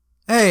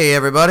Hey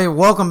everybody,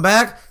 welcome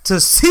back to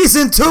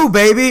season 2,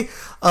 baby,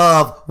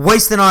 of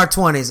Wasting Our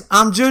 20s.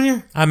 I'm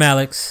Junior. I'm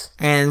Alex.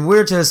 And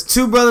we're just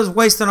two brothers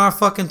wasting our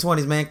fucking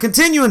 20s, man.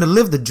 Continuing to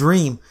live the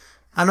dream.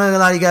 I know a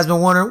lot of you guys been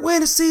wondering,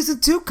 when is season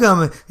 2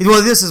 coming?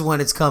 Well, this is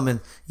when it's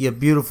coming, you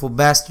beautiful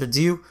bastards.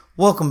 You,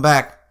 welcome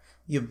back,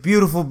 you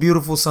beautiful,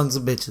 beautiful sons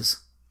of bitches.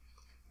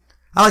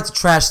 I like to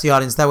trash the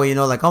audience, that way you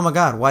know, like, oh my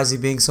god, why is he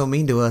being so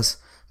mean to us?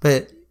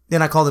 But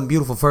then I call them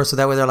beautiful first, so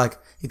that way they're like,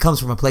 it comes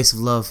from a place of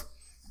love.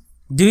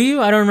 Do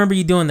you? I don't remember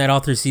you doing that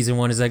all through season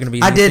 1. Is that going to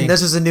be? I didn't. That's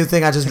just a new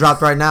thing I just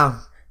dropped right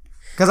now.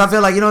 Because I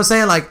feel like, you know what I'm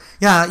saying? Like,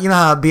 yeah, you know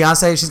how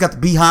Beyonce, she's got the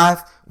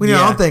beehive. We need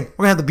our own thing.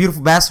 We're going to have the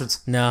beautiful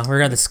bastards. No, we're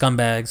going to have the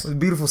scumbags. The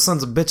beautiful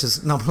sons of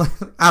bitches. No,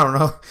 I don't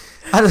know.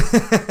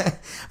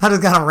 I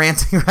just got a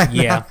ranting right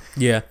now.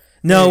 Yeah.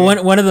 No,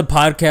 one of the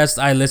podcasts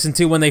I listened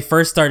to when they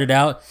first started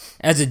out,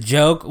 as a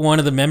joke, one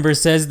of the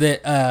members says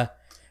that,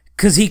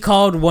 because he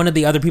called one of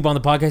the other people on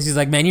the podcast, he's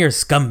like, man, you're a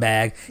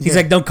scumbag. He's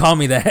like, don't call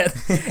me that.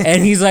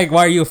 And he's like,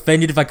 why are you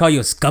offended if I call you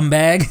a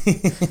scumbag?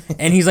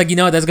 And he's like, you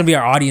know what, that's going to be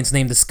our audience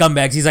name, the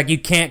Scumbags. He's like, you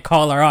can't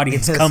call our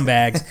audience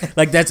scumbags.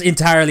 Like, that's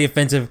entirely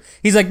offensive.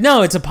 He's like,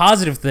 no, it's a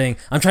positive thing.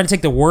 I'm trying to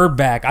take the word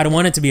back. I don't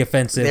want it to be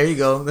offensive. There you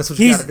go. That's what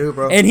you got to do,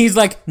 bro. And he's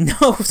like, no,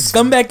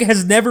 scumbag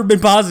has never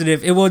been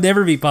positive. It will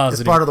never be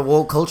positive. It's part of the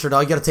woke culture,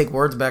 dog. You got to take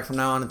words back from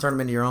now on and turn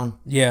them into your own.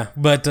 Yeah,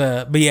 but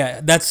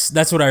yeah, that's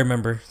what I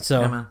remember.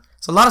 So. Yeah, man.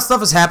 So a lot of stuff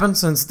has happened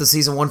since the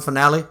season 1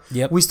 finale.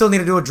 Yep. We still need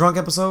to do a drunk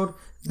episode.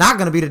 Not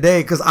going to be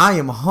today because I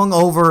am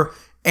hungover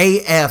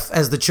AF,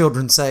 as the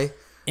children say.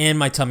 And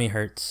my tummy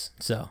hurts,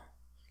 so.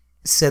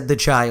 Said the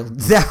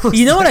child.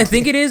 You know what I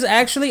think it is,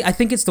 actually? I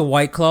think it's the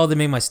White Claw that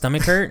made my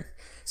stomach hurt.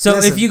 So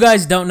listen, if you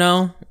guys don't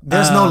know.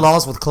 There's no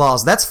laws with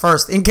claws. That's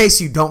first, in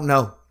case you don't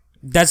know.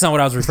 That's not what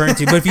I was referring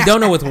to. But if you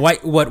don't know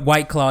what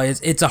White Claw is,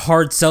 it's a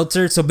hard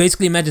seltzer. So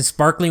basically imagine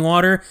sparkling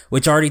water,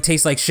 which already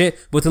tastes like shit,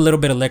 with a little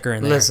bit of liquor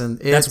in there. Listen,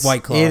 that's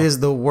White Claw. It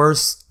is the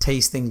worst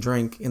tasting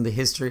drink in the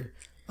history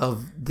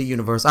of the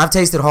universe. I've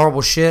tasted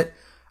horrible shit.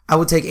 I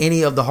would take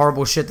any of the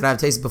horrible shit that I've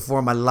tasted before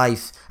in my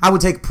life. I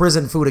would take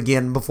prison food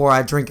again before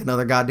I drink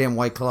another goddamn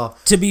White Claw.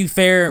 To be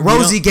fair,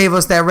 Rosie gave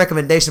us that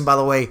recommendation, by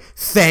the way.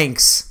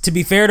 Thanks. To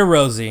be fair to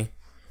Rosie.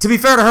 To be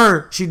fair to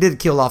her, she did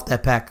kill off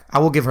that pack. I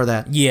will give her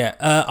that. Yeah.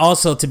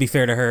 Also, to be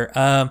fair to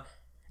her,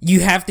 you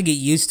have to get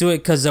used to it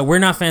because we're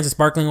not fans of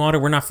sparkling water.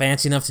 We're not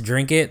fancy enough to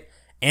drink it.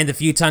 And the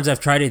few times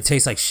I've tried it, it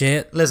tastes like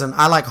shit. Listen,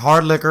 I like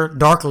hard liquor,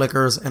 dark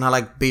liquors, and I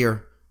like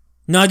beer.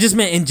 No, I just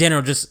meant in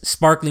general, just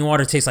sparkling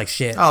water tastes like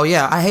shit. Oh,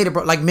 yeah. I hate it,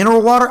 bro. Like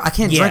mineral water, I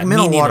can't drink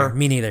mineral water.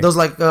 Me neither. Those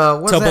like,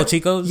 what's Topo that?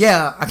 Chicos?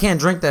 Yeah, I can't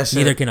drink that shit.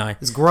 Neither can I.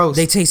 It's gross.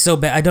 They taste so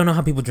bad. I don't know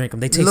how people drink them.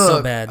 They taste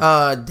so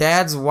bad.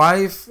 Dad's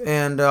wife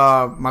and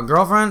my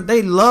girlfriend,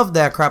 they love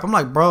that crap. I'm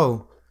like,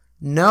 bro,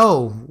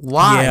 no.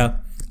 Why? Yeah.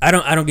 I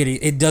don't get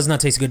it. It does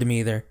not taste good to me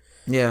either.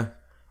 Yeah.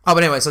 Oh,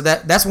 but anyway, so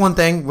that's one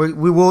thing.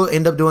 We will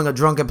end up doing a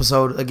drunk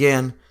episode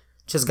again.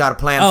 Just got a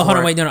plan. Oh, hold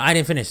on, wait, no, I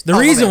didn't finish. The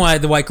reason why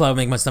the White Claw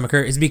make my stomach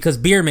hurt is because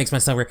beer makes my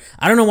stomach hurt.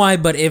 I don't know why,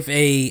 but if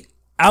a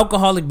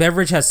alcoholic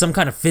beverage has some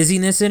kind of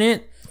fizziness in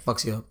it,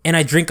 fucks you up, and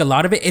I drink a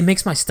lot of it, it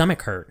makes my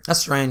stomach hurt.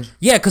 That's strange.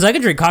 Yeah, because I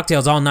can drink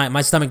cocktails all night.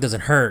 My stomach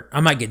doesn't hurt. I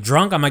might get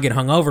drunk, I might get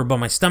hungover, but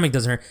my stomach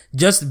doesn't hurt.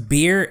 Just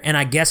beer, and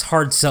I guess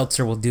hard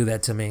seltzer will do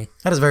that to me.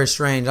 That is very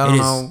strange. I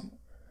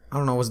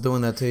don't know what's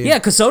doing that to you. Yeah,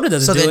 because soda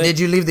doesn't do it. So then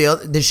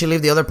did she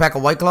leave the other pack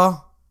of White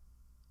Claw?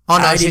 Oh,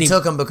 no, she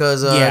took them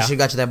because she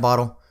got you that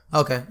bottle.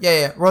 Okay.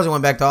 Yeah. Rosie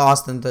went back to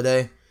Austin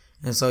today.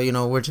 And so, you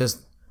know, we're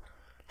just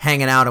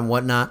hanging out and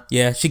whatnot.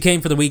 Yeah, she came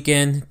for the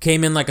weekend,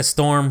 came in like a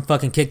storm,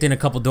 fucking kicked in a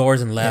couple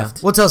doors and left.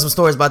 Yeah. We'll tell some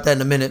stories about that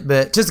in a minute.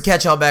 But just to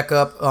catch y'all back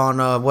up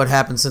on what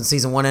happened since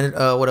season 1 ended,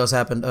 what else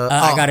happened?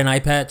 I got an eye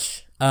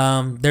patch.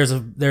 There's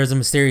a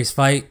mysterious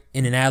fight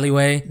in an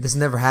alleyway. This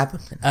never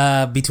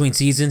happened. Between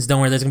seasons. Don't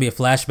worry, there's gonna be a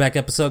flashback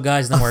episode,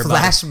 guys. Don't worry about it.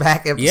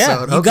 Flashback episode.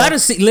 Yeah, you gotta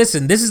see.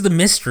 Listen, this is the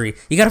mystery.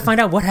 You gotta find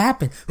out what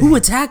happened. Who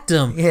attacked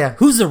him? Yeah.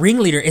 Who's the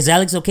ringleader? Is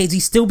Alex okay? Is he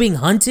still being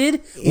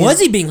hunted? Was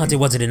he being hunted?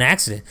 Was it an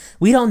accident?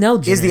 We don't know.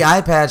 Junior. Is the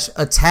eye patch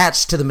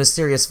attached to the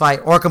mysterious fight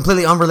or a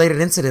completely unrelated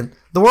incident?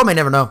 The world may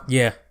never know.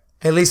 Yeah.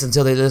 At least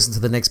until they listen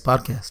to the next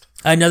podcast.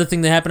 Another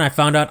thing that happened, I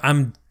found out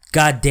I'm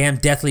goddamn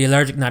deathly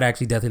allergic. Not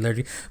actually deathly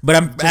allergic, but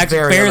I'm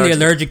actually fairly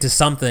allergic to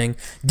something.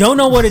 Don't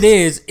know what it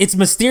is. It's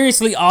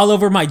mysteriously all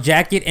over my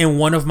jacket and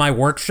one of my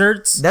work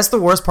shirts. That's the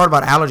worst part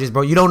about allergies,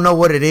 bro. You don't know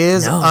what it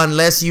is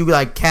unless you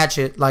like catch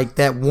it, like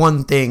that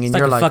one thing, and it's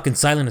you're like a fucking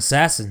silent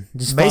assassin.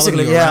 Just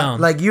basically, following you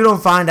around. Like you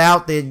don't find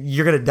out that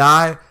you're gonna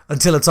die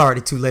until it's already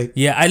too late.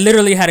 Yeah, I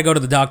literally had to go to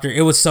the doctor.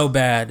 It was so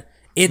bad.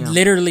 It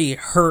literally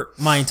hurt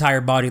my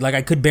entire body. Like,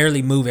 I could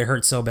barely move. It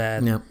hurt so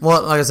bad. Yeah.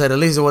 Well, like I said, at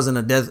least it wasn't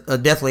a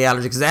deathly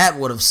allergy, because that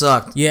would have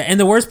sucked. Yeah, and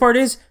the worst part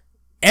is,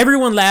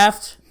 everyone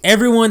laughed.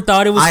 Everyone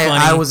thought it was funny.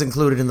 I was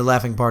included in the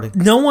laughing party.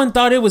 No one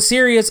thought it was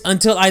serious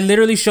until I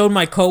literally showed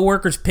my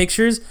coworkers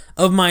pictures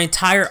of my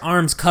entire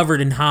arms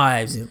covered in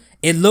hives. Yep.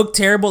 It looked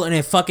terrible, and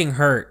it fucking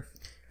hurt.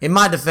 In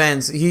my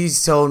defense,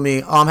 he's told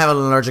me, I'm having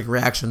an allergic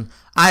reaction.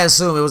 I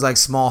assume it was like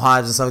small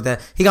hives and stuff like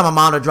that. He got my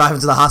mom to drive him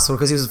to the hospital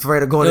because he was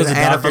afraid of going to the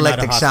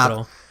anaphylactic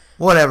shop.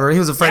 whatever. He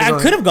was afraid. I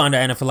could have gone to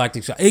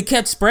anaphylactic shock. It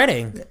kept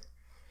spreading.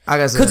 I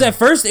guess because at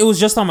first it was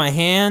just on my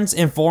hands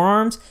and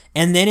forearms,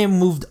 and then it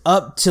moved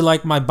up to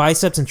like my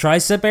biceps and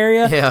tricep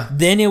area. Yeah.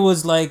 Then it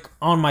was like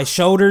on my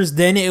shoulders.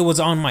 Then it was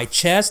on my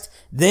chest.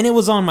 Then it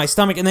was on my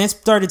stomach, and then it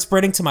started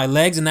spreading to my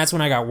legs, and that's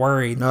when I got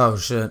worried. Oh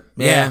shit!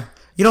 Yeah.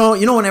 You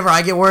know, whenever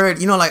I get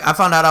worried, like I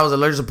found out I was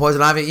allergic to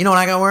poison ivy. You know when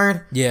I got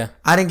worried? Yeah.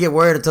 I didn't get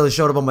worried until it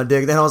showed up on my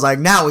dick. Then I was like,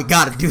 now we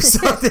gotta do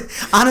something.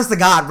 Honest to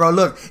God, bro.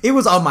 Look, it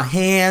was on my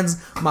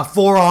hands, my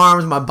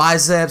forearms, my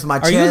biceps, my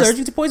chest. Are you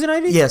allergic to poison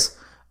ivy? Yes.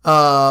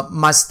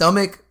 My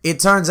stomach, it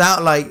turns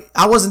out like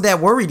I wasn't that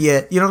worried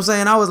yet. You know what I'm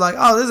saying? I was like,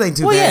 oh, this ain't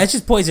too bad. Well, yeah, it's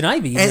just poison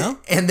ivy, you know?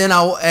 And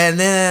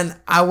then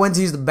I went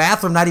to use the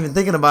bathroom, not even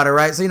thinking about it,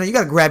 right? So, you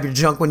got to grab your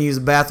junk when you use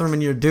the bathroom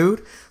and you're a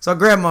dude. So I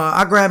grab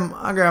my,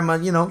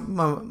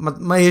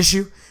 my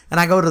issue and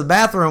I go to the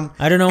bathroom.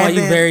 I don't know why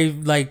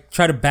you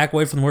try to back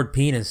away from the word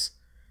penis.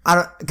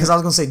 Because I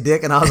was gonna say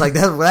dick, and I was like,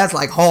 that's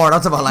like hard.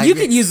 I'm talking about like you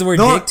can use the word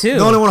dick too.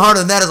 The only one harder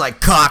than that is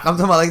like cock. I'm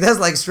talking about like that's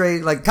like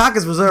straight like cock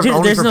is reserved. Dude,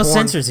 only there's for no porn.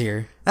 censors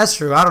here. That's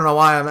true. I don't know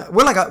why.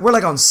 We're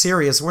like on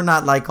Sirius. We're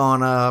not like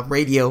on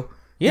radio.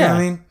 Yeah, you know what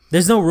I mean,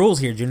 there's no rules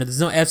here, Junior. There's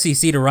no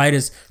FCC to write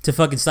us to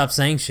fucking stop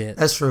saying shit.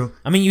 That's true.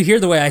 I mean, you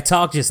hear the way I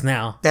talk just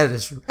now. That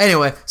is true.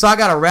 Anyway, so I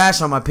got a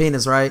rash on my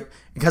penis, right?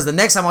 Because the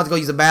next time I want to go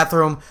use the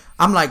bathroom,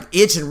 I'm like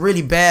itching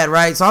really bad,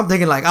 right? So I'm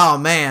thinking like, oh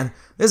man,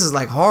 this is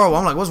like horrible.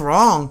 I'm like, what's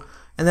wrong?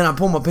 And then I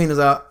pulled my penis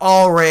out,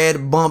 all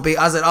red, bumpy.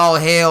 I said, oh,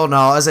 hell no.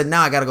 I said,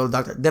 now I got to go to the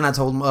doctor. Then I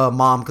told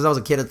mom, because I was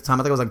a kid at the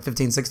time. I think I was like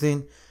 15,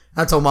 16.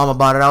 I told mom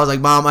about it. I was like,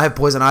 Mom, I have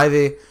poison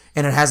ivy,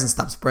 and it hasn't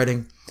stopped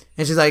spreading.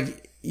 And she's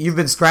like, you've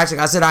been scratching.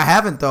 I said, I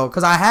haven't, though,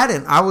 because I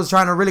hadn't. I was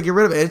trying to really get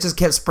rid of it. It just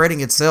kept spreading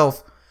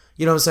itself.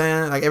 You know what I'm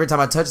saying? Like, every time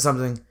I touched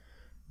something.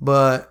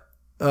 But,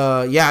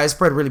 yeah, it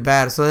spread really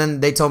bad. So then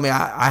they told me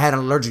I had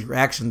an allergic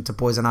reaction to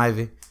poison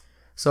ivy.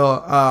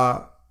 So,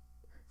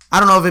 I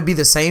don't know if it'd be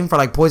the same for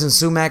like poison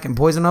sumac and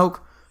poison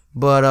oak,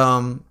 but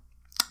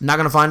not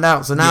gonna find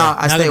out. So now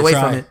I stay away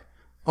from it.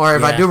 Or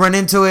if I do run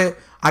into it,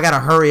 I gotta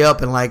hurry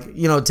up and like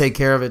take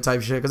care of it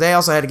type shit. Because they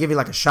also had to give you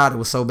like a shot. It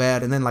was so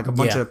bad, and then like a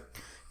bunch of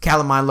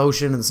calamine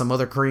lotion and some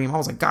other cream. I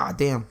was like, God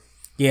damn.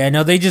 Yeah,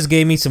 no, they just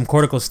gave me some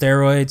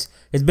corticosteroids.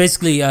 It's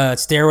basically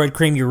steroid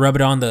cream. You rub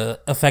it on the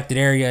affected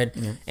area,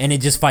 and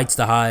it just fights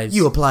the hives.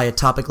 You apply it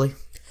topically.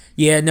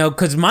 Yeah, no,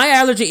 because my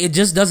allergy, it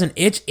just doesn't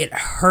itch. It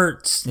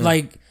hurts. Yeah.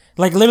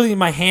 Like literally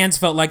my hands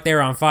felt like they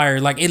were on fire.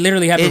 Like it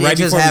literally happened right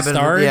before we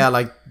started. Yeah,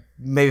 like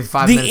maybe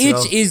 5 minutes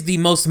ago. The itch is the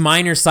most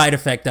minor side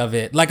effect of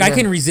it. Like I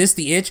can resist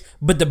the itch,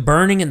 but the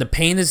burning and the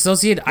pain that's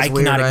associated, I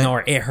cannot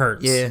ignore. It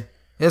hurts. Yeah,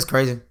 it's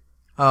crazy.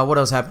 What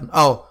else happened?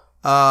 Oh,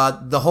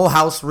 the whole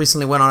house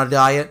recently went on a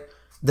diet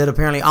that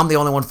apparently I'm the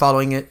only one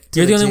following it.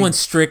 You're the only one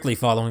strictly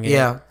following it.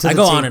 Yeah, I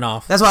go on and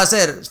off. That's why I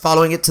said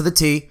following it to the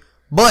T.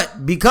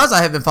 But because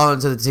I have been following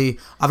it to the T,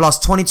 I've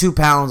lost 22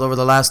 pounds over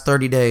the last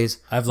 30 days,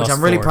 which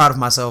I'm really proud of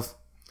myself.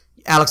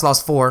 Alex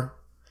lost 4,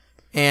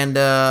 and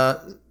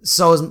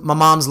so is my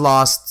mom's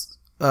lost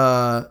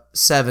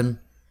 7.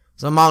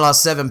 So my mom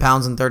lost 7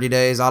 pounds in 30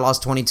 days. I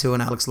lost 22,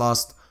 and Alex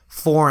lost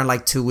 4 in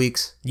like 2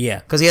 weeks. Yeah,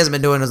 because he hasn't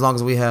been doing it as long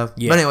as we have.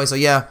 Yeah. But anyway, so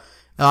yeah,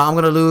 I'm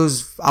gonna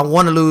lose. I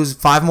want to lose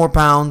 5 more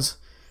pounds,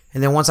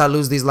 and then once I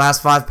lose these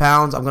last 5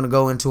 pounds, I'm gonna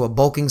go into a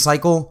bulking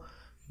cycle.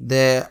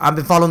 I've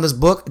been following this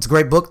book. It's a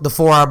great book, The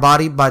 4-Hour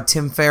Body by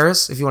Tim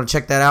Ferriss. If you want to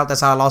check that out,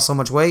 that's how I lost so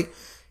much weight.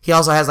 He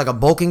also has like a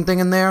bulking thing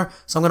in there.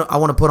 So I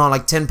want to put on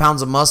like 10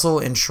 pounds of muscle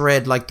and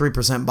shred like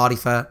 3% body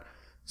fat.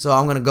 So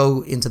I'm going to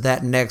go into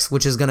that next,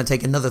 which is going to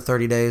take another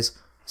 30 days.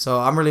 So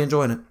I'm really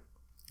enjoying it.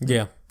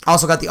 Yeah. I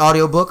also got the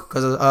audiobook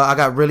because I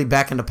got really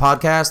back into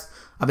podcast.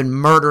 I've been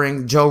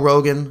murdering Joe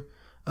Rogan,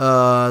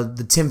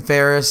 the Tim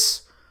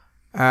Ferriss.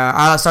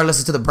 I started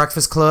listening to The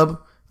Breakfast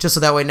Club. Just so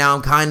that way now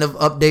I'm kind of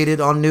updated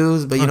on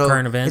news, but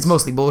current events. It's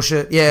mostly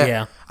bullshit.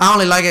 Yeah. I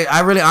only like it. I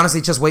really honestly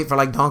just wait for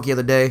like Donkey of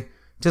the Day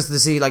just to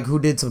see like who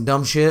did some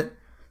dumb shit.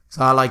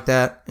 So I like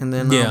that. And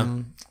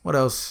then what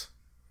else?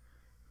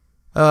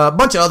 A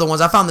bunch of other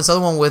ones. I found this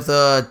other one with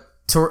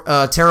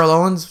Terrell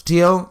Owens,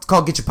 T.O. It's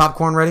called Get Your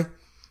Popcorn Ready.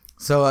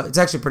 So it's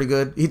actually pretty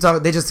good.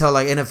 They just tell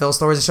like NFL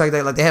stories and shit like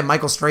that. Like they had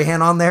Michael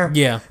Strahan on there.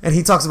 Yeah. And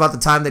he talks about the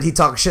time that he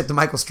talked shit to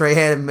Michael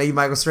Strahan and made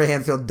Michael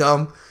Strahan feel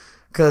dumb.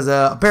 Because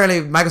apparently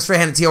Michael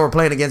Strahan and T.O. were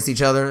playing against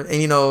each other.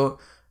 And,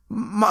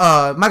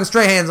 Michael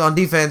Strahan's on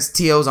defense,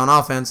 T.O.'s on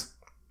offense.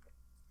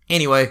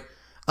 Anyway,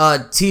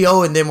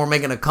 T.O. and them were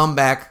making a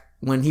comeback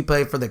when he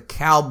played for the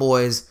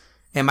Cowboys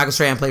and Michael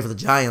Strahan played for the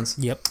Giants.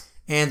 Yep.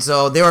 And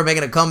so they were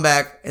making a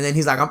comeback. And then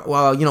he's like,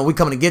 well, we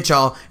coming to get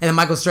y'all. And then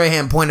Michael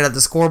Strahan pointed at the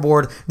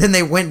scoreboard. Then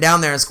they went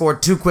down there and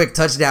scored 2 quick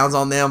touchdowns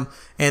on them.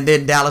 And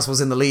then Dallas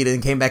was in the lead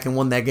and came back and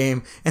won that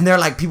game. And they're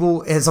like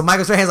people. And so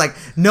Michael Strahan's like,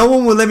 no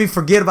one will let me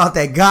forget about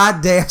that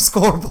goddamn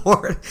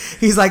scoreboard.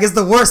 He's like, it's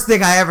the worst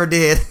thing I ever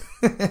did.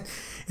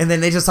 And then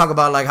they just talk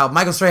about like how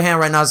Michael Strahan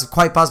right now is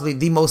quite possibly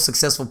the most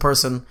successful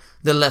person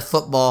that left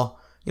football.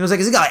 It's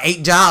like, he's got like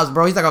 8 jobs,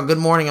 bro. He's like on Good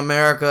Morning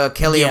America,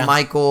 Kelly and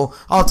Michael,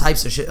 all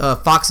types of shit.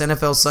 Fox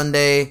NFL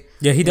Sunday.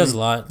 Yeah, he does a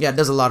lot. Yeah,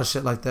 does a lot of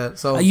shit like that.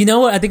 So You know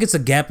what? I think it's a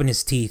gap in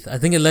his teeth. I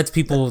think it lets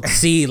people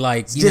see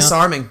like it's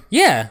disarming.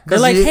 Yeah, they're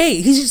like,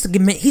 hey, he's just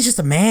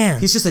a man.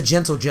 He's just a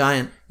gentle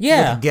giant.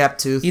 Yeah, with a gap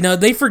tooth. You know,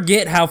 they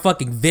forget how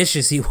fucking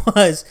vicious he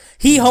was.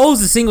 He holds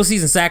the single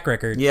season sack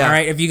record. Yeah. All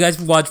right. If you guys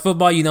watch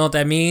football, you know what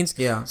that means.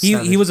 Yeah.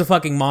 He was a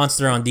fucking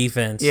monster on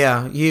defense.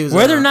 Yeah. He was.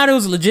 Whether or not it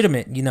was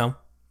legitimate, you know.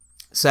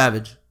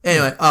 Savage.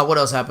 Anyway, what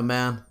else happened,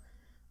 man?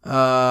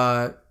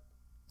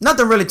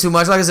 Nothing really too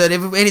much. Like I said,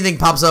 if anything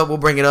pops up, we'll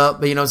bring it up.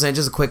 But you know what I'm saying?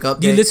 Just a quick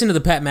update. Do you listen to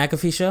the Pat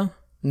McAfee show?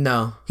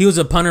 No. He was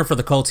a punter for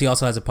the Colts. He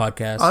also has a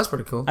podcast. Oh, that's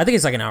pretty cool. I think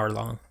it's like an hour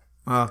long.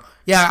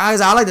 Yeah,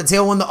 I like the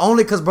tail one. The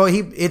only because, bro,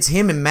 it's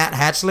him and Matt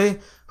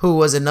Hatchley, who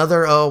was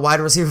another wide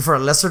receiver for a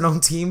lesser known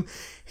team.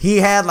 He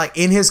had like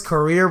in his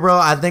career, bro,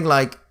 I think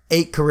like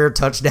 8 career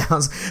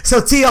touchdowns.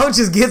 So T.O.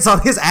 just gets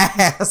on his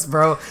ass,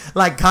 bro,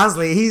 like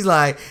constantly. He's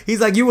like,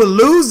 you a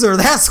loser.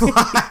 That's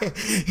why.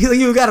 He's like,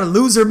 you got a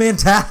loser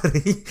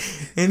mentality.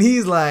 And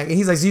he's like,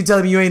 so you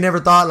telling me you ain't never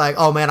thought like,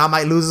 oh man, I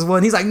might lose this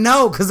one? He's like,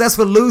 no, because that's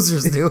what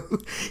losers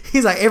do.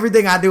 He's like,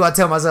 everything I do, I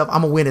tell myself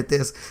I'm gonna win at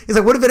this. He's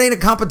like, what if it ain't a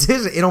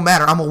competition? It don't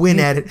matter. I'm gonna win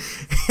at it.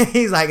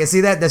 He's like, and see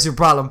that's your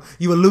problem.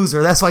 You a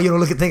loser. That's why you don't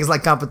look at things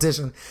like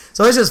competition.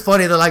 So it's just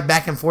funny the like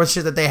back and forth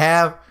shit that they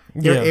have.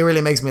 Yeah. It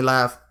really makes me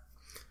laugh.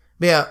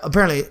 But yeah,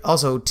 apparently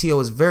also T.O.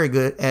 is very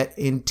good at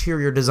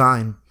interior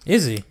design.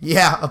 Is he?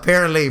 Yeah,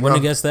 apparently. Wouldn't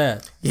have guessed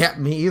that. Yeah,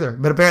 me either.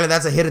 But apparently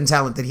that's a hidden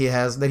talent that he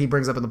has that he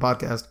brings up in the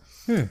podcast.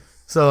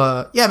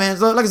 So yeah, man.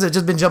 So like I said,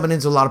 just been jumping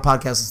into a lot of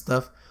podcasts and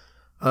stuff.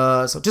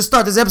 So just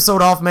start this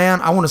episode off,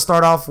 man. I want to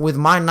start off with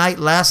my night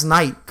last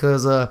night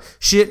because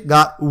shit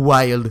got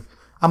wild.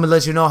 I'm gonna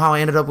let you know how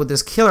I ended up with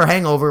this killer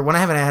hangover when I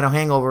haven't had a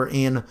hangover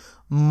in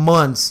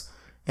months,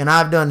 and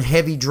I've done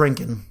heavy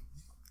drinking.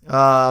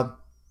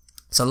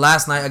 So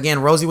last night, again,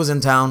 Rosie was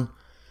in town.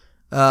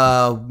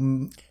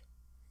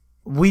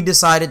 We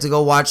decided to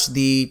go watch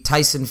the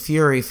Tyson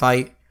Fury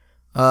fight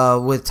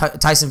with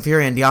Tyson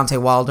Fury and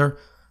Deontay Wilder.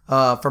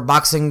 For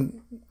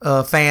boxing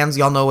fans,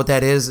 y'all know what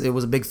that is. It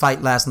was a big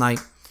fight last night.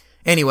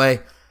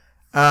 Anyway,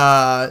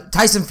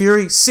 Tyson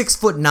Fury,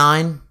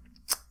 6'9",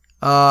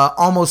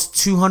 almost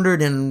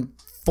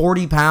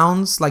 240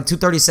 pounds, like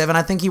 237,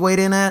 I think he weighed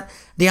in at.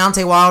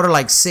 Deontay Wilder,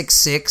 like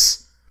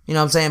 6'6", you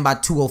know what I'm saying, by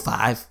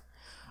 205.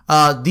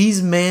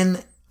 These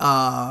men,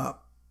 I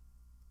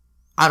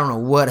don't know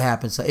what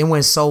happened. So it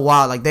went so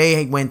wild. Like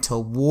they went to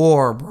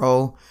war,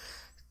 bro.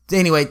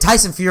 Anyway,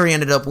 Tyson Fury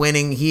ended up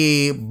winning.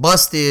 He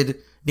busted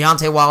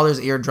Deontay Wilder's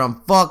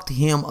eardrum, fucked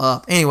him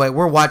up. Anyway,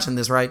 we're watching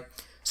this, right?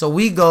 So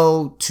we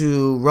go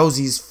to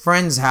Rosie's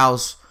friend's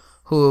house,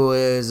 who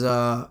is,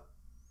 her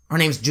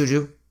name's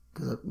Juju,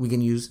 because we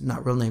can use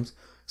not real names.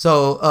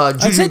 So,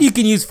 Juju, I said you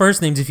can use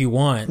first names if you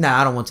want.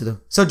 Nah, I don't want to though.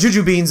 So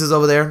Juju Beans is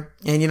over there,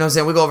 and you know what I'm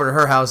saying? We go over to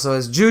her house. So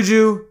it's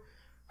Juju,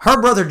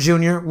 her brother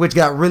Junior, which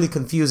got really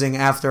confusing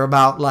after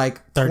about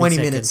like 20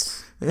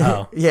 minutes.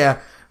 Oh. Yeah.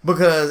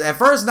 Because at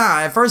first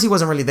he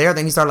wasn't really there.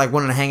 Then he started like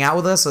wanting to hang out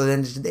with us. So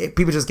then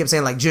people just kept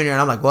saying like Junior,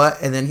 and I'm like,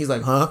 what? And then he's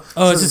like, huh?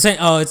 Oh, so it's the same.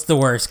 Oh, it's the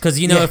worst. Because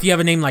you know, if you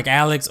have a name like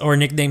Alex or a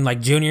nickname like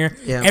Junior,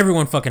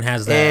 everyone fucking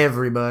has that.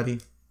 Everybody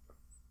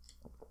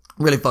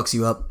really fucks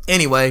you up.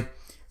 Anyway,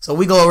 so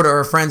we go over to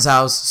her friend's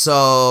house.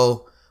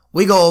 So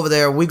we go over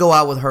there. We go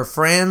out with her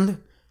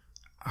friend,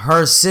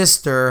 her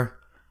sister,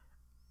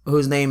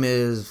 whose name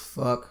is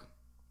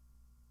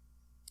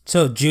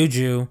So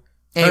Juju,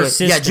 anyway, her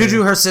sister. yeah,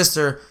 Juju, her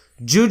sister.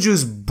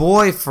 Juju's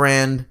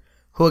boyfriend,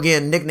 who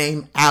again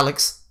nicknamed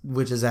Alex,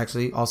 which is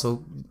actually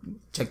also,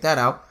 check that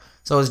out.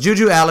 So it's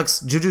Juju,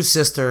 Alex, Juju's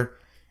sister,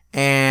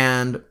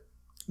 and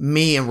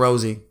me and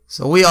Rosie.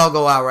 So we all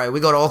go out, right? We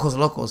go to Ojos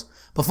Locos.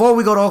 Before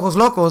we go to Ojos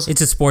Locos,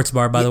 it's a sports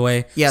bar, by the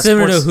way. Yeah,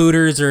 similar to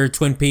Hooters or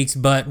Twin Peaks,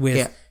 but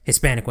with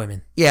Hispanic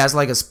women. Yeah, it's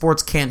like a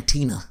sports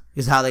cantina,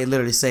 is how they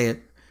literally say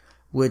it.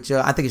 Which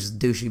I think is just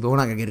douchey, but we're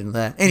not gonna get into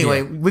that.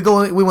 Anyway, we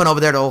went over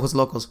there to Ojos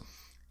Locos,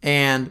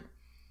 and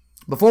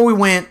before we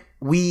went,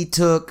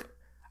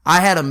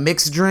 I had a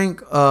mixed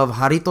drink of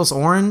Jarritos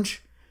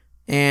Orange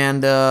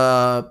and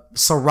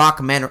Ciroc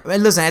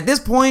Mandarin. Listen, at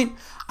this point,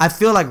 I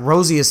feel like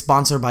Rosie is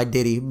sponsored by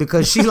Diddy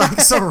because she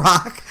likes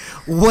Ciroc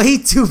way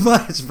too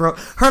much, bro.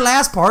 Her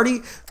last party,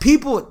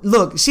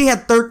 she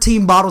had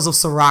 13 bottles of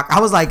Ciroc.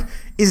 I was like,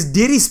 is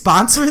Diddy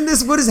sponsoring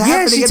this? What is happening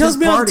at this party? Yeah, she tells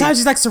me all the time,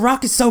 she's like,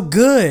 Ciroc is so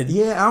good.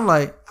 Yeah, I'm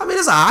like, I mean,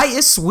 it's alright,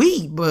 it's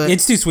sweet, but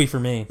it's too sweet for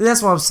me.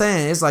 That's what I'm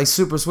saying. It's like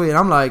super sweet. And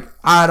I'm like,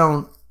 I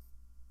don't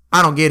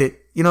get it.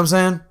 You know what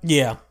I'm saying?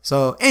 Yeah.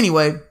 So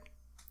anyway,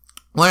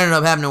 what ended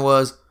up happening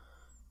was,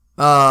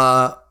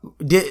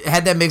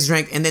 had that mixed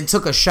drink and then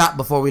took a shot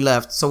before we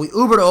left. So we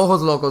Ubered to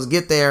Ojos Locos,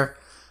 get there.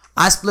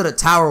 I split a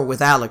tower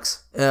with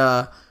Alex.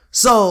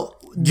 So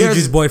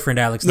Juju's boyfriend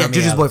Alex. Yeah,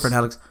 Juju's boyfriend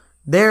Alex.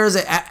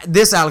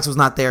 This Alex was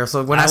not there.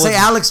 So when I say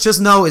Alex, just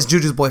know it's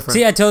Juju's boyfriend.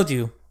 See, I told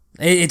you.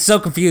 It's so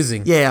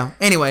confusing. Yeah.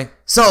 Anyway,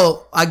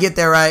 so I get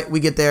there, right? We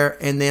get there,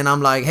 and then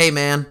I'm like, hey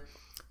man,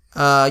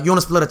 you want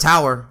to split a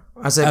tower?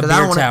 I said, a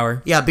beer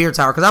tower. Yeah, beer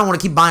tower. Because I don't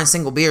want to keep buying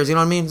single beers. You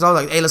know what I mean? So I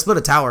was like, hey, let's split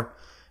a tower.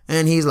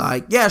 And he's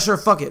like, yeah, sure,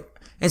 fuck it.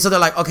 And so they're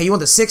like, okay, you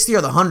want the 60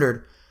 or the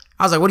 100?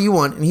 I was like, what do you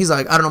want? And he's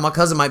like, I don't know, my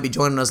cousin might be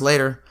joining us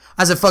later.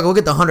 I said, fuck it, we'll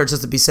get the 100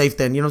 just to be safe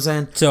then. You know what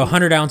I'm saying? So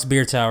 100-ounce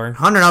beer tower.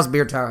 100-ounce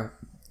beer tower.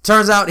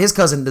 Turns out his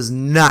cousin does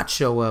not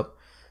show up.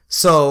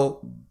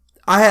 So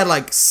I had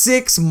like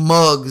 6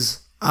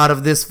 mugs out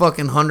of this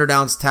fucking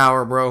 100-ounce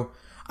tower, bro.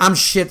 I'm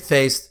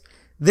shit-faced.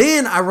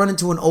 Then I run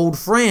into an old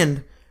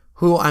friend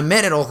who I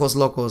met at Ojos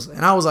Locos.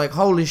 And I was like,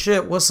 holy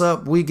shit, what's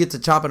up? We get to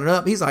chopping it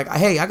up. He's like,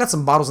 hey, I got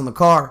some bottles in the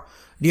car.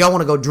 Do y'all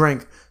want to go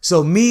drink?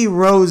 So me,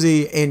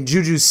 Rosie, and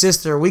Juju's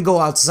sister, we go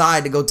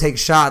outside to go take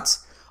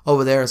shots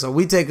over there. So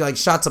we take like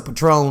shots of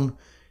Patron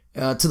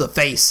to the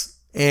face.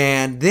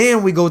 And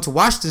then we go to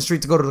Washington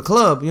Street to go to the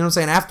club. You know what I'm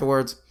saying?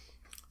 Afterwards.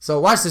 So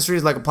Washington Street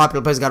is like a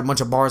popular place. Got a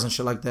bunch of bars and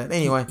shit like that.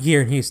 Anyway.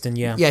 Here in Houston,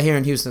 yeah. Yeah, here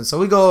in Houston. So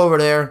we go over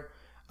there.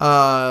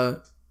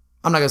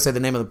 I'm not going to say the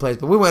name of the place,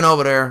 but we went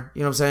over there,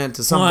 you know what I'm saying,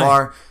 to some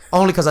bar.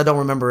 Only because I don't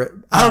remember it.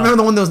 I don't remember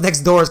the one that was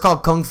next door. It's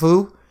called Kung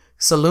Fu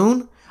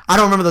Saloon. I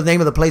don't remember the name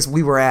of the place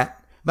we were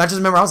at. But I just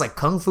remember I was like,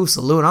 Kung Fu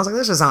Saloon. I was like,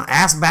 this just sounds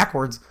ass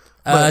backwards.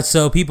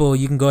 So people,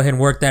 you can go ahead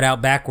and work that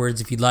out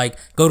backwards if you'd like.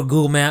 Go to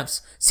Google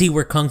Maps, see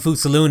where Kung Fu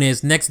Saloon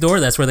is. Next door,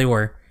 that's where they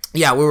were.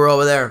 Yeah, we were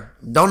over there.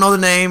 Don't know the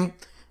name.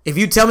 If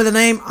you tell me the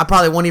name, I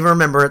probably won't even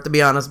remember it, to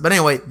be honest. But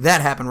anyway,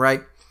 that happened,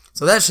 right?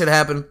 So that shit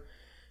happened.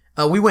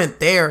 We went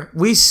there.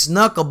 We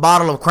snuck a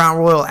bottle of Crown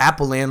Royal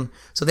Apple in.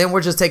 So then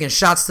we're just taking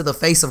shots to the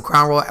face of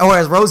Crown Royal. Or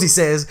as Rosie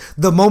says,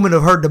 the moment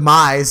of her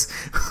demise,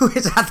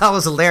 which I thought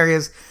was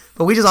hilarious.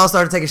 But we just all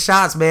started taking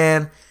shots,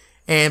 man.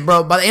 And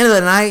bro, by the end of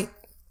the night,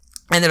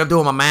 I ended up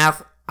doing my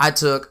math. I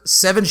took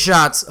 7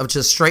 shots of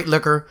just straight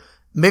liquor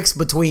mixed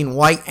between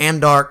white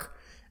and dark.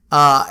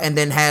 And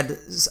then had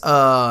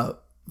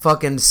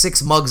fucking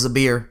 6 mugs of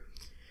beer.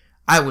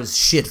 I was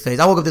shit-faced.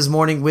 I woke up this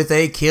morning with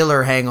a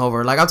killer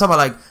hangover. Like, I'm talking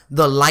about, like,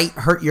 the light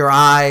hurt your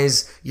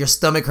eyes, your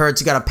stomach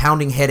hurts, you got a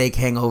pounding headache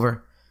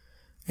hangover.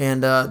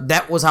 And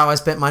that was how I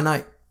spent my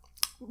night.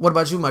 What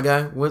about you, my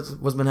guy? What's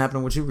been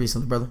happening with you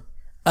recently,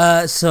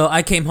 brother? So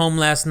I came home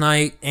last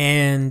night,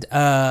 and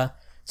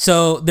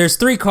so there's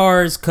 3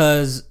 cars,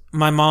 because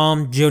my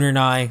mom, Junior, and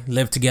I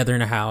live together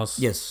in a house.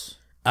 Yes.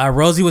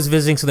 Rosie was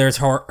visiting, so there's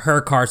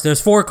her car. So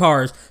there's 4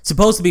 cars.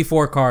 Supposed to be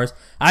 4 cars.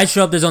 I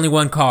show up, there's only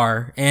 1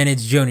 car, and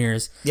it's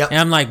Junior's. Yep. And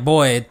I'm like,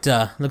 boy, it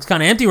looks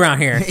kind of empty around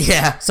here.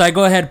 Yeah. So I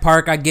go ahead,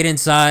 park, I get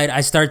inside, I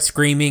start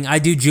screaming. I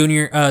do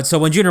Junior. So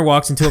when Junior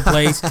walks into a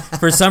place,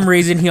 for some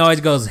reason, he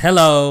always goes,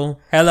 hello,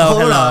 hello,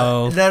 Hold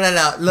hello. on.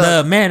 No. Look.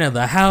 The man of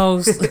the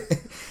house.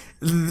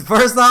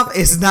 First off,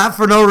 it's not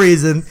for no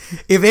reason.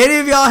 If any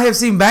of y'all have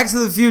seen Back to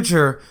the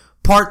Future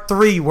Part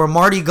 3, where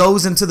Marty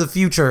goes into the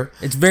future,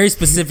 It's a very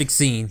specific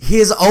scene.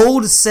 his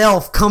old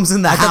self comes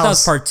in the I house. thought that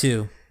was part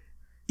 2.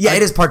 Yeah,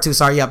 it is part 2.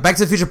 Sorry, yeah. Back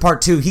to the Future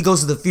Part 2. He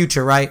goes to the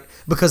future, right?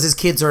 Because his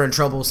kids are in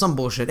trouble. Some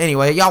bullshit.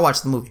 Anyway, y'all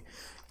watch the movie.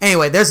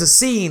 Anyway, there's a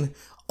scene.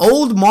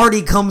 Old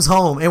Marty comes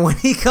home. And when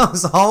he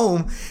comes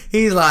home,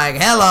 he's like,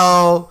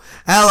 hello,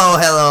 hello,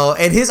 hello.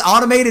 And his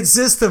automated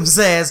system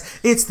says,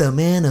 it's the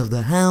man of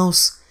the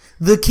house,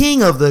 the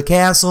king of the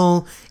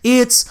castle.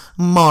 It's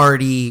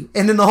Marty.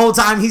 And then the whole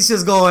time he's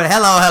just going,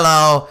 hello,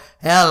 hello,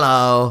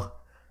 hello,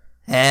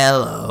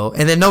 hello.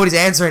 And then nobody's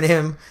answering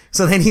him.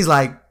 So then he's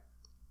like,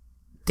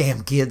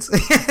 damn kids.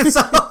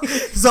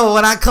 so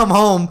when I come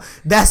home,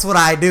 that's what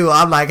I do.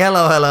 I'm like,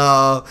 hello,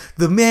 hello,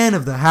 the man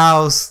of the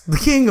house, the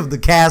king of the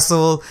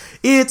castle,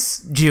 it's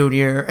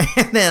Junior.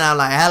 And then I'm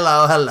like,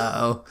 hello,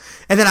 hello.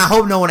 And then I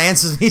hope no one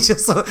answers me,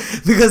 just so,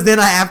 because then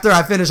after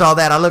I finish all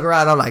that, I look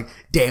around, I'm like,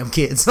 damn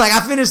kids. Like, I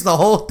finished the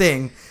whole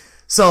thing.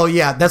 So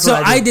yeah, that's So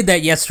what I did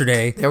that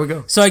yesterday. There we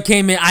go. So I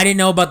came in. I didn't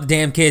know about the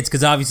damn kids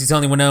because obviously it's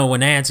only when no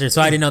one answered.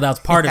 So I didn't know that was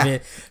part of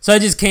it. So I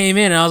just came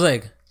in and I was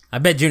like, I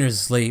bet Junior's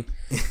asleep.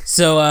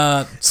 So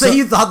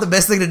you thought the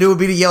best thing to do would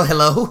be to yell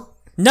hello?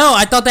 No,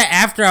 I thought that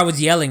after I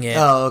was yelling it.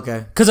 Oh, okay.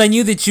 Because I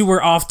knew that you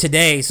were off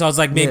today, so I was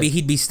like, maybe Yeah.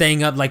 he'd be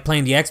staying up, like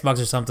playing the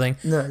Xbox or something.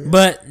 No, yeah.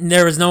 But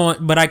there was no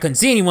one. But I couldn't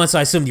see anyone, so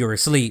I assumed you were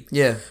asleep.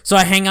 Yeah. So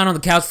I hang out on the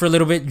couch for a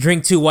little bit,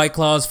 drink 2 White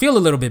Claws, feel a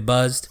little bit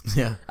buzzed.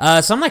 Yeah.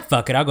 So I'm like,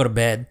 fuck it, I'll go to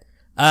bed.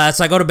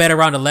 So I go to bed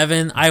around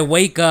 11. I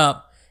wake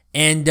up.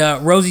 And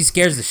Rosie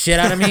scares the shit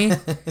out of me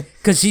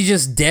because she's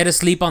just dead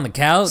asleep on the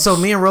couch. So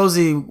me and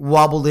Rosie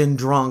wobbled in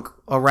drunk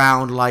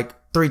around like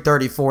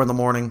 3:30, 4 in the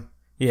morning.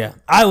 Yeah.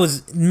 I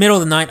was, middle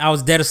of the night, I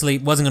was dead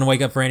asleep, wasn't going to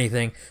wake up for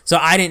anything. So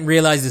I didn't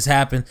realize this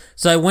happened.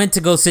 So I went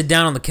to go sit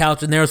down on the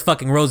couch and there was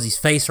fucking Rosie's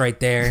face right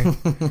there,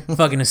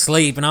 fucking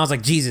asleep. And I was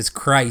like, Jesus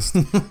Christ.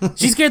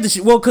 She scared the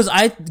shit. Well, because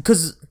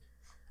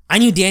I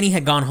knew Danny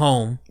had gone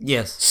home.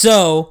 Yes.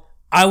 So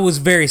I was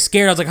very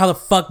scared. I was like, how the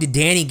fuck did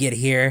Danny get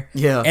here?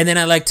 Yeah. And then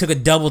I like took a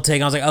double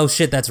take. I was like, oh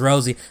shit, that's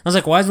Rosie. I was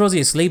like, why is Rosie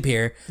asleep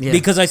here? Yeah.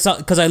 Because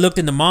I looked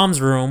in the mom's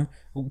room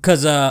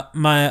because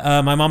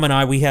my mom and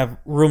I, we have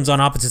rooms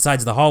on opposite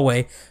sides of the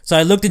hallway. So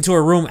I looked into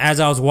her room as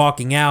I was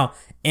walking out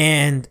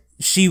and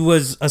she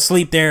was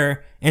asleep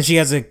there and she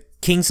has a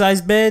king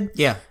size bed.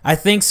 Yeah. I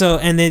think so.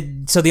 And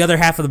then, so the other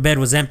half of the bed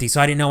was empty. So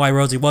I didn't know why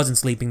Rosie wasn't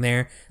sleeping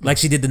there like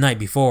she did the night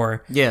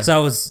before. Yeah. So I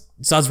was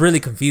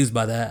really confused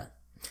by that.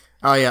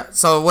 Oh yeah.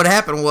 So what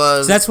happened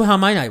was So that's how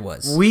my night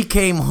was. we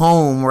came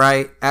home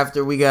right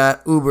after we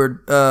got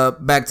Ubered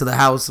back to the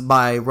house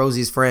by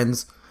Rosie's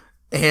friends,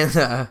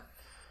 and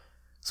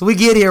so we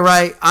get here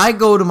right. I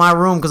go to my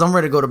room because I'm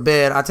ready to go to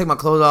bed. I take my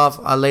clothes off.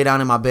 I lay down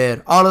in my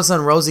bed. All of a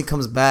sudden, Rosie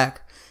comes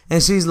back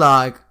and she's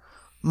like,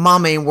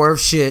 "Mom ain't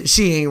worth shit.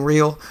 She ain't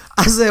real."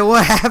 I said,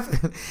 "What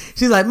happened?"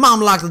 She's like, "Mom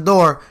locked the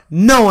door,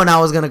 knowing I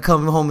was gonna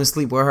come home and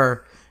sleep with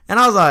her." And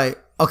I was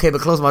like, "Okay,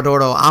 but close my door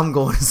though. I'm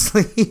going to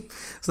sleep."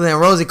 So then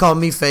Rosie called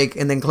me fake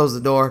and then closed the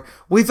door.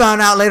 We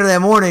found out later that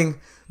morning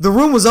the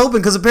room was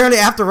open because apparently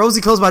after Rosie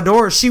closed my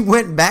door, she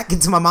went back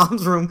into my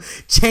mom's room,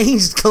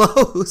 changed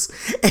clothes,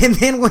 and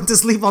then went to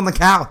sleep on the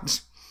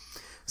couch.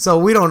 So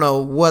we don't know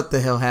what the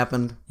hell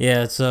happened.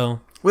 Yeah, so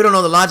We don't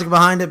know the logic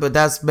behind it, but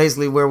that's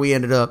basically where we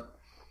ended up.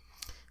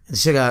 And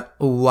shit got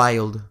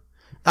wild.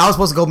 I was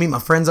supposed to go meet my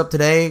friends up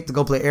today to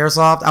go play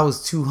airsoft. I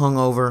was too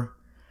hungover.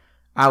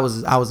 I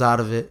was out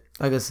of it.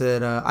 Like I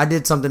said, I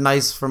did something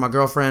nice for my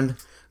girlfriend.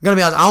 I'm gonna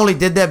be honest, I only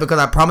did that because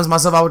I promised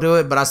myself I would do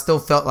it, but I still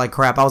felt like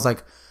crap. I was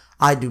like,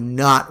 I do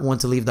not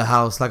want to leave the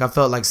house. Like I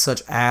felt like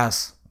such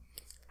ass.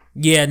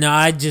 yeah, no,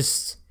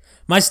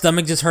 my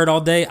stomach just hurt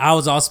all day. I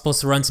was also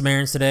supposed to run some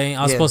errands today.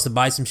 I was supposed to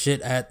buy some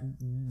shit at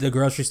the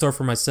grocery store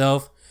for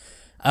myself.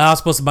 I was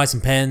supposed to buy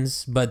some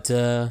pens, but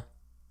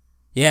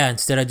yeah,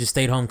 instead I just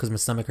stayed home because my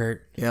stomach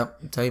hurt. Yep,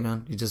 I tell you,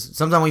 man. You just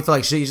sometimes when you feel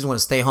like shit, you just want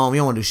to stay home. You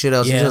don't want to do shit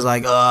else. Yeah. You're just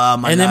like,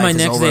 my And then my life is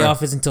next over. day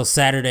off is until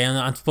Saturday, and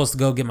I'm supposed to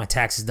go get my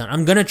taxes done.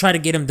 I'm gonna try to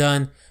get them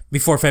done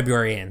before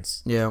February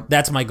ends. Yeah.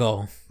 That's my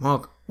goal.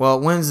 Well,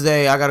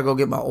 Wednesday I gotta go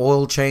get my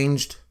oil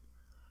changed,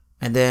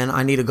 and then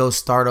I need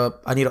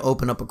to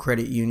open up a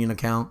credit union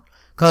account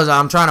because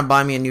I'm trying to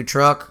buy me a new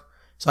truck.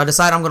 So I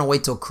decided I'm gonna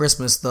wait till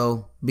Christmas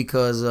though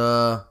because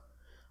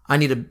I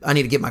need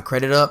to get my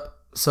credit up.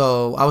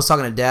 So I was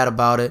talking to Dad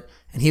about it,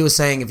 and he was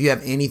saying if you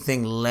have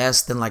anything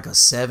less than like a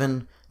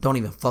 7, don't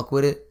even fuck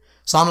with it.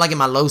 So I'm like in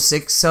my low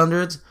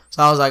 600s.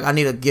 So I was like, I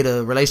need to get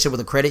a relationship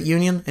with a credit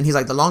union. And he's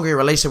like, the longer your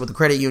relationship with the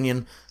credit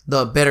union,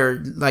 the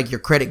better like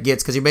your credit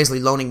gets because you're basically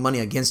loaning money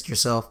against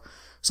yourself.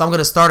 So I'm going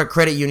to start a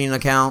credit union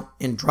account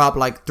and drop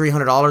like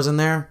 $300 in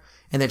there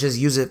and then just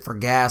use it for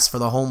gas for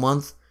the whole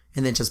month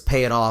and then just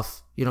pay it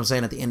off. You know what I'm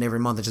saying? At the end of every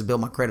month and just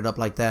build my credit up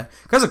like that.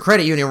 There's a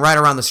credit union right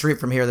around the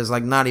street from here that's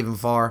like not even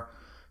far.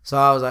 So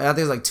I was like, I think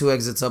it's like 2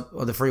 exits up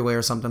of the freeway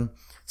or something.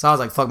 So I was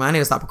like, fuck, man, I need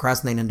to stop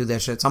procrastinating and do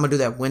that shit. So I'm going to do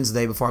that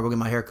Wednesday before I go get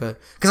my haircut.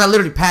 Because I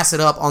literally pass it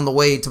up on the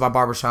way to my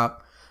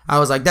barbershop. I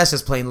was like, that's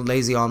just plain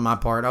lazy on my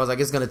part. I was like,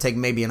 it's going to take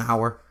maybe an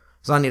hour.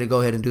 So I need to go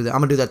ahead and do that.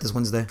 I'm going to do that this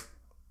Wednesday.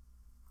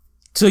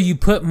 So you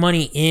put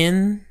money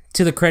in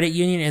to the credit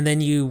union, and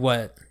then you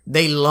what?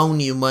 They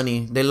loan you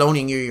money. They're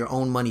loaning you your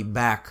own money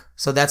back.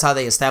 So that's how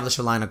they establish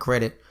a line of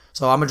credit.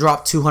 So I'm going to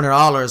drop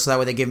 $200 so that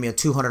way they give me a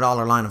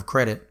 $200 line of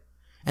credit.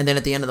 And then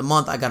at the end of the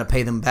month, I got to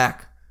pay them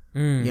back.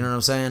 You know what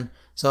I'm saying?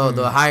 So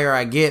the higher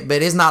I get,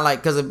 but it's not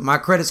like, because my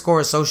credit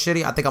score is so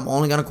shitty, I think I'm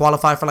only going to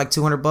qualify for like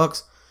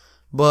 $200.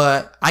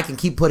 But I can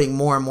keep putting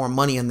more and more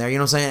money in there, you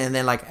know what I'm saying? And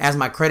then like as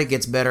my credit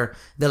gets better,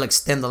 they'll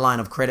extend the line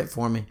of credit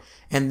for me.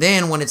 And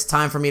then when it's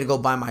time for me to go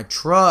buy my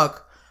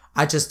truck,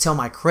 I just tell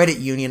my credit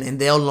union and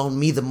they'll loan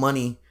me the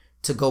money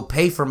to go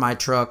pay for my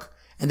truck.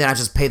 And then I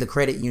just pay the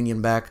credit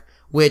union back,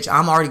 which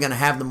I'm already going to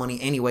have the money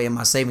anyway in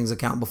my savings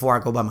account before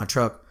I go buy my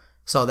truck.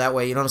 So that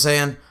way, you know what I'm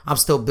saying? I'm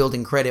still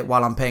building credit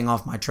while I'm paying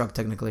off my truck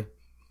technically.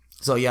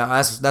 So yeah,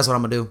 that's what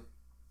I'm going to do.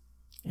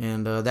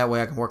 And that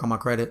way I can work on my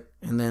credit.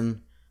 And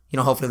then, you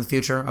know, hopefully in the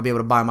future, I'll be able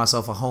to buy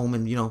myself a home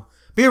and, you know,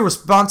 be a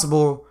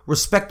responsible,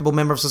 respectable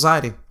member of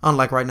society.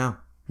 Unlike right now.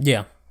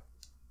 Yeah.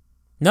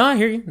 No, I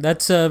hear you.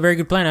 That's a very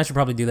good plan. I should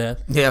probably do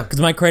that. Yeah.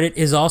 Because my credit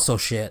is also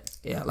shit.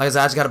 Yeah. Like I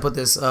said, I just got to put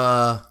this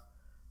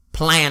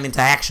plan into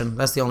action.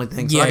 That's the only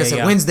thing. So like I said,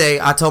 yeah. Wednesday,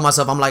 I told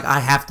myself, I'm like, I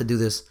have to do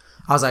this.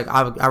 I was like,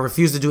 I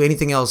refuse to do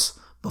anything else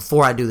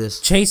before I do this.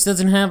 Chase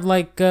doesn't have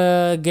like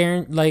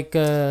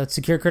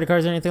secure credit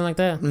cards or anything like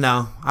that?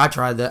 No, I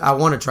tried that. I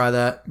want to try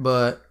that,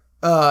 but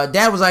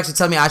Dad was actually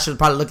telling me I should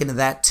probably look into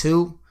that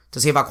too to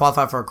see if I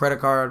qualify for a credit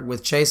card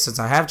with Chase since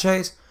I have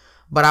Chase.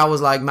 But I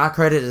was like, my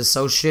credit is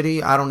so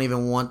shitty, I don't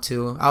even want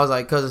to. I was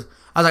like,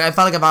 I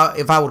felt like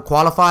if I would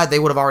qualify, they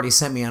would have already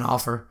sent me an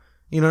offer.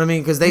 You know what I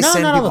mean? Because they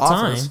send people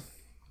offers.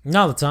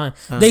 Not all the time.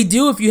 They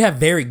do if you have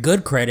very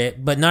good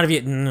credit, but not if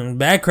you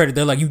bad credit.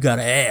 They're like, you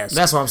gotta ask.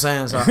 That's what I'm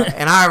saying. So,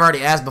 and I've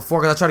already asked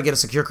before because I tried to get a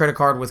secure credit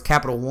card with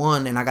Capital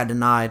One and I got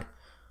denied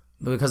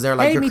because they're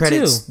like Hey, your me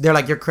credits. too. They're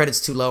like your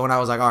credit's too low, and I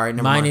was like, all right,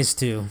 never mind. Mine is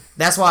too.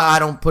 That's why I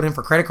don't put in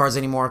for credit cards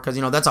anymore because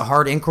you know that's a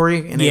hard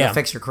inquiry and it Yeah.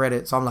 affects your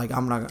credit. So I'm like,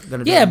 I'm not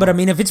gonna. do Yeah, it but I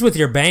mean, if it's with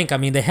your bank, I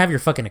mean, they have your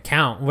fucking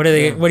account. What are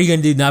they? Yeah. What are you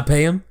gonna do? Not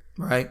pay them?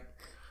 right.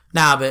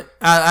 Nah, but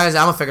I'm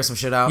gonna figure some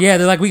shit out. Yeah,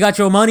 they're like, we got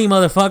your money,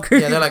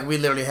 motherfucker. Yeah, they're like, we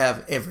literally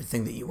have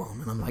everything that you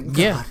want, and I'm like, God.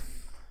 Yeah.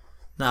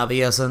 Nah, but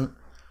yeah, son.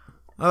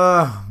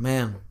 Oh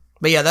man.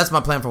 But yeah, that's my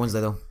plan for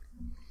Wednesday though.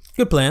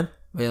 Good plan.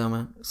 But yeah,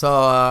 man. So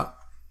like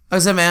I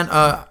said, man,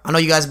 I know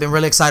you guys have been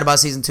really excited about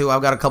season 2.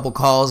 I've got a couple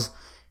calls.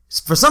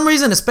 For some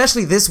reason,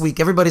 especially this week,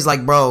 everybody's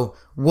like, bro,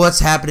 what's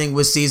happening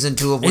with season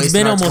 2 of Wasting It's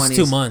been Our almost 20s?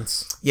 2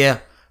 months. Yeah.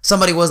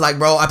 Somebody was like,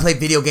 bro, I play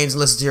video games and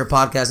listen to your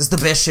podcast. It's the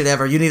best shit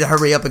ever. You need to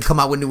hurry up and come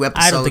out with new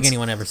episodes. I don't think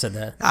anyone ever said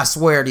that. I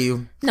swear to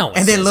you. No one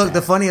And then says look, that.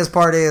 the funniest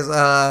part is,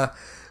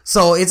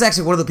 so it's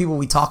actually one of the people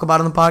we talk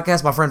about on the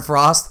podcast, my friend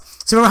Frost.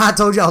 So remember how I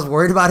told you I was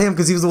worried about him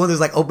because he was the one that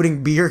was like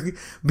opening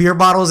beer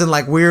bottles in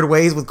like weird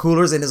ways with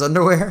coolers in his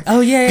underwear?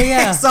 Oh,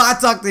 yeah. So I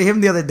talked to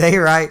him the other day,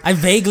 right? I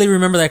vaguely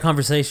remember that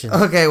conversation.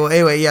 Okay, well,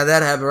 anyway, yeah,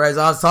 that happened, right?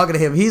 So I was talking to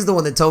him. He's the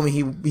one that told me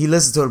he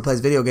listens to it and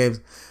plays video games.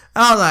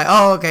 And I was like,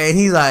 oh, okay. And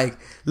he's like,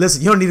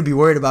 listen, you don't need to be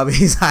worried about me.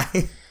 He's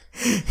like,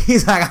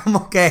 I'm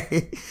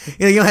okay.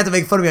 You don't have to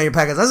make fun of me on your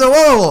podcast. I said,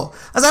 whoa.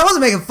 I said, I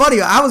wasn't making fun of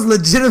you. I was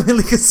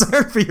legitimately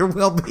concerned for your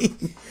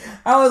well-being.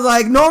 I was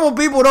like, normal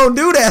people don't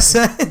do that,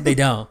 son. They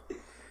don't.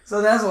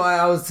 So that's why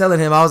I was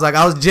telling him, I was like,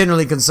 I was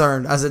genuinely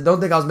concerned. I said,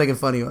 don't think I was making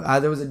fun of you.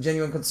 There was a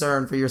genuine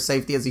concern for your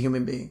safety as a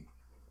human being.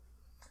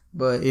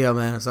 But yeah,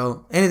 man.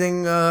 So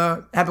anything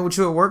happened with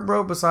you at work,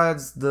 bro,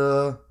 besides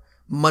the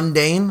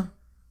mundane?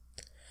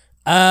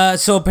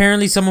 So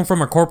apparently someone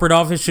from our corporate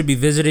office should be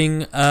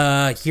visiting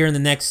here in the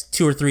next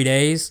 2 or 3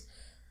 days.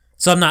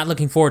 So I'm not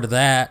looking forward to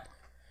that.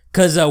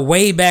 Because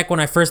way back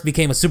when I first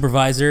became a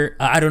supervisor,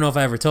 I don't know if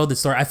I ever told this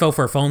story, I fell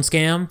for a phone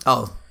scam.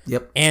 Oh,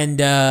 yep.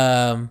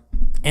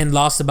 And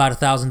lost about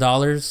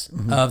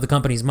 $1,000 of the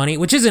company's money,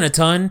 which isn't a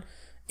ton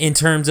in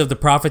terms of the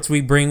profits we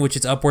bring, which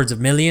is upwards of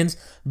millions.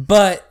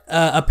 But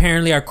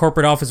apparently our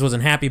corporate office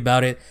wasn't happy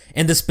about it.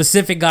 And the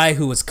specific guy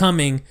who was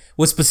coming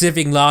was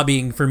specific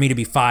lobbying for me to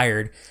be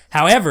fired.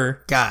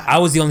 However, God. I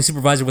was the only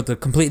supervisor with a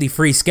completely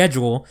free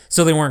schedule,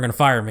 so they weren't going to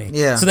fire me.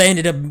 Yeah. So they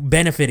ended up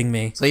benefiting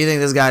me. So you think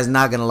this guy's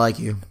not going to like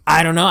you?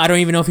 I don't know. I don't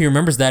even know if he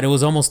remembers that. It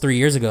was almost 3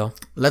 years ago.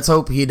 Let's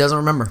hope he doesn't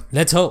remember.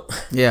 Let's hope.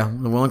 Yeah,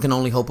 one can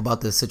only hope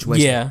about this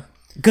situation. Yeah.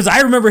 Because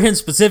I remember him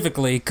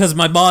specifically, because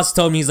my boss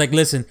told me, he's like,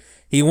 listen,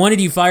 he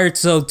wanted you fired,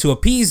 so to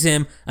appease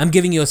him, I'm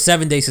giving you a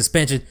 7-day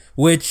suspension,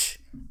 which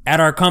at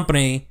our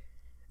company,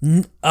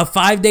 a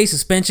 5-day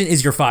suspension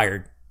is you're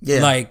fired.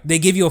 Yeah. Like, they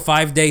give you a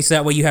 5 day so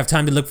that way you have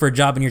time to look for a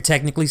job and you're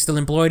technically still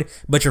employed,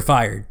 but you're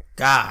fired.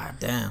 God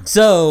damn.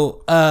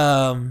 So,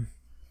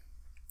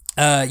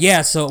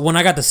 yeah, so when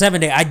I got the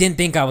 7 day, I didn't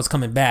think I was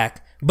coming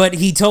back. But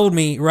he told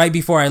me right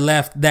before I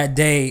left that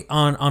day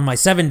on my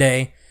 7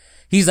 day,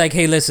 he's like,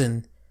 hey,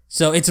 listen,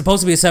 so it's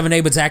supposed to be a 7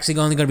 day, but it's actually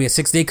only going to be a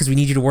 6 day because we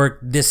need you to work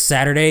this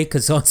Saturday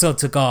because so-and-so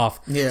took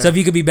off. Yeah. So if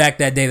you could be back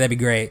that day, that'd be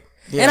great.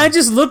 Yeah. And I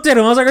just looked at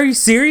him. I was like, are you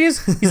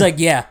serious? He's like,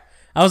 yeah.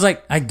 I was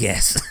like, I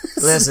guess.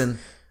 Listen.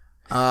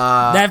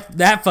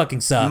 That fucking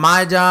sucks.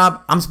 My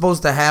job, I'm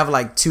supposed to have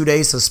like 2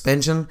 days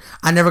suspension.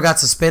 I never got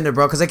suspended,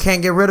 bro, because they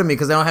can't get rid of me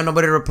because they don't have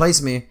nobody to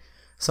replace me.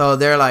 So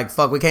they're like,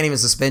 fuck, we can't even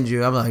suspend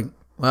you. I'm like,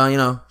 well, you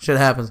know, shit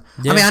happens.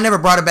 Yeah. I mean, I never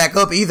brought it back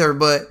up either,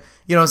 but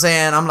you know what I'm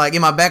saying? I'm like,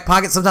 in my back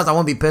pocket, sometimes I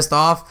won't be pissed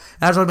off.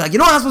 And I just want to be like, you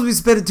know what? I'm supposed to be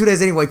suspended 2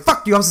 days anyway.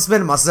 Fuck you, I'm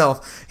suspending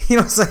myself. You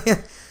know what I'm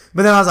saying?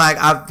 But then I was like,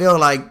 I feel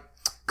like,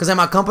 because at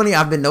my company,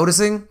 I've been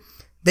noticing,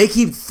 they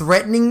keep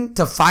threatening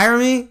to fire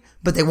me,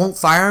 but they won't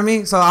fire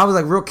me. So I was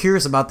like real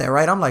curious about that,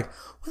 right? I'm like,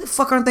 why the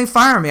fuck aren't they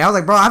firing me? I was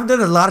like, bro, I've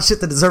done a lot of shit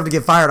that deserve to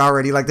get fired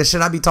already. Like the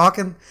shit I be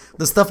talking,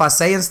 the stuff I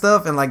say and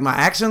stuff, and like my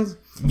actions.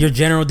 Your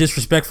general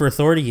disrespect for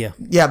authority, yeah.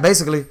 Yeah,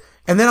 basically.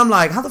 And then I'm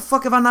like, how the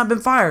fuck have I not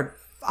been fired?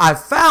 I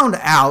found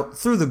out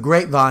through the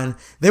grapevine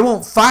they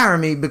won't fire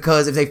me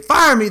because if they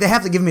fire me, they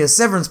have to give me a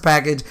severance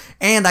package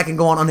and I can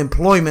go on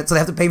unemployment. So they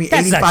have to pay me 85%.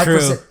 That's not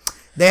true.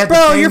 They have Bro,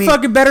 to pay you're me,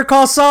 fucking Better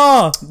Call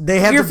Saul. You're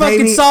to pay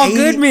fucking me Saul 80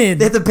 Goodman.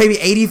 They have to pay me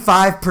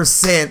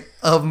 85%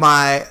 of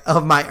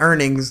my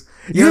earnings.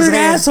 You know You're what an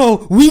I'm saying?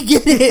 asshole. We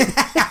get it.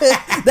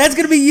 That's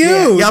gonna be you.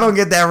 Yeah, y'all don't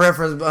get that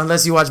reference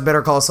unless you watch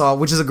Better Call Saul,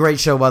 which is a great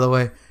show, by the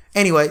way.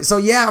 Anyway, so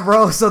yeah,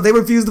 bro. So they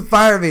refused to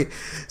fire me.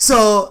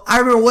 So I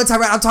remember one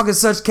time I'm talking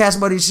such cash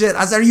money shit.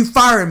 I said, "Are you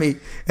firing me?"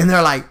 And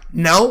they're like,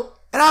 "No."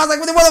 And I was like,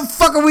 "What the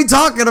fuck are we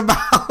talking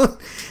about?"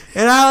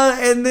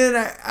 And then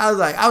I was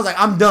like,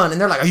 "I'm done."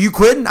 And they're like, "Are you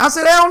quitting?" I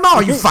said, "Hell no."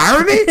 Are you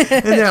firing me?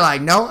 And they're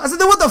like, "No." I said,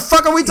 "Then what the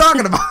fuck are we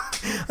talking about?"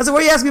 I said, "Why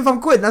are you asking me if I'm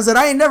quitting?" I said,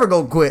 "I ain't never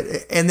gonna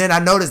quit." And then I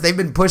noticed they've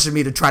been pushing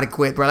me to try to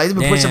quit, bro. Like, they've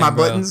been pushing my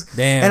buttons.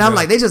 Damn, and I'm bro.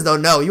 like, they just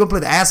don't know. You want to play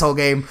the asshole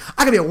game?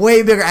 I could be a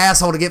way bigger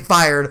asshole to get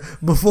fired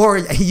before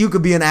you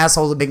could be an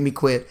asshole to make me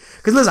quit.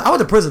 Because listen, I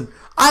went to prison.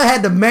 I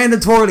had to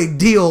mandatorily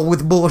deal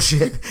with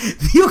bullshit.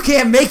 You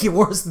can't make it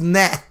worse than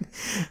that.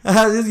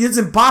 It's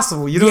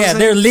impossible. You know what I'm saying?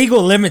 there are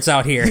legal limits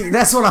out here.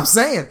 That's what I'm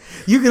saying.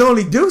 You can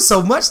only do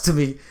so much to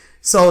me.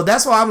 So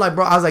that's why I'm like,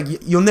 bro, I was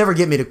like, you'll never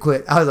get me to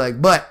quit. I was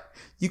like, but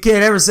you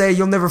can't ever say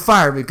you'll never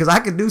fire me because I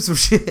can do some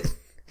shit.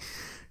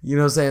 You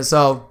know what I'm saying?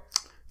 So,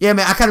 yeah,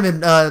 man, I kind of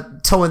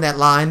been towing that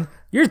line.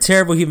 You're a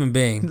terrible human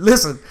being.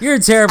 Listen. You're a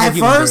terrible at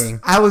human first, being.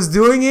 I was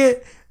doing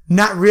it,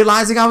 not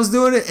realizing I was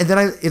doing it, and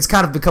then it's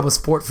kind of become a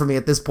sport for me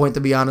at this point, to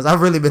be honest.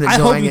 I've really been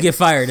enjoying it. I hope you get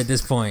fired at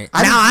this point.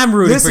 I- Now I'm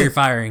rooting listen, for your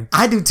firing.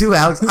 I do too,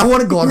 Alex. I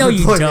want to go on No, you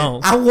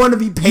unemployment. don't. I want to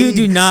be paid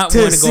You do not to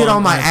want to go sit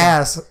on my unemployment.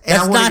 ass. And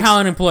That's I wanna not how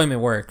unemployment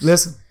works.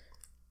 Listen,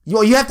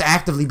 you have to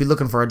actively be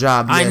looking for a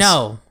job. I yes.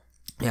 know.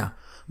 Yeah.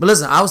 But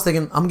listen, I was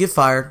thinking, I'm going to get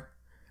fired.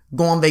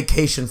 go on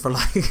vacation for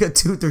like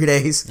 2-3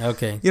 days.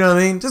 Okay. You know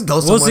what I mean? Just go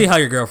somewhere. We'll see how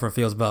your girlfriend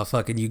feels about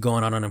fucking you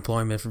going on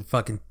unemployment for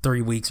fucking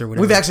 3 weeks or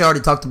whatever. We've actually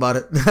already talked about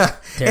it.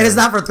 And it's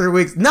not for 3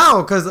 weeks.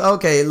 No, because,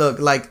 okay, look,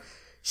 like,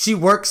 she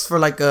works for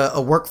like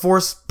a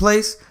workforce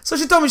place. So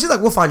she told me, she's like,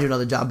 we'll find you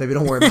another job, baby.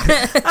 Don't worry about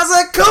it. I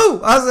said, cool.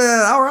 I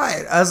said, all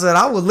right. I said,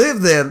 I will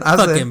live then. I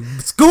fucking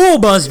school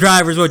bus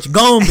drivers, what you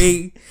gonna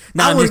be?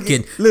 No, I'm just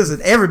kidding.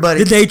 Listen,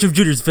 everybody. The age of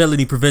junior's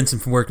felony prevents him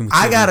from working with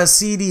children. I got a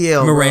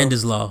CDL.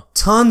 Miranda's law.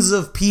 Tons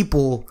of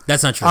people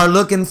that's not true. Are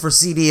looking for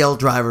CDL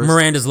drivers.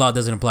 Miranda's law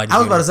doesn't apply to I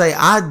was about to say,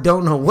 I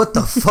don't know what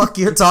the fuck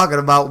you're talking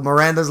about,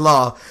 Miranda's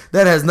law.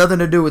 That has nothing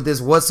to do with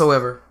this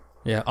whatsoever.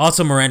 Yeah,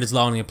 also Miranda's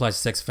law only applies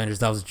to sex offenders.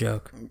 That was a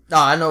joke. Oh,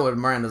 I know what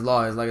Miranda's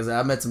law is. Like I said,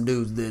 I met some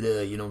dudes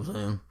that, you know what I'm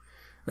saying?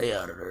 They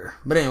out of there.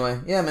 But anyway,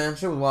 yeah, man,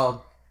 shit was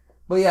wild.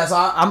 But yeah, so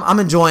I'm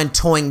enjoying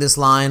towing this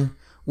line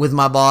with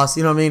my boss.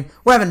 You know what I mean?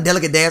 We're having a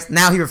delicate dance.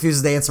 Now he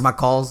refuses to answer my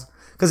calls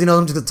because he knows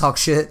I'm just going to talk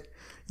shit.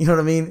 You know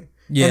what I mean?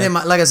 Yeah. And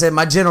then, like I said,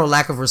 my general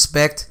lack of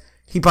respect,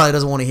 he probably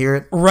doesn't want to hear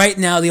it. Right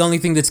now, the only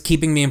thing that's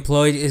keeping me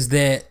employed is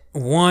that,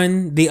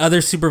 one, the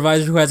other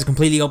supervisor who has a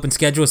completely open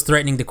schedule is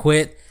threatening to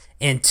quit.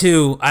 And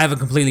two, I have a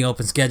completely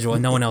open schedule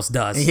and no one else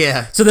does.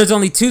 Yeah. So there's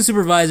only 2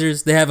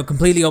 supervisors that have a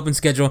completely open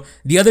schedule.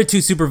 The other 2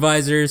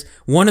 supervisors,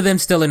 one of them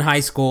still in high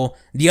school.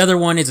 The other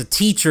one is a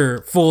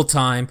teacher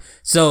full-time.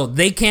 So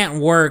they can't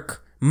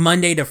work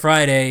Monday to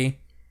Friday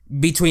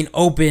between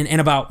open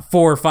and about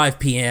 4 or 5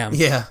 p.m.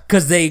 Yeah.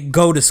 Because they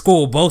go to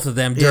school, both of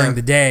them, during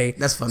the day.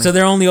 That's funny. So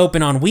they're only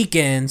open on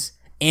weekends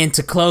and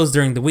to close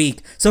during the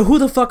week. So who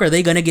the fuck are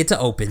they going to get to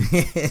open?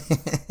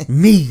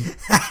 Me.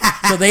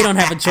 So they don't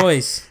have a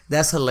choice.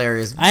 That's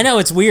hilarious. I know,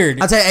 it's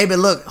weird. I'll tell you, hey, but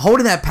look,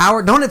 holding that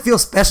power, don't it feel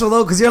special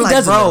though? Because you're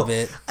like,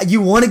 bro,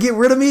 you want to get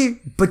rid of me,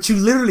 but you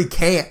literally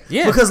can't.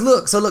 Yeah. Because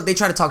look, they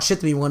tried to talk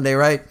shit to me one day,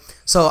 right?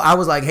 So I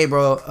was like, hey,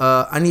 bro,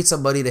 I need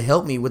somebody to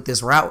help me with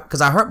this route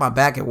because I hurt my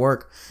back at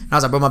work. And I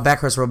was like, bro, my back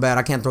hurts real bad.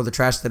 I can't throw the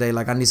trash today.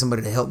 Like, I need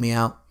somebody to help me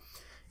out.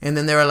 And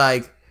then they were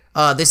like,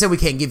 they said we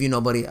can't give you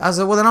nobody. I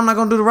said, well, then I'm not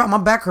going to do the route. My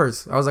back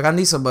hurts. I was like, I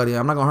need somebody.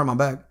 I'm not going to hurt my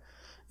back.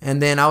 And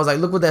then I was like,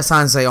 look what that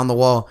sign say on the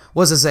wall.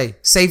 What does it say?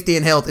 Safety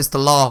and health. It's the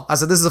law. I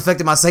said, this is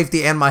affecting my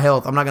safety and my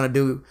health. I'm not going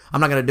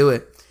to do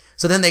it.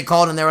 So then they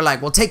called and they were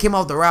like, well, take him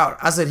off the route.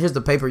 I said, here's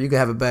the paper. You can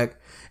have it back.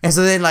 And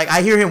so then like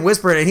I hear him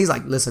whisper it and he's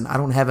like, listen, I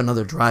don't have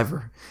another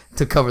driver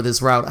to cover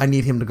this route. I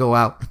need him to go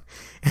out.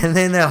 And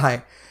then they're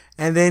like,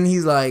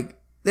 he's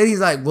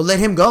like, well, let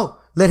him go.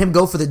 Let him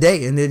go for the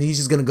day. And then he's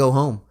just going to go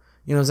home.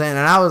 You know what I'm saying?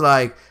 And I was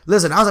like,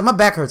 listen, my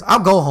back hurts. I'll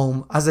go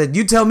home. I said,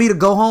 you tell me to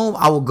go home,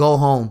 I will go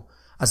home.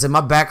 I said,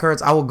 my back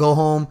hurts. I will go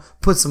home,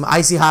 put some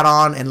icy hot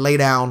on and lay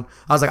down.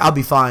 I was like, I'll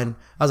be fine.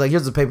 I was like,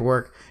 here's the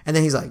paperwork. And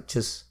then he's like,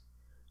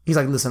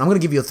 listen, I'm going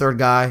to give you a third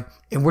guy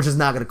and we're just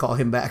not going to call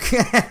him back.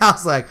 I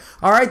was like,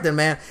 all right then,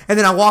 man. And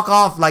then I walk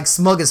off like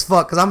smug as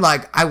fuck because I'm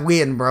like, I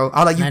win, bro.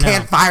 I'm like, you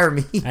can't fire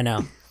me. I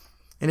know.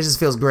 And it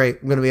just feels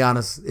great. I'm going to be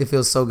honest. It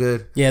feels so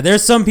good. Yeah,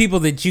 there's some people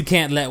that you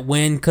can't let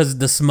win because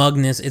the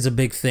smugness is a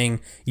big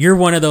thing. You're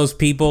one of those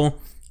people.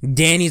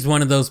 Danny's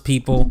one of those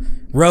people.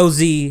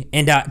 Rosie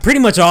and pretty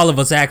much all of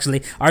us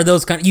actually are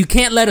those kind of, you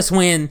can't let us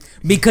win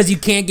because you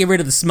can't get rid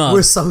of the smug.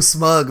 We're so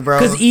smug, bro.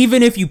 Because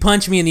even if you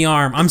punch me in the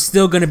arm, I'm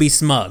still going to be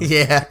smug.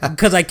 Yeah.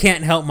 Because I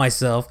can't help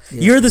myself.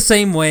 Yeah. You're the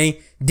same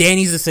way.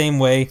 Danny's the same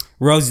way.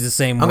 Rosie's the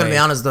same way. I'm going to be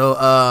honest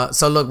though.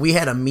 So look, we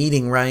had a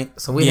meeting, right?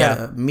 So we had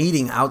a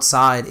meeting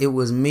outside. It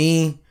was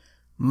me,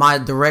 my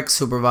direct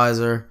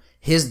supervisor,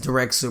 his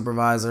direct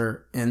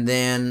supervisor, and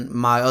then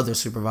my other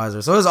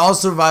supervisor. So it was all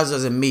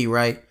supervisors and me,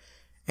 right?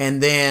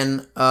 And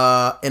then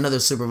another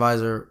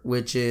supervisor,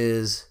 which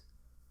is,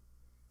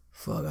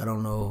 I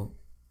don't know.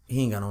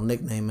 He ain't got no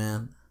nickname,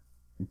 man.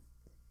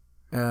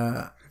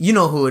 You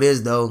know who it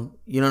is, though.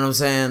 You know what I'm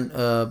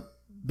saying?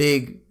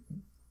 Big.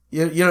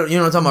 You know what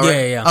I'm talking about,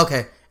 right? Yeah.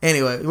 Okay.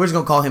 Anyway, we're just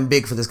going to call him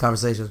Big for this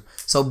conversation.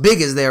 So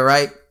Big is there,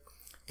 right?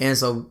 And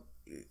so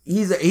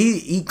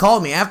he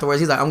called me afterwards.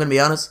 He's like, I'm going to be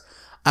honest.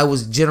 I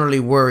was generally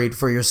worried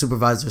for your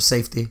supervisor's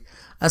safety.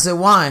 I said,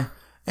 why?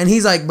 And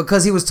he's like,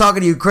 because he was talking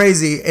to you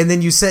crazy and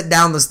then you set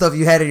down the stuff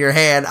you had in your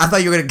hand. I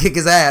thought you were going to kick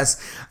his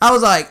ass. I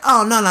was like,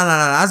 oh, no.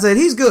 I said,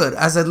 he's good.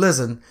 I said,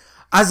 listen.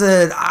 I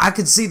said, I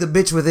could see the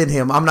bitch within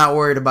him. I'm not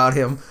worried about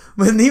him.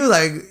 But he was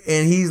like,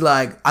 and he's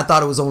like, I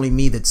thought it was only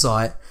me that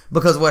saw it.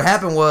 Because what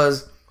happened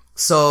was,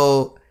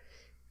 so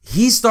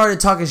he started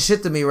talking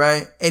shit to me,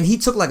 right? And he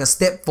took like a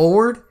step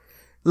forward,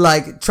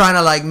 like trying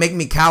to like make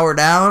me cower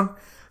down.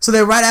 So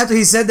then right after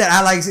he said that,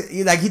 I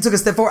like he took a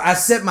step forward. I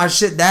set my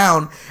shit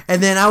down.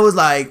 And then I was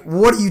like,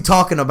 what are you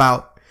talking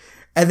about?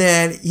 And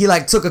then he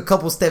like took a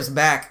couple steps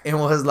back and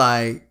was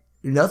like,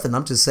 nothing.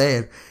 I'm just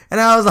saying. And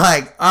I was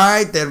like, all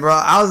right then, bro.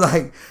 I was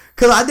like,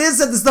 cause I did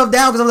set the stuff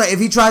down. Cause I'm like, if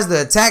he tries to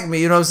attack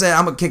me, you know what I'm saying?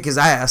 I'm gonna kick his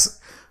ass.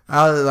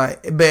 I was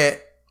like,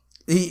 but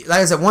he, like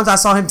I said, once I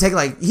saw him take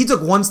he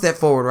took one step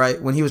forward,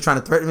 right? When he was trying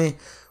to threaten me.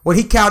 When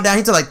he counted down,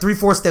 he took like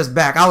 3-4 steps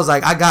back. I was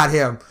like, I got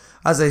him.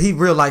 I said, he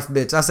real life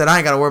bitch. I said, I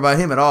ain't got to worry about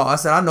him at all. I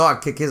said, I know I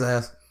can kick his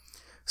ass.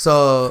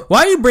 So why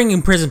are you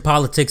bringing prison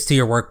politics to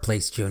your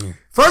workplace, Junior?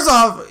 first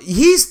off,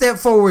 he stepped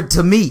forward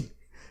to me.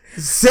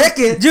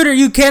 Second, Junior,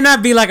 you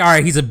cannot be like, all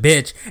right, he's a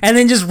bitch, and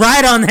then just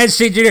ride on that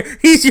shit, Junior.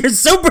 He's your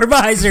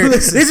supervisor.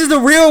 Listen. This is the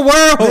real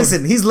world.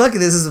 listen, he's lucky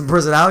this isn't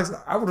prison, Alex.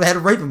 I would have had to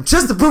rape him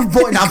just to prove a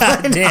point. Not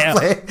playing. Damn.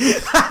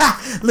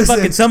 Listen,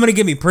 Fucking somebody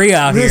give me pre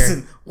out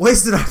listen, here.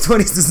 wasting our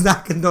 20s does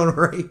not condone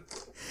rape.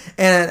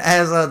 And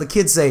as the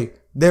kids say,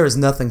 there is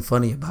nothing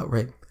funny about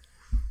rape.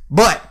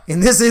 But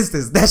in this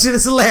instance, that shit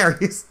is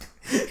hilarious.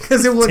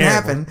 Because it wouldn't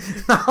happen.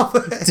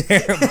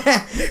 Terrible.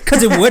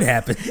 Because it would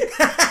happen.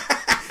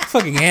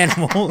 Fucking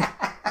animal. So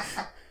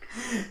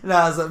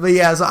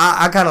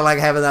I kind of like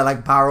having that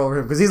like power over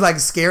him because he's like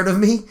scared of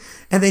me,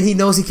 and then he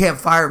knows he can't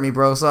fire me,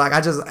 bro. So like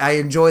I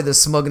enjoy the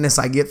smugness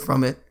I get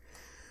from it.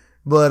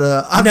 But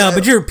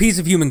but you're a piece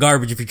of human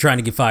garbage if you're trying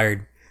to get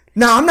fired.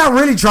 No, I'm not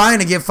really trying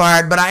to get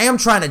fired, but I am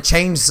trying to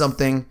change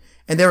something,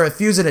 and they're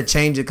refusing to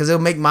change it because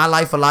it'll make my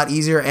life a lot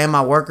easier and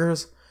my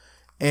workers.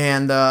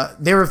 And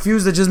they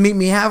refuse to just meet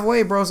me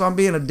halfway, bro. So I'm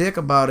being a dick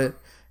about it.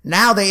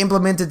 Now they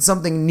implemented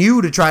something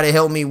new to try to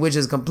help me, which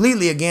is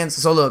completely against.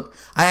 So look,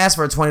 I asked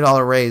for a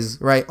 $20 raise,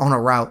 right, on a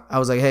route. I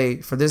was like,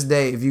 hey, for this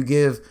day, if you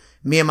give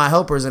me and my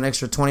helpers an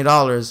extra $20,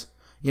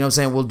 you know what I'm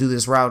saying, we'll do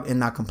this route and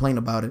not complain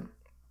about it.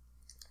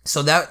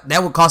 So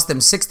that would cost them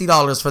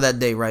 $60 for that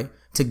day, right,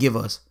 to give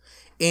us.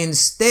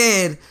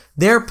 Instead,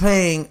 they're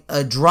paying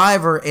a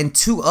driver and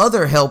 2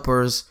 other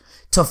helpers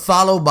to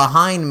follow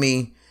behind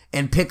me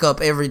and pick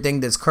up everything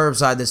that's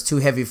curbside that's too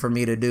heavy for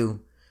me to do.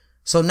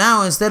 So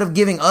now, instead of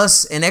giving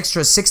us an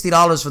extra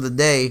 $60 for the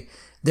day,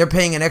 they're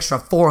paying an extra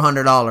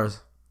 $400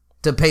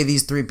 to pay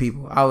these 3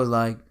 people. I was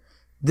like,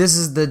 this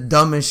is the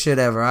dumbest shit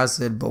ever. I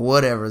said, but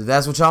whatever. If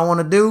that's what y'all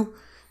want to do,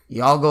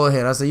 y'all go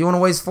ahead. I said, you want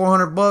to waste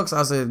 $400?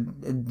 I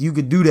said, you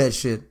could do that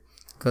shit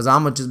because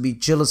I'm going to just be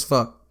chill as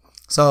fuck.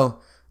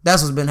 So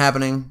that's what's been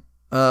happening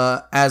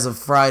as of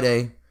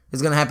Friday.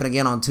 It's going to happen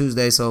again on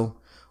Tuesday. So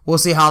we'll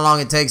see how long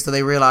it takes till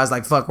they realize,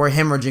 like, fuck, we're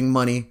hemorrhaging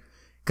money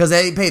because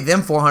they pay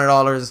them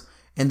 $400.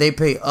 And they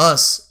pay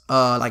us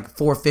like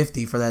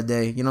 $450 for that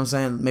day. You know what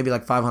I'm saying? Maybe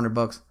like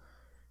 $500.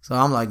 So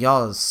I'm like,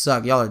 y'all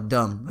suck. Y'all are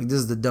dumb. Like, this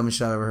is the dumbest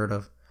shit I've ever heard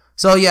of.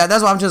 So yeah,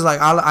 that's why I'm just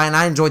like,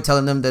 I enjoy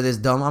telling them that it's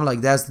dumb. I'm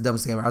like, that's the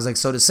dumbest thing ever. I was like,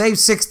 so to save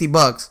 $60,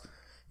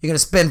 you're gonna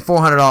spend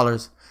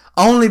 $400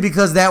 only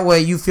because that way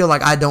you feel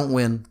like I don't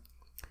win.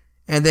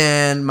 And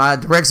then my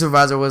direct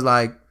supervisor was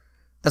like,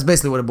 that's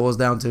basically what it boils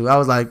down to. I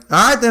was like,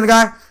 all right then,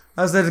 guy.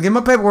 I said, give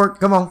my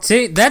paperwork. Come on.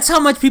 See, that's how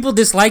much people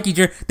dislike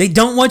you. They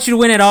don't want you to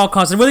win at all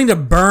costs. They're willing to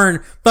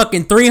burn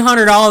fucking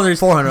 $300,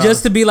 $400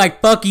 just to be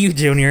like, fuck you,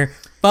 Junior.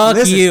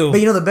 Fuck you. But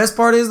you know the best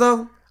part is,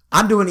 though?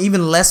 I'm doing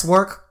even less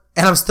work,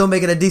 and I'm still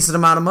making a decent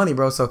amount of money,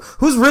 bro. So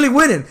who's really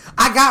winning?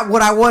 I got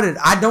what I wanted.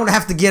 I don't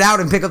have to get out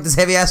and pick up this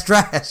heavy-ass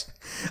trash.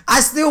 I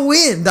still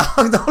win,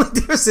 dog. The only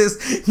difference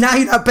is now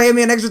you're not paying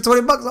me an extra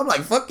 $20. I'm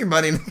like, fuck your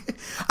money.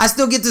 I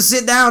still get to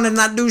sit down and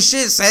not do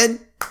shit, said.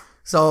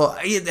 So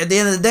at the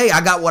end of the day,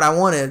 I got what I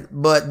wanted,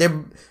 but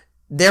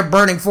they're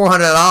burning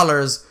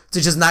 $400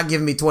 to just not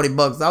give me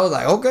 $20. I was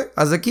like, okay.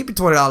 I said, keep your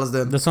 $20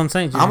 then. That's what I'm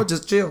saying, I'm gonna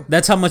just chill.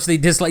 That's how much they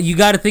dislike you.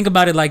 Got to think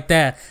about it like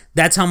that.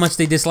 That's how much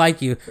they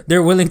dislike you.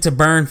 They're willing to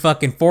burn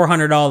fucking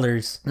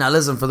 $400. Now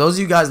listen, for those of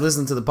you guys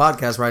listening to the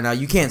podcast right now,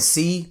 you can't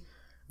see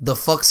the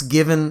fucks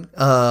given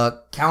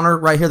counter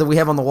right here that we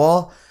have on the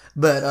wall,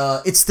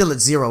 but it's still at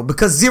 0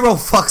 because 0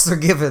 fucks are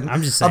given.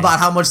 I'm just saying about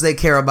how much they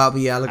care about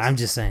me, Alex.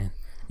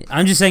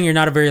 I'm just saying you're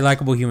not a very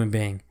likable human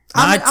being.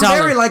 I'm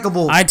very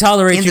likable. I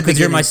tolerate you because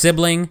you're my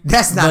sibling.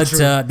 That's not true.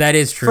 That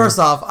is true. First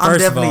off, I'm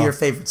definitely your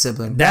favorite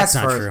sibling. That's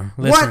not true.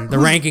 Listen, the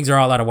rankings are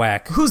all out of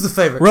whack. Who's the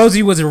favorite?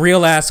 Rosie was a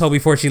real asshole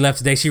before she left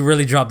today. She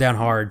really dropped down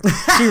hard.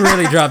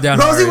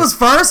 Rosie was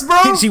first,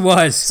 bro? She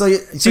was.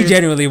 She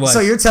genuinely was.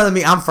 So you're telling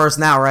me I'm first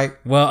now, right?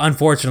 Well,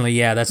 unfortunately,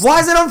 yeah. Why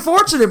is it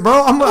unfortunate,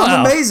 bro? I'm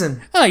amazing.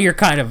 Oh, you're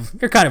kind of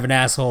an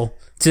asshole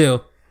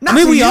too. Not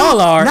to we you.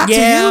 all are. Not to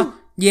you.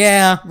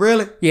 Yeah.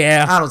 Really?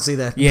 Yeah. I don't see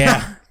that.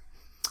 Yeah.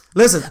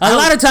 Listen, a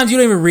lot of times you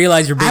don't even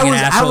realize you're being an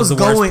asshole is the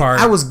worst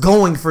part. I was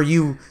going for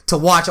you to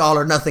watch All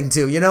or Nothing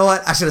too. You know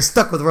what? I should have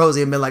stuck with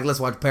Rosie and been like, let's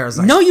watch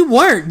Parasite. No, you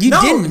weren't. You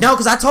didn't. No,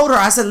 because I told her,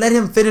 I said, let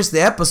him finish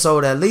the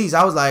episode at least.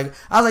 I was like,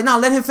 no,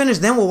 let him finish,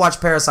 then we'll watch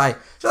Parasite.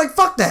 She's like,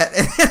 fuck that.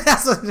 And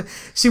that's what,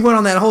 she went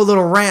on that whole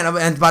little rant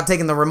about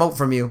taking the remote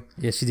from you.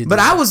 Yeah, she did. But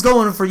I was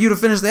going for you to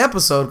finish the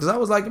episode because I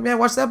was like, man,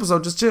 watch the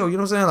episode, just chill. You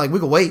know what I'm saying? Like, we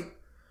could wait.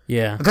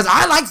 Yeah. Because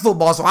I like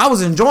football, so I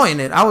was enjoying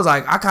it. I was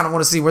like, I kind of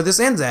want to see where this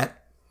ends at.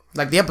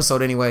 Like the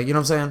episode anyway, you know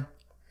what I'm saying?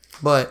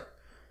 But,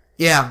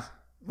 yeah.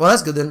 Well,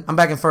 that's good then. I'm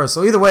back in first.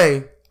 So either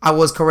way, I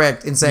was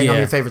correct in saying I'm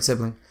your favorite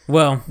sibling.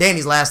 Well.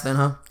 Danny's last then,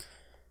 huh?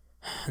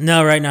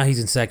 No, right now he's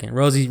in second.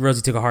 Rosie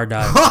took a hard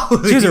dive.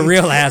 She was a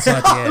real asshole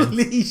at the end.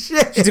 Holy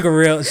shit. She took a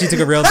real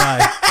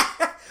dive.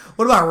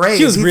 What about Ray?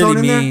 She was really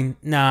mean.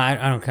 Nah,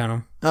 I don't count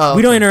him. Oh,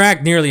 we don't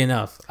interact nearly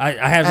enough. I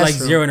have that's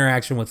true. 0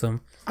 interaction with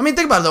him. I mean,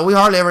 think about it though. We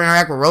hardly ever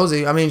interact with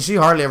Rosie. I mean, she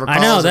hardly ever calls.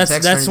 I know or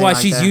texts that's or why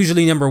like she's that.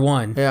 usually number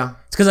 1. Yeah,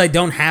 it's because I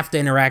don't have to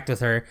interact with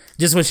her.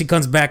 Just when she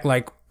comes back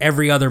like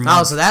every other month.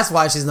 Oh, so that's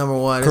why she's number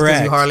 1. It's Correct.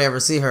 because you hardly ever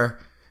see her.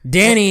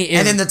 Danny is...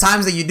 And then the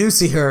times that you do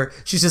see her,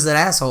 she's just an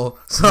asshole.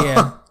 So.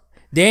 Yeah.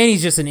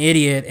 Danny's just an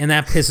idiot, and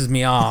that pisses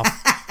me off.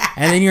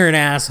 And then you're an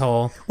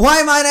asshole. Why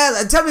am I an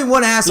asshole? Tell me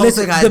one asshole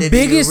thing I did. The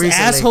biggest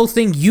asshole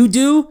thing you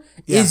do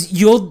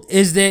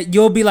is that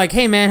you'll be like,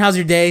 hey man, how's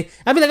your day?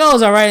 I'll be like, oh,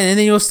 it's all right. And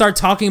then you'll start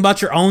talking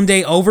about your own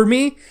day over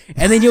me.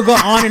 And then you'll go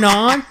on and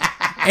on.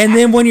 And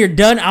then when you're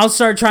done, I'll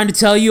start trying to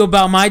tell you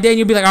about my day. And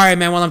you'll be like, all right,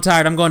 man, well, I'm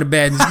tired. I'm going to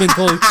bed.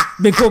 It's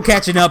been cool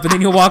catching up. And then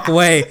you'll walk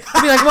away.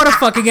 I'll be like, what a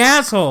fucking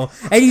asshole.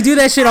 And you do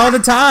that shit all the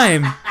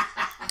time.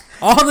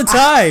 All the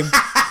time.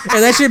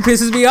 And that shit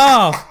pisses me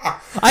off.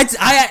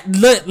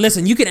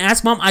 Listen, you can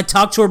ask Mom. I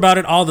talk to her about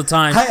it all the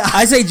time.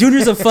 I say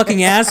Junior's a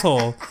fucking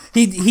asshole.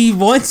 He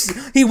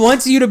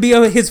wants you to be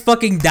his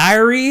fucking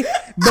diary,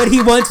 but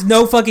he wants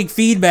no fucking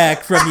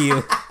feedback from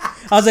you.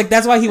 I was like,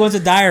 that's why he wants a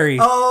diary.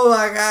 Oh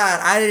my God.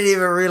 I didn't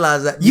even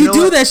realize that. You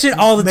do that shit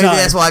all the time. Maybe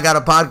that's why I got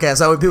a podcast.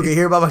 So people can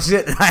hear about my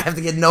shit and I have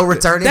to get no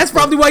return. That's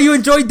probably why you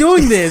enjoy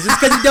doing this. It's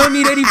because you don't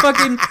need any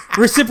fucking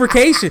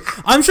reciprocation.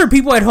 I'm sure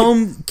people at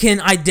home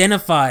can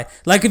identify.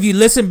 Like if you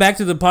listen back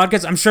to the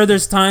podcast, I'm sure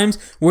there's times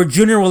where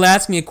Junior will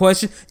ask me a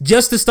question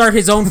just to start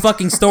his own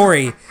fucking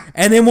story.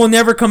 And then we'll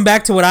never come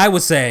back to what I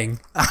was saying.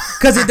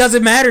 Because it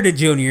doesn't matter to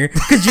Junior.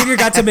 Because Junior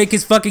got to make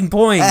his fucking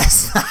point.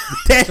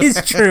 That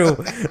is true.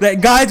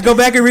 That guys, go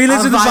back and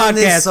re-listen to the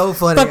podcast. So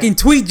funny. Fucking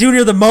tweet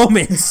Junior the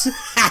moments.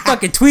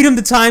 Fucking tweet him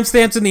the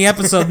timestamps and the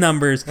episode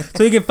numbers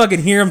so he can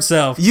fucking hear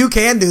himself. You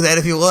can do that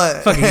if you want.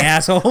 Fucking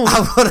asshole.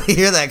 I want to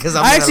hear that because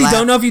I actually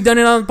don't know if you've done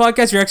it on the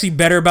podcast. You're actually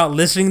better about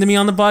listening to me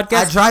on the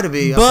podcast. I try to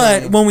be.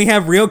 But when we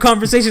have real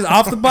conversations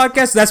off the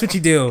podcast, that's what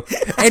you do.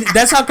 And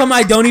that's how come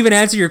I don't even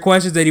answer your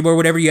questions anymore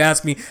whenever you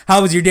ask me,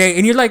 how was your day?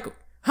 And you're like,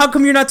 how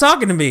come you're not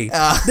talking to me?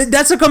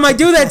 That's how come I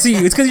do that to you.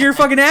 It's because you're a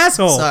fucking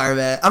asshole. Sorry,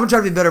 man. I'm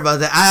trying to be better about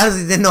that. I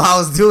honestly didn't know I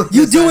was doing it.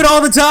 You do it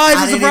all the time.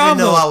 I didn't even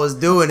know I was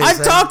doing it.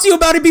 I've talked to you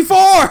about it before.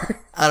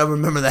 I don't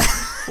remember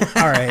that.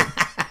 All right.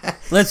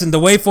 Listen, the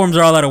waveforms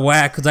are all out of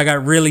whack because I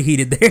got really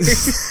heated there.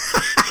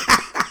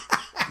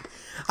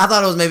 I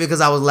thought it was maybe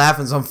because I was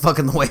laughing, so I'm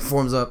fucking the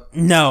waveforms up.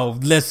 No,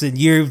 listen,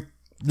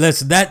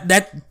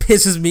 that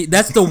pisses me.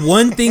 That's the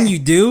one thing you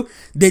do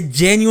that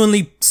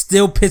genuinely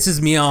still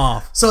pisses me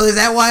off. So is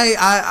that why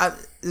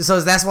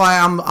that's why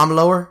I'm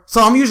lower?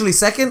 So I'm usually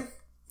second?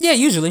 Yeah,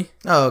 usually.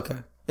 Oh, okay.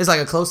 It's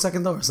like a close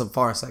second though, or some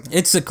far second?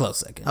 It's a close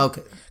second.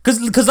 Okay.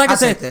 Because like I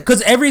said,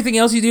 because everything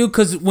else you do,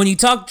 because when you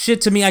talk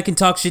shit to me, I can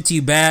talk shit to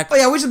you back. Oh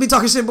yeah, we should be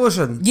talking shit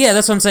bullshit. Yeah,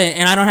 that's what I'm saying,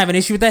 and I don't have an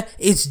issue with that.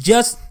 It's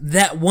just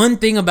that one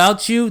thing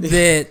about you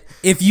that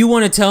if you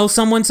want to tell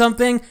someone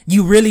something,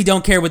 you really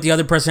don't care what the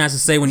other person has to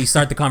say when you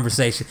start the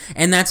conversation,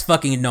 and that's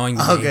fucking annoying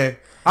to me. Okay.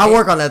 I'll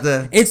work on that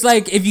then. It's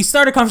like if you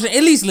start a conversation,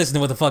 at least listen to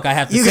what the fuck I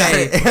have to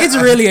say. It's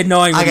really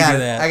annoying when you do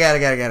that. I got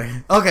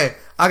it. Okay.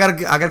 I gotta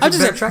keep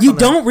better track you on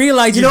don't that.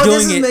 Realize you're doing it.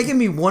 This is making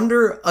me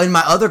wonder in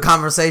my other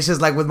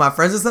conversations, like with my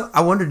friends and stuff.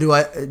 I wonder, do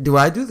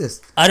I do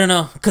this? I don't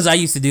know, because I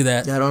used to do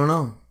that. Yeah, I don't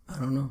know.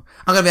 I'm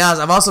gonna be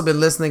honest. I've also been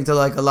listening to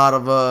like a lot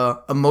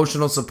of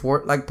emotional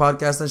support, like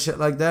podcasts and shit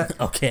like that.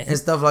 Okay. And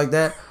stuff like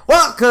that.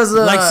 Well, because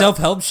like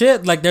self-help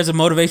shit. Like there's a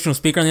motivational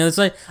speaker on the other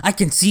side. I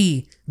can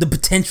see the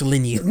potential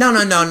in you. No.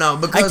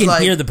 Because I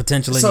can hear the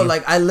potential in you. So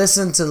like I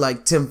listen to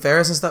like Tim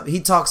Ferriss and stuff.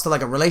 He talks to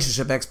like a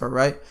relationship expert,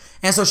 right?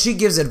 And so she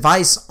gives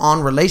advice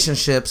on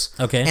relationships,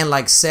 okay, and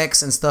like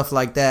sex and stuff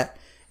like that.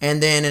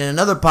 And then in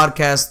another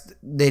podcast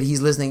that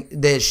he's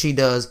listening, that she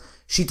does,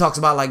 she talks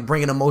about like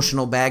bringing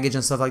emotional baggage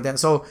and stuff like that.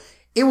 So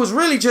it was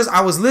really just, I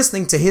was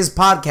listening to his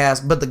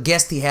podcast, but the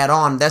guest he had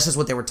on, that's just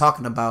what they were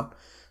talking about.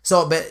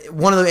 So, but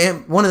one of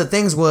the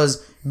things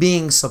was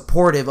being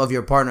supportive of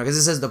your partner, because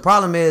it says the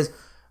problem is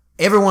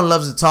everyone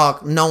loves to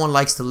talk, no one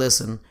likes to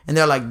listen, and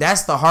they're like,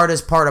 that's the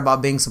hardest part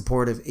about being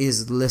supportive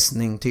is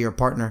listening to your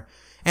partner.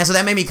 And so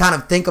that made me kind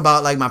of think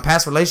about like my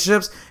past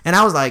relationships, and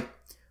I was like,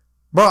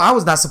 bro, I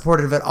was not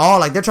supportive at all.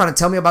 Like they're trying to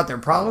tell me about their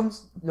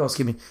problems. No,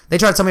 excuse me. They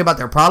try to tell me about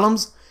their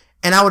problems,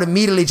 and I would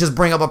immediately just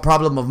bring up a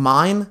problem of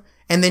mine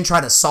and then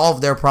try to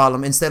solve their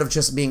problem instead of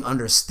just being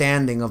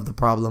understanding of the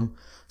problem.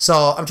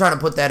 So I'm trying to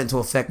put that into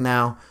effect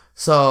now.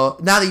 So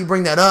now that you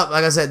bring that up,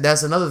 like I said,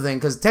 that's another thing.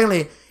 Because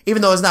technically,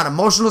 even though it's not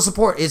emotional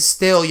support, it's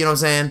still, you know what I'm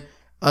saying,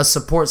 a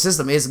support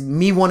system. It's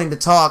me wanting to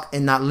talk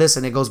and not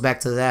listen. It goes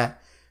back to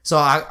that. So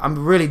I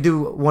really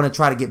do want to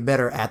try to get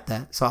better at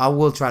that. So I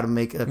will try to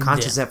make a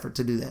conscious effort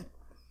to do that.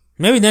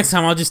 Maybe next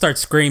time I'll just start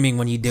screaming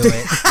when you do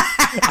it.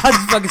 I'll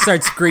just fucking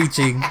start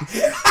screeching.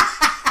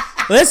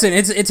 Listen,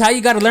 it's how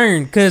you got to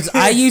learn. Because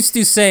I used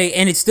to say,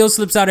 and it still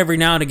slips out every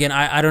now and again,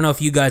 I don't know if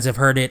you guys have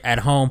heard it at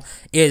home,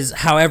 is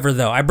however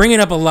though. I bring it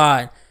up a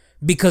lot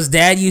because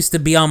Dad used to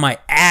be on my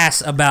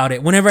ass about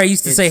it. Whenever I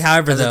used to say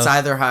however though. It's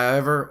either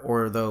however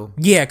or though.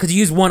 Yeah, because you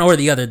use one or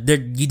the other.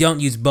 You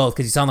don't use both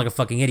because you sound like a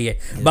fucking idiot.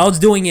 Yeah. But I was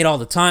doing it all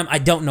the time. I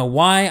don't know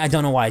why. I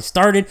don't know why I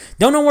started.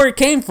 Don't know where it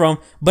came from.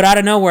 But out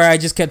of nowhere, I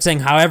just kept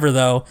saying however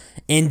though.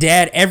 And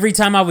Dad, every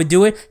time I would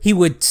do it, he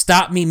would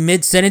stop me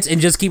mid-sentence and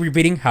just keep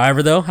repeating,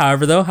 however though,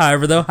 however though,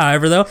 however though,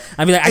 however though.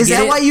 I'd be like, Is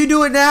that why you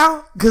do it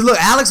now? Because look,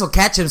 Alex will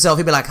catch himself.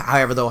 He'd be like,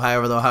 however though,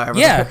 however though, however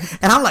yeah. though.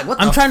 And I'm like, what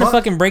the fuck? I'm trying to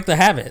fucking break the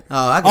habit.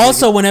 Oh,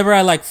 Also, whenever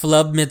I like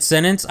flub mid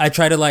sentence, I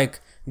try to like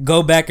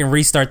go back and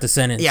restart the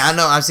sentence. Yeah, I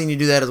know. I've seen you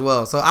do that as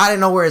well. So I didn't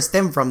know where it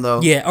stemmed from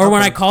though. Yeah, or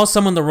when I call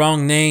someone the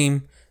wrong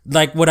name,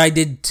 like what I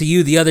did to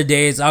you the other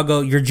day is I'll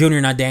go, "You're Junior,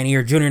 not Danny.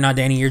 You're Junior, not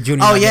Danny. You're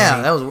Junior." Oh not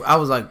yeah, Danny. I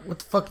was like, what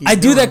the fuck? I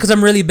do that because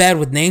I'm really bad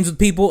with names with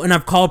people, and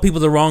I've called people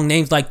the wrong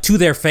names like to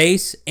their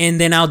face, and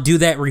then I'll do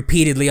that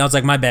repeatedly. I was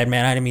like, "My bad,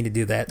 man. I didn't mean to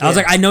do that." I was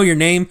like, "I know your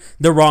name.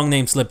 The wrong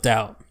name slipped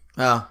out."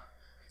 Oh.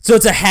 So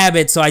it's a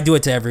habit. So I do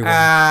it to everyone.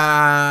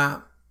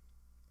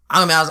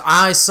 I mean,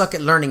 I suck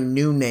at learning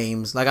new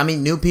names. Like, I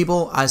mean, new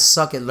people, I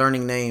suck at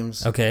learning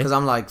names. Okay. Because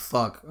I'm like,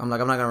 fuck. I'm not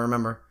going to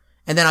remember.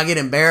 And then I get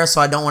embarrassed, so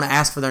I don't want to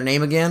ask for their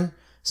name again.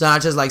 So I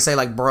just, like, say,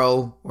 like,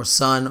 bro or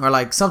son or,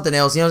 like, something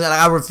else. You know, like,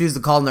 I refuse to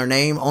call them their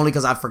name only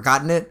because I've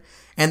forgotten it.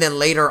 And then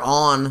later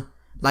on,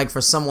 like,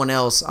 for someone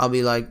else, I'll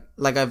be like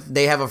if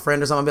they have a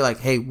friend or something, I'll be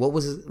like, hey, what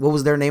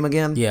was their name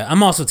again? Yeah,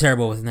 I'm also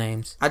terrible with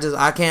names.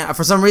 I can't,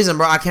 for some reason,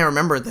 bro, I can't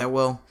remember it that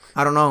well.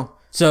 I don't know.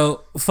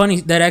 So funny,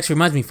 that actually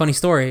reminds me, funny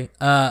story.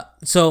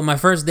 So my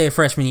first day of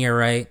freshman year,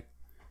 right?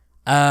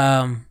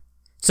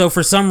 So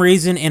for some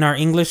reason in our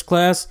English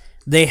class,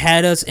 they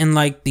had us in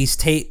like these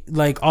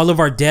like all of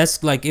our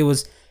desks, like it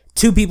was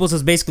two people, so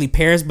it's basically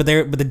pairs, but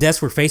the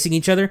desks were facing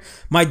each other.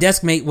 My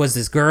desk mate was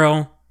this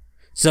girl,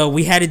 so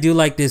we had to do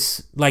like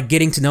this, like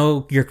getting to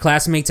know your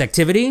classmates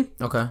activity.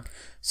 Okay.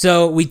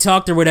 So we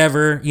talked or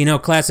whatever, you know,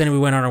 class ended, we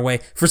went on our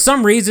way. For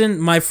some reason,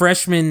 my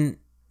first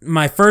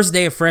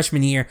day of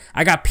freshman year,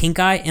 I got pink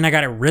eye and I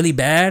got it really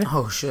bad.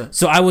 Oh shit.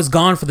 So I was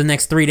gone for the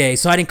next 3 days.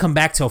 So I didn't come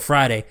back till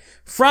Friday.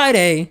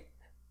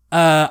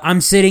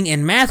 I'm sitting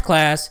in math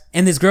class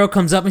and this girl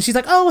comes up and she's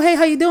like, "Oh, hey,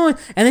 how you doing?"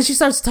 And then she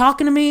starts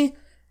talking to me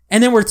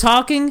and then we're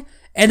talking.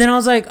 And then I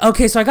was like,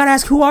 okay, so I got to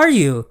ask, who are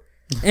you?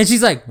 And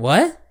she's like,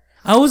 what?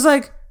 I was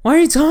like, why are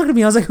you talking to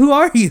me? I was like, who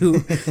are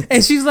you?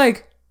 And she's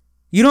like,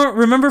 you don't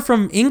remember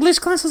from English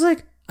class? I was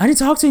like, I didn't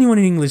talk to anyone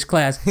in English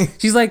class.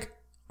 She's like,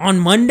 on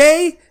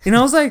Monday? And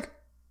I was like,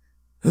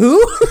 who?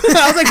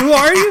 I was like, who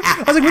are you?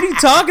 I was like, what are you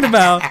talking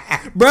about?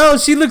 Bro,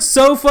 she looked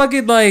so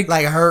fucking like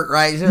hurt,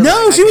 right?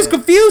 She was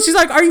confused. She's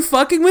like, are you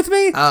fucking with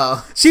me?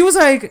 Oh. She was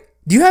like,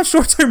 do you have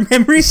short-term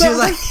memory? She was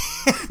like,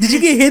 did you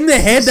get hit in the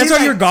head? That's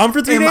why you were gone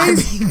for 3 days? Am I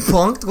being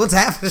punked? What's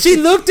happening? She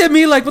looked at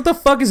me like, what the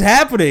fuck is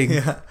happening?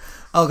 Yeah.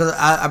 Oh, because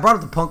I brought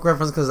up the punk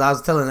reference because I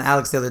was telling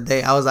Alex the other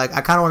day, I was like,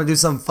 I kind of want to do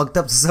something fucked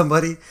up to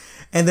somebody.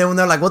 And then when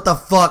they're like, what the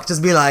fuck?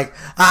 Just be like,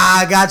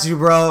 I got you,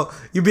 bro.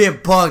 You're being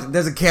punked.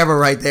 There's a camera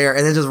right there.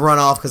 And then just run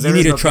off. Because you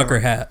need a trucker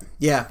hat.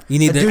 Yeah. You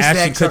need the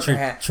Ashton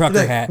Kutcher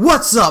trucker hat.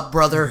 What's up,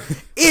 brother?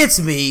 It's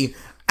me,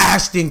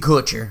 Ashton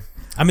Kutcher.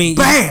 I mean,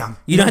 bam!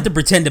 You don't have to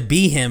pretend to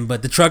be him,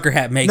 but the trucker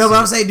hat makes No, but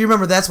I'm saying, do you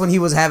remember that's when he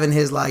was having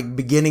his, like,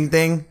 beginning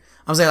thing?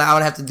 I'm saying, like, I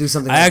would have to do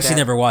something I like actually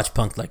that. never watched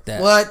Punk like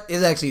that. What?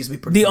 It actually used to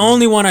be pretty The funny.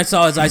 only one I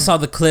saw is I saw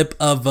the clip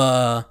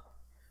of,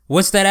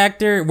 what's that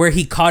actor? Where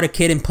he caught a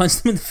kid and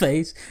punched him in the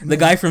face? The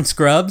guy from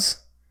Scrubs?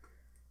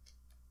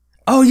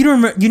 Oh, you don't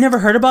remember? You never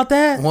heard about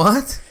that?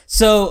 What?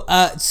 So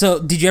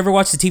did you ever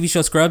watch the TV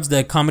show Scrubs,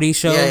 the comedy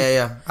show?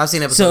 Yeah. I've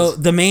seen episodes. So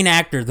the main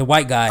actor, the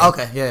white guy.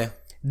 Okay, yeah.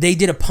 They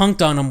did a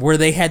punked on him where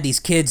they had these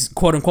kids,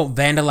 quote unquote,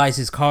 vandalize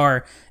his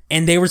car,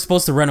 and they were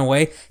supposed to run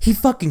away. He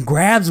fucking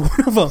grabs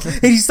one of them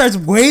and he starts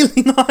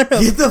wailing on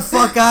him. Get the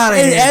fuck out of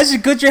here. And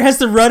Ashton Kutcher has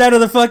to run out of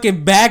the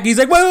fucking back. He's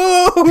like,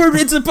 whoa,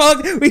 it's a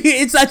punk.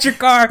 It's not your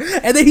car.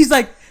 And then he's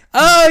like,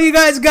 oh, you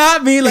guys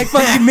got me. Like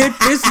fucking mid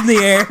fist in the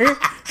air.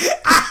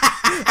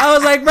 I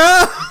was like,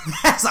 bro.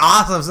 That's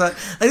awesome. So, like,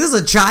 this is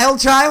a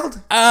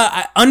child?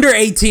 Under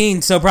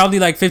 18, so probably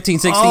like 15,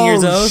 16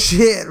 years old. Oh,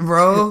 shit,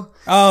 bro.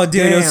 Oh,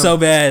 dude, Damn. It was so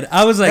bad.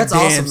 I was like, That's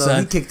damn, awesome, though.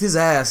 son. He kicked his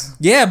ass.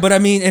 Yeah, but I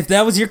mean, if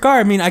that was your car,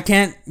 I mean, I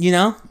can't,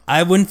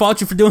 I wouldn't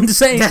fault you for doing the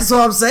same. That's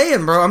what I'm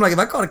saying, bro. I'm like, if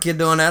I caught a kid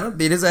doing that, I'd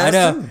beat his ass, I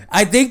know. too.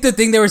 I think the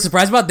thing they were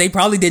surprised about, they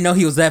probably didn't know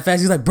he was that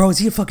fast. He's like, bro, is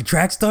he a fucking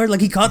track star?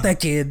 Like, he caught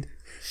that kid.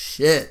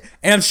 Shit.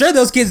 And I'm sure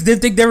those kids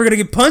didn't think they were going to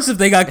get punched if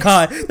they got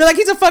caught. They're like,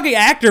 he's a fucking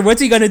actor. What's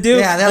he going to do?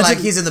 Yeah, they're like,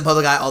 he's in the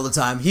public eye all the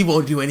time. He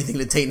won't do anything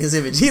to taint his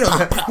image. He don't.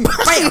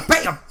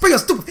 Bam, bring your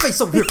stupid face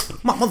over here,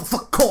 my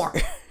motherfucking car.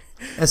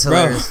 That's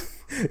hilarious.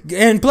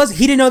 And plus,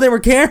 he didn't know there were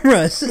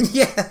cameras.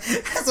 Yeah,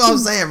 that's what I'm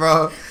saying,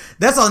 bro.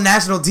 That's on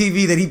national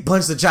TV that he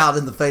punched a child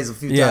in the face a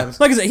few times.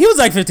 Like I said, he was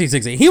like 15,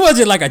 16. He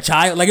wasn't like a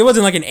child. Like, it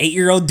wasn't like an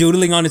 8-year-old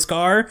doodling on his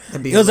car.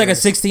 It was like a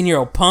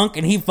 16-year-old punk,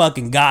 and he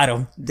fucking got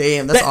him.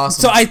 Damn, that's awesome.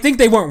 So I think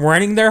they weren't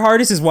running their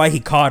hardest is why he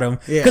caught him.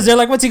 Yeah. Because they're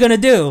like, what's he going to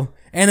do?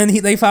 And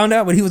then they found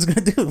out what he was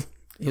going to do.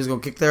 He was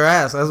gonna kick their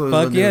ass. That's what he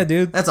was gonna do. Yeah,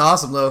 dude. That's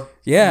awesome, though.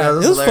 Yeah, it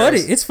was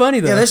hilarious. Funny. It's funny,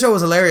 though. Yeah, that show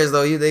was hilarious,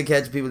 though. They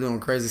catch people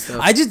doing crazy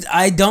stuff.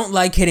 I don't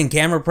like hitting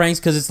camera pranks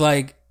because it's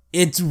like,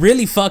 it's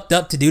really fucked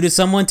up to do to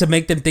someone to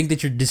make them think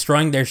that you're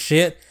destroying their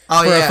shit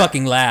for a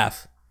fucking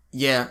laugh.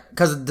 Yeah,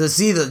 because to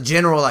see the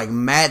general, like,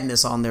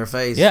 madness on their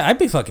face. Yeah, I'd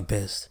be fucking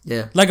pissed.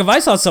 Yeah. Like, if I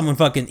saw someone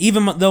fucking,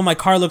 even though my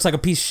car looks like a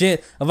piece of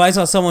shit, if I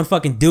saw someone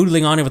fucking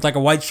doodling on it with like a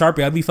white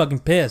Sharpie, I'd be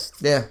fucking pissed.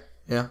 Yeah.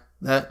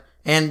 That.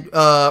 And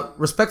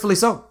respectfully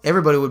so.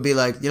 Everybody would be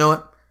like, you know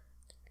what?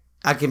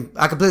 I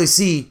completely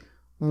see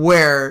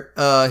where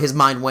his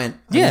mind went.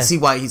 I can see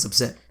why he's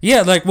upset.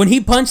 Yeah, like when he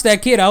punched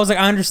that kid, I was like,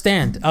 I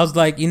understand. I was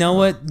like, you know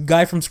what,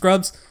 guy from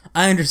Scrubs,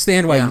 I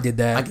understand why you did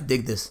that. I can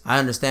dig this. I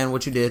understand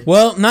what you did.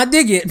 Well, not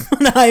dig it,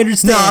 but I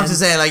understand. No, I'm just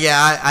saying, like,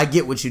 yeah, I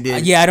get what you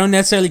did. Yeah, I don't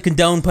necessarily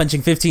condone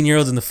punching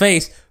 15-year-olds in the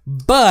face,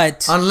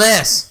 but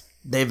unless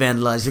they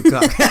vandalize your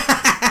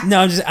cock.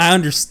 No, I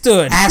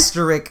understood.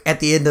 Asterisk at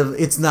the end of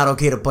it's not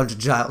okay to punch a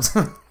child.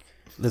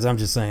 I'm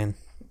just saying.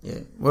 Yeah,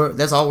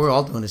 that's all we're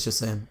all doing is just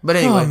saying. But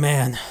anyway. Oh,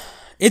 man.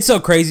 It's so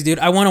crazy, dude.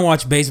 I want to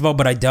watch baseball,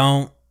 but I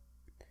don't.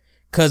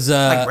 Because,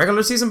 like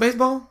regular season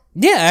baseball?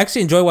 Yeah, I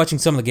actually enjoy watching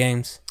some of the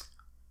games.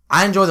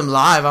 I enjoy them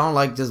live. I don't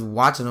like just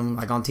watching them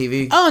like on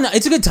TV. Oh, no.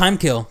 It's a good time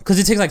kill. Because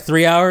it takes like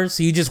 3 hours.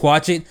 So you just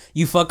watch it.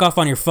 You fuck off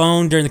on your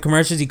phone during the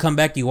commercials. You come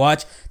back, you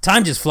watch.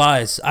 Time just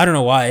flies. I don't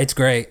know why. It's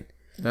great.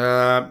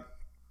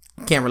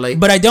 Can't relate.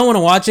 But I don't want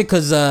to watch it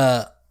because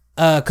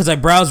I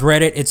browse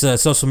Reddit. It's a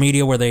social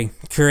media where they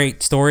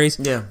curate stories.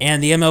 Yeah.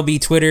 And the MLB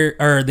Twitter,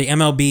 or the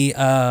MLB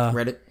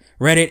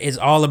Reddit is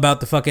all about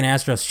the fucking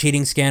Astros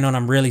cheating scandal, and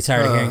I'm really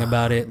tired of hearing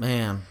about it.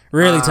 Man.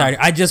 Really tired.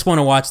 I just want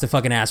to watch the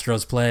fucking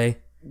Astros play.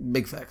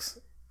 Big facts.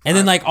 And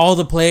then, like, all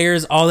the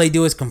players, all they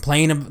do is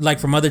complain, like,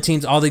 from other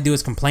teams, all they do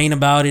is complain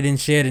about it and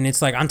shit, and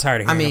it's like, I'm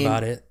tired of hearing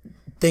about it.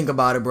 Think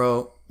about it,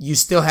 bro. You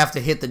still have to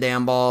hit the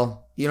damn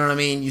ball. You know what I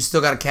mean? You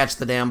still got to catch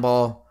the damn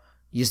ball.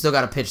 You still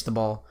got to pitch the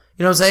ball.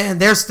 You know what I'm saying?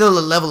 There's still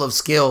a level of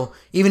skill.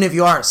 Even if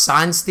you are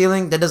sign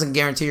stealing, that doesn't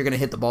guarantee you're going to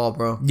hit the ball,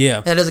 bro.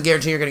 Yeah. That doesn't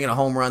guarantee you're going to get a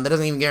home run. That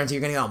doesn't even guarantee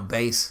you're going to get on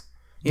base.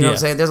 You know what I'm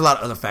saying? There's a lot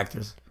of other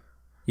factors.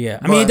 Yeah.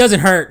 I mean, it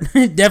doesn't hurt.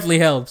 It definitely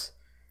helps.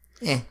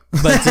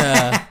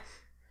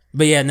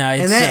 But yeah, no,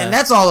 it's... And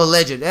that's all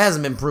alleged. It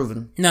hasn't been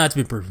proven. No, it's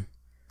been proven.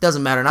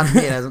 Doesn't matter. Not to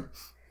me, it hasn't.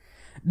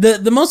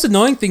 The most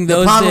annoying thing,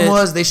 though, the problem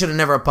was they should have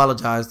never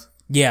apologized.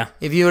 Yeah.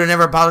 If you would have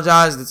never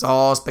apologized, it's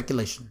all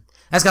speculation.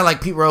 That's kind of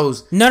like Pete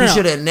Rose. No. He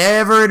should have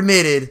never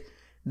admitted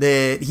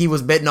that he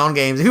was betting on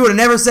games. If he would have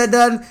never said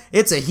that,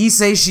 it's a he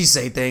say, she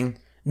say thing.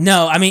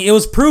 No, I mean, it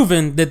was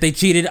proven that they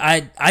cheated.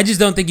 I just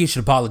don't think you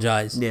should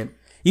apologize. Yeah.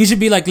 You should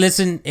be like,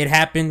 listen, it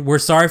happened. We're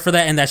sorry for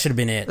that, and that should have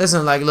been it.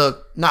 Listen, like,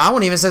 look, no, I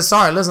wouldn't even say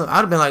sorry. Listen, I'd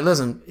have been like,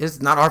 listen,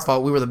 it's not our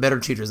fault. We were the better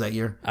cheaters that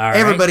year. All right.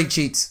 Everybody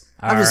cheats.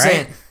 I'm just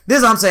saying. This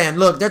is what I'm saying.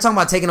 Look, they're talking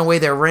about taking away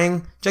their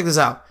ring. Check this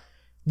out.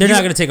 They're not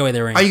going to take away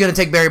their ring. Are you going to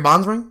take Barry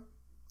Bonds' ring?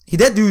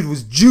 That dude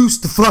was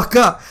juiced the fuck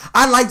up.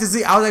 I'd like to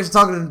see. I was actually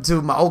talking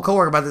to my old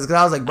coworker about this because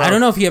I was like, bro, I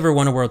don't know if he ever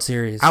won a World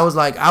Series. I was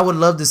like, I would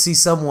love to see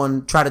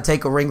someone try to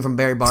take a ring from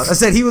Barry Bonds. I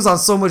said he was on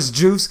so much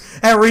juice.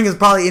 That ring is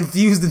probably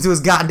infused into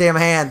his goddamn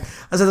hand.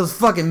 I said those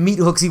fucking meat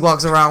hooks he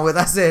walks around with.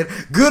 I said,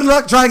 good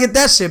luck trying to get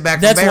that shit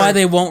back. That's from Barry. why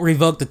they won't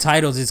revoke the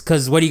titles. Is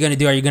because what are you going to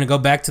do? Are you going to go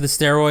back to the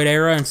steroid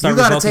era and start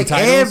revoking titles? You got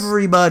to take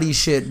everybody's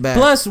shit back.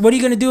 Plus, what are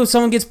you going to do if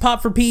someone gets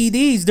popped for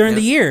PEDs during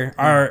the year?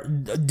 Or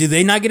do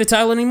they not get a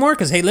title anymore?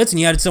 Because hey, listen,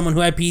 you had someone who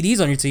had PEDs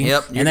on your team,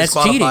 and that's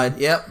cheating.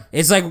 Yep.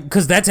 It's like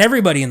because that's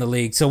everybody in the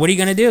league. So what are you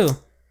going to do?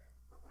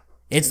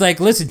 It's like,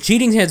 listen,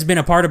 cheating has been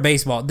a part of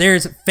baseball.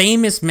 There's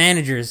famous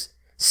managers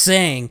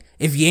saying,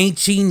 if you ain't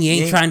cheating, you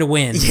ain't trying to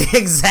win. Yeah,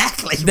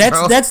 exactly,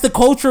 That's the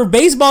culture of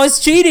baseball.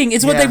 It's cheating.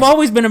 It's what they've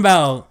always been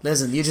about.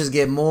 Listen, you just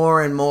get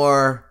more and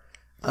more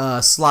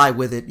sly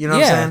with it. You know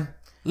what I'm saying?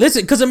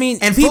 Listen, because I mean...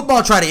 And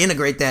football tried to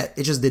integrate that.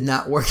 It just did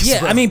not work.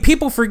 Yeah, I mean,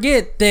 people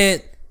forget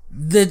that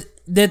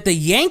the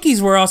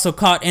Yankees were also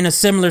caught in a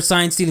similar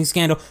sign stealing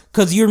scandal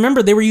because you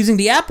remember they were using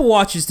the Apple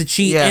Watches to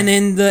cheat, and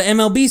then the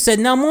MLB said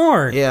no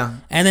more. Yeah.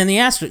 And then the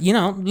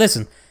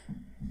Astros,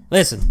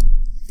 listen.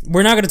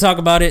 We're not going to talk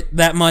about it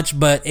that much,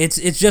 but it's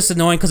just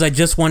annoying because I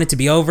just want it to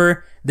be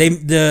over. The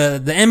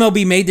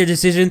MLB made their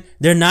decision.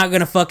 They're not going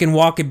to fucking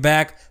walk it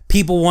back.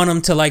 People want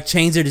them to like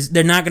change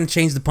they're not going to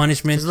change the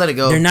punishment. Just let it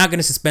go. They're not going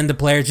to suspend the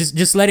players.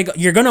 Just let it go.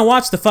 You're going to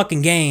watch the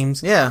fucking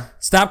games. Yeah.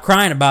 Stop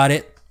crying about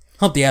it.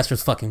 Hope the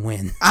Astros fucking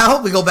win. I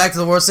hope we go back to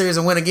the World Series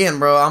and win again,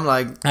 bro. I'm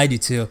like... I do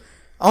too.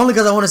 Only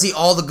because I want to see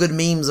all the good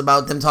memes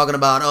about them talking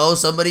about,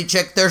 somebody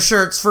checked their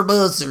shirts for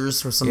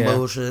buzzers or some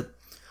bullshit.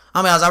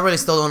 I mean, I really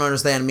still don't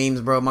understand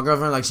memes, bro. My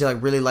girlfriend, she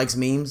really likes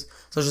memes.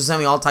 So she'll send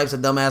me all types of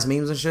dumbass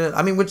memes and shit.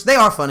 I mean, which they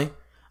are funny.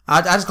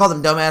 I just call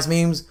them dumbass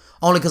memes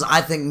only because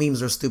I think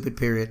memes are stupid,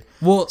 period.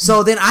 Well,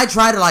 so then I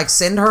try to,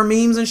 send her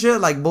memes and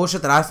shit,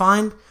 bullshit that I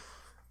find.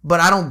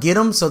 But I don't get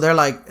them, so they're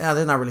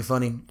they're not really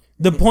funny.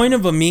 The point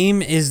of a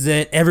meme is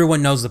that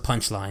everyone knows the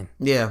punchline.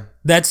 Yeah.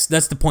 That's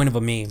the point of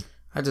a meme.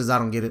 I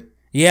don't get it.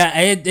 Yeah,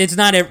 it's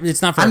not for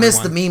everyone. I miss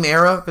the meme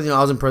era because I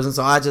was in prison,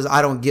 so I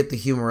don't get the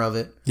humor of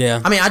it. Yeah,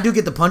 I mean, I do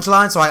get the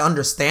punchline, so I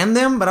understand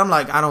them, but I'm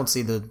like, I don't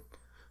see the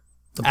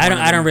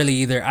I don't really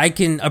either. I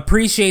can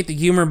appreciate the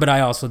humor, but I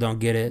also don't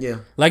get it.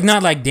 Yeah,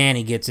 not like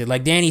Danny gets it.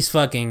 Like Danny,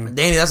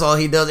 that's all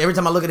he does. Every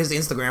time I look at his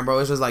Instagram, bro,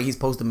 it's just like he's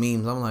posting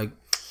memes. I'm like,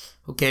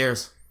 who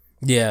cares?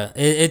 Yeah,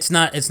 it's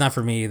not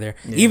for me either.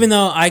 Yeah. Even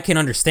though I can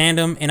understand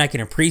him and I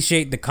can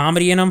appreciate the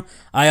comedy in him,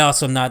 I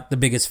also am not the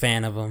biggest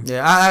fan of him.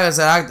 Yeah, like I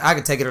said, I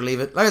could take it or leave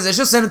it. Like I said,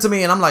 she'll send it to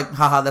me and I'm like,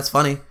 haha, that's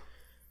funny.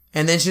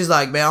 And then she's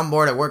like, man, I'm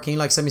bored at work. Can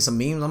you send me some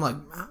memes? I'm like,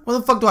 where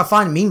the fuck do I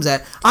find memes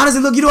at? Honestly,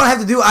 look, you know what I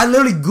have to do? I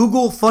literally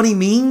Google funny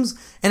memes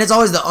And it's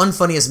always the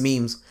unfunniest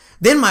memes.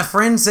 Then my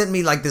friend sent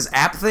me like this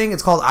app thing.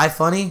 It's called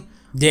iFunny.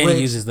 Danny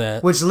uses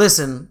that. Which,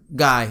 listen,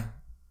 guy,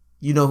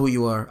 you know who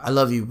you are. I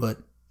love you, but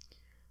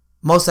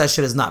most of that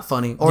shit is not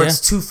funny. Or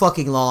it's too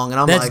fucking long. And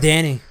I'm That's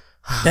Danny.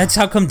 That's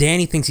how come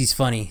Danny thinks he's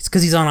funny. It's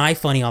because he's on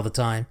iFunny all the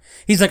time.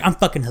 He's like, I'm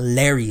fucking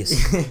hilarious.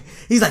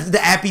 He's like,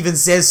 the app even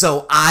says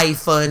so,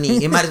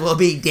 iFunny. It might as well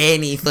be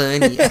Danny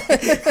Funny.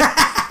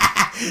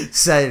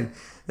 So,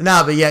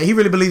 nah, but yeah, he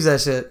really believes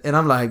that shit. And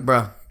I'm like,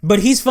 bro. But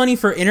he's funny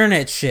for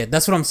internet shit.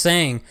 That's what I'm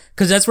saying.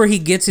 Because that's where he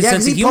gets his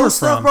sense of humor from.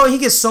 Stuff, bro. He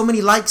gets so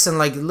many likes and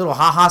like little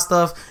haha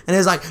stuff. And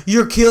it's like,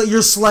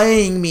 you're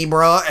slaying me,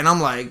 bro. And I'm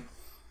like,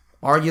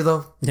 are you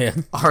though? Yeah.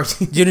 Are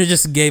you? Junior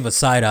just gave a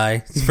side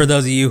eye for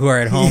those of you who are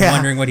at home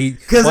wondering what he.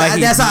 Because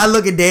that's how I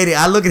look at Danny.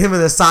 I look at him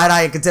with a side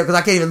eye and contempt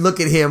because I can't even look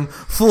at him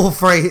full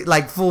face.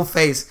 Because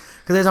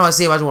every time I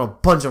see him, I just want to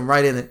punch him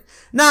right in it.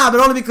 Nah, but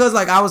only because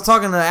like I was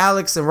talking to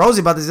Alex and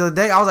Rosie about this the other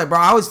day. I was like, bro,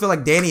 I always feel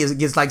like Danny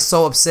gets like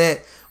so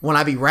upset when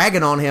I be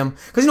ragging on him.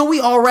 Because, we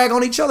all rag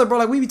on each other, bro.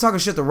 Like, we be talking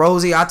shit to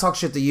Rosie. I talk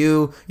shit to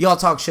you. Y'all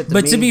talk shit to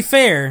me. But to be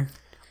fair...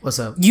 What's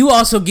up? You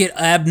also get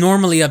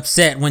abnormally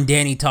upset when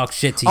Danny talks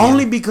shit to you.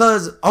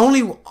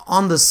 Only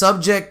on the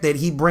subject that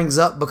he brings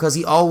up, because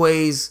he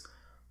always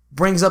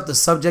brings up the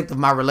subject of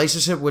my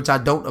relationship, which I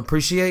don't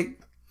appreciate.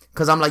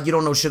 Because I'm like, you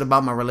don't know shit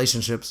about my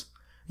relationships.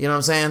 You know what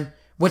I'm saying?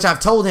 Which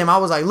I've told him, I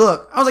was like,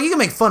 you can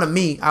make fun of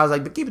me. I was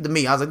like, but keep it to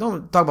me. I was like,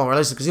 don't talk about my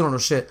relationship because you don't know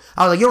shit.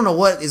 I was like, you don't know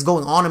what is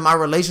going on in my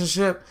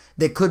relationship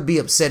that could be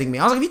upsetting me.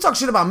 I was like, if you talk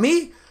shit about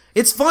me,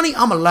 it's funny,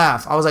 I'm going to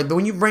laugh. I was like, but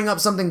when you bring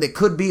up something that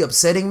could be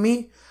upsetting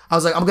me, I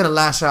was like, I'm going to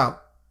lash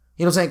out.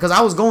 You know what I'm saying? Because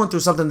I was going through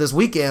something this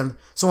weekend.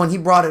 So when he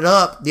brought it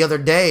up the other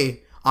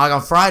day, like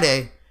on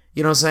Friday,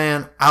 you know what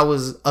I'm saying? I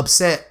was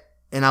upset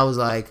and I was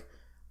like,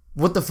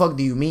 what the fuck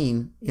do you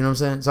mean? You know what I'm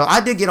saying? So I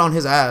did get on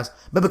his ass.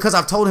 But because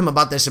I've told him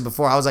about that shit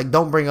before, I was like,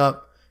 don't bring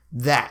up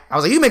that. I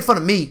was like, you make fun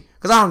of me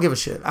because I don't give a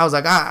shit. I was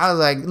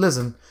like,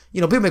 listen,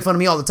 people make fun of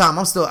me all the time.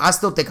 I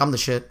still think I'm the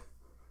shit.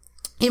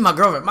 Even my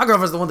girlfriend. My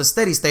girlfriend's the one that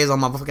steady stays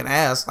on my fucking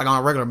ass, like on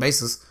a regular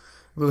basis.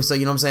 So,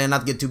 you know what I'm saying?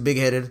 Not to get too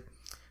big-headed.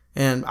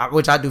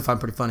 Which I do find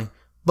pretty funny.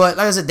 But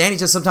like I said, Danny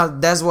just sometimes,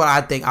 that's what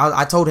I think.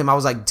 I told him, I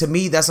was like, to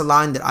me, that's a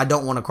line that I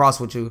don't want to cross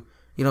with you.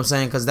 You know what I'm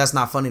saying? Because that's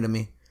not funny to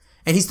me.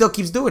 And he still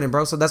keeps doing it,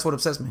 bro. So that's what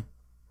upsets me.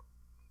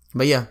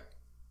 But yeah.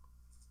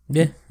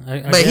 Yeah.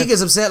 But he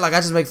gets upset. Like, I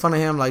just make fun of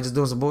him, like, just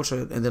doing some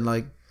bullshit. And then,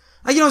 like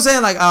you know what I'm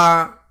saying? Like,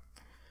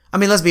 I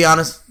mean, let's be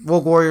honest.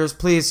 Woke Warriors,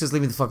 please just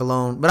leave me the fuck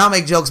alone. But I'll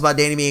make jokes about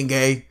Danny being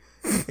gay.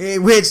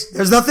 Which,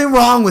 there's nothing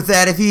wrong with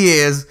that if he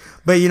is.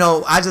 But,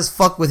 I just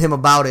fuck with him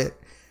about it.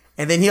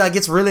 And then he, like,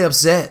 gets really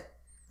upset.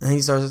 And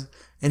he starts...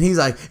 And he's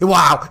like,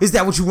 wow, is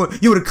that what you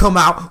want? You would have come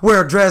out,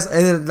 wear a dress,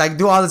 and then, like,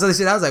 do all this other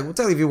shit. I was like, well,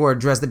 tell you if you wore a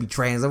dress, that'd be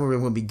trans. That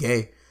wouldn't be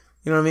gay.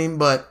 You know what I mean?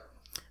 But,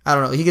 I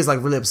don't know. He gets,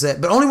 like, really upset.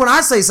 But only when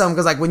I say something,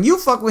 because, like, when you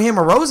fuck with him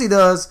or Rosie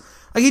does,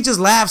 like, he just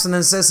laughs and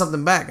then says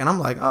something back. And I'm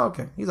like, oh,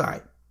 okay. He's all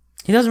right.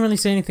 He doesn't really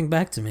say anything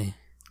back to me.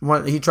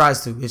 He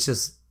tries to. It's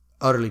just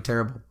utterly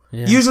terrible.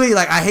 Yeah. Usually,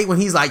 like, I hate when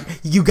he's like,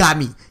 you got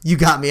me.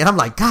 And I'm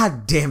like,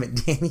 God damn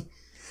it, Danny.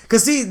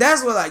 Cause see,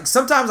 that's what, like,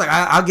 sometimes, like,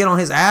 I'll get on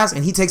his ass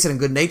and he takes it in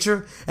good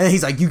nature, and then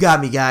he's like, you got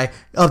me, guy,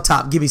 up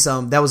top, give me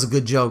some, that was a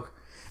good joke.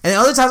 And then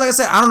other times, like I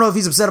said, I don't know if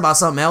he's upset about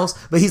something else,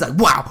 but he's like,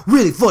 wow,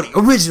 really funny,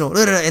 original,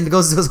 and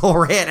goes to his whole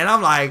rant, and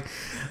I'm like,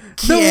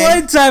 the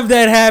one time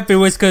that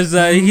happened was because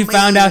he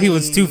found out he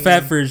was too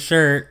fat for his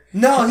shirt.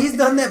 No, he's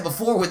done that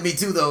before with me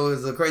too, though,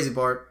 is the crazy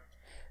part.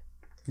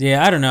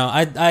 Yeah, I don't know.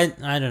 I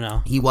don't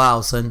know. He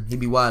wild, son. He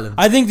be wildin'.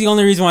 I think the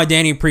only reason why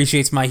Danny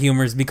appreciates my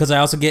humor is because I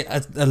also get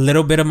a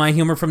little bit of my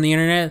humor from the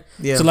internet.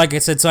 Yeah. So like I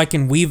said, so I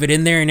can weave it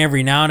in there, and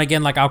every now and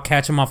again, like I'll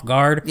catch him off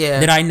guard.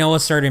 Yeah. That I know a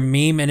certain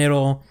meme, and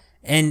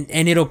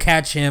it'll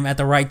catch him at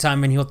the right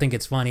time, and he'll think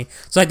it's funny.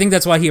 So I think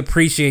that's why he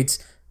appreciates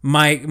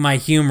my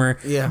humor.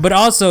 Yeah. But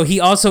also he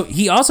also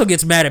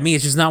gets mad at me.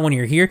 It's just not when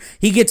you're here.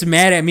 He gets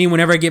mad at me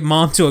whenever I get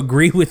mom to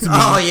agree with me.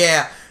 Oh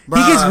yeah.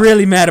 Bruh, he gets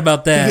really mad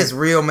about that. He gets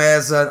real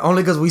mad, son.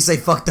 Only because we say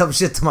fucked up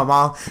shit to my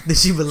mom that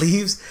she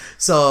believes.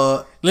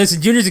 So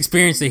listen, Junior's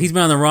experienced it. He's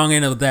been on the wrong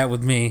end of that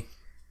with me.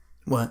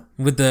 What?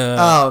 With the...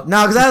 Oh,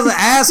 no, because I was an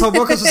asshole,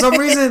 bro. Because for some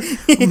reason,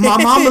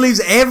 my mom believes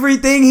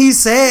everything he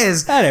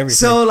says. Not everything.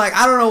 So, like,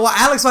 I don't know why.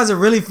 Alex finds it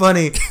really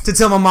funny to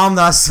tell my mom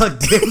that I sucked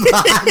dick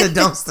behind the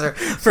dumpster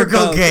for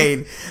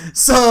cocaine.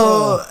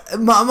 So,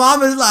 my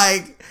mom is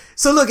like...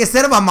 So look,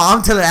 instead of my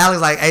mom telling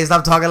Alex like, "Hey,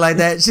 stop talking like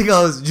that," she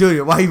goes,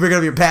 "Junior, why are you bringing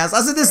up your past?" I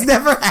said, "This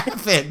never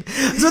happened."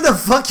 So what the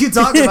fuck you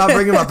talking about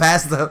bringing my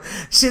past up?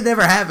 Shit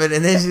never happened.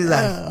 And then she's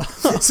like,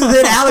 so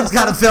then Alex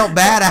kind of felt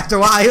bad after a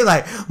while. He was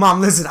like,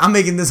 "Mom, listen, I'm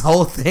making this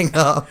whole thing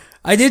up."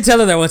 I did tell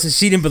her that once, and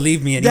she didn't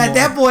believe me anymore. At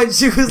that point,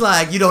 she was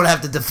like, "You don't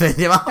have to defend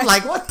him." I'm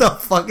like, "What the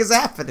fuck is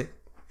happening?"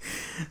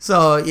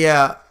 So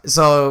yeah,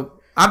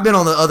 I've been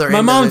on the other end.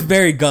 My mom's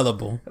very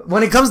gullible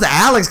when it comes to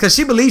Alex, because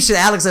she believes shit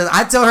Alex says.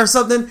 I tell her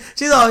something,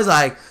 she's always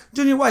like,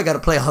 "Junior, why you gotta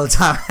play all the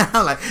time?"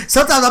 I'm like,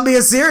 sometimes I'm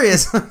being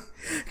serious.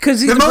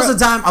 Because most of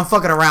the time, I'm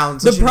fucking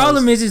around. So the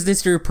problem is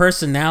this your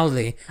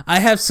personality. I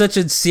have such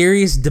a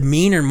serious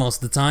demeanor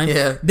most of the time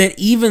that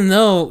even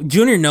though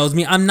Junior knows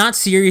me, I'm not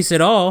serious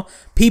at all.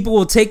 People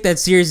will take that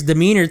serious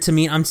demeanor to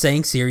mean I'm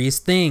saying serious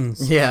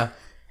things. Yeah.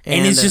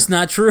 And it's just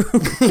not true.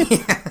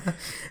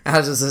 I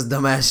was just this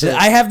dumbass shit.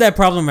 I have that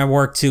problem at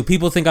work too.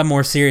 People think I'm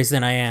more serious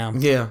than I am.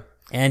 Yeah.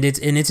 And it's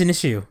an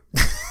issue.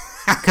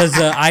 Because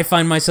I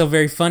find myself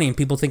very funny and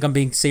people think I'm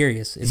being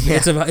serious.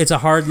 It's a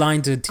hard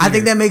line to teeter. I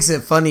think that makes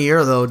it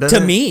funnier though, doesn't it?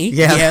 To me,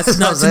 yes,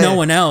 not to no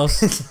one else.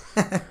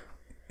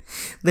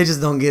 They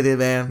just don't get it,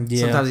 man.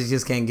 Yeah. Sometimes you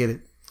just can't get it.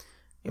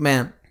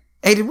 Man,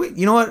 hey,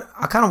 you know what?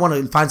 I kind of want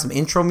to find some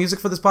intro music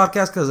for this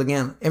podcast because,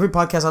 again, every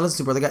podcast I listen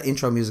to, bro, they got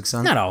intro music,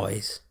 son. Not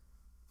always.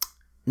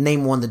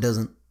 Name one that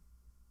doesn't.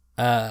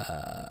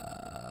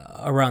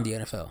 Around the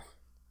NFL.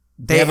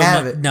 They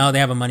have it. No, they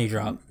have a money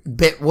drop.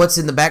 But what's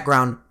in the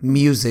background?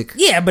 Music.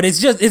 Yeah, but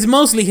it's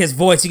mostly his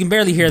voice. You can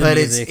barely hear the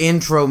music. But it's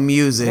intro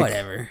music.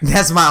 Whatever.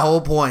 That's my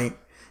whole point.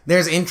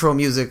 There's intro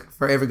music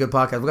for every good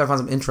podcast. We gotta find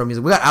some intro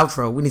music. We got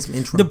outro. We need some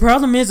intro. The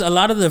problem is a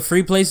lot of the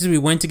free places we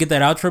went to get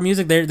that outro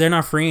music, they're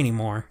not free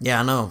anymore. Yeah,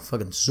 I know.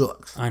 Fucking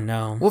sucks. I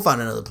know. We'll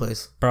find another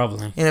place.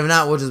 Probably. And if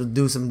not, we'll just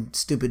do some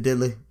stupid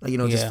diddly. Like,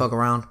 just fuck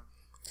around.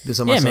 Do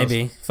something ourselves.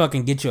 Maybe.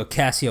 Fucking get you a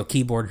Casio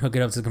keyboard and hook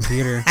it up to the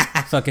computer.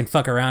 Fucking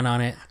fuck around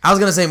on it. I was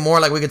going to say more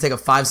like we could take a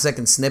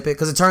 5-second snippet.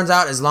 Because it turns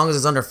out as long as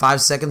it's under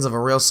 5 seconds of a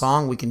real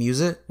song, we can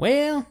use it.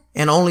 Well.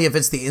 And only if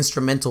it's the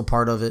instrumental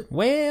part of it.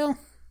 Well,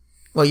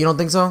 you don't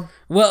think so?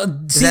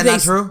 Well, is that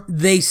not true?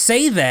 They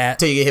say that.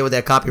 Till you get hit with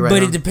that copyright.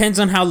 But it depends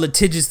on how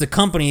litigious the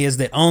company is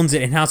that owns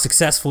it and how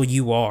successful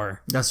you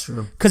are. That's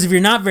true. Because if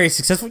you're not very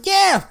successful,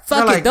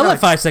 fuck it. They'll let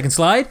 5 seconds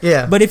slide.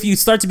 Yeah. But if you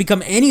start to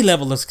become any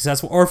level of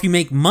successful or if you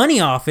make money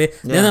off it,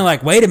 then they're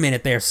like, wait a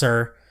minute there,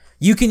 sir.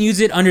 You can use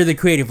it under the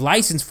creative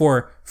license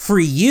for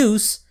free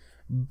use.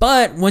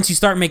 But once you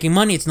start making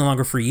money, it's no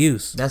longer free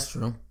use. That's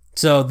true.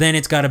 So then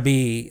it's got to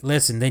be,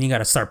 then you got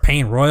to start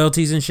paying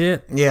royalties and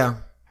shit. Yeah.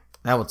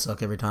 That would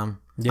suck every time.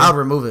 Yeah. I'd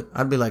remove it.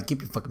 I'd be like, keep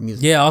your fucking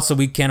music. Yeah, also,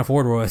 we can't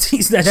afford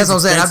royalties. That's what I'm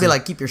saying. I'd be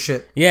like, keep your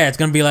shit. Yeah, it's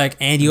going to be like,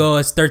 and you owe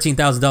us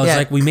 $13,000. Yeah.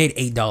 Like, we made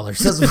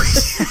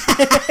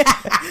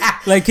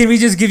 $8. Like, can we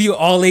just give you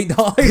all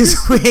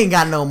 $8? We ain't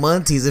got no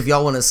monties if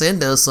y'all want to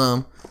send us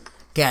some.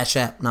 Cash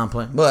App. No, I'm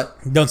playing. But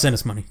don't send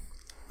us money.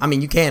 I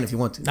mean, you can if you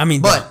want to. I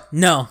mean, but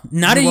no,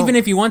 not even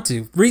if you want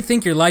to.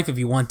 Rethink your life if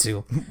you want to.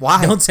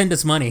 Why? Don't send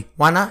us money.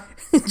 Why not?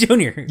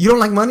 Junior. You don't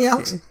like money,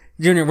 Alex?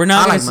 Junior, we're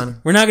not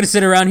gonna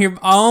sit around here.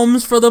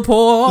 Alms for the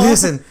poor.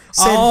 Listen,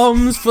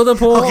 alms for the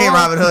poor. Okay,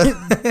 Robin Hood.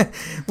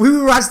 We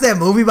watched that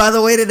movie, by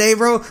the way, today,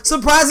 bro.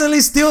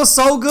 Surprisingly, still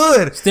so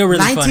good. Still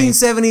really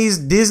 1970s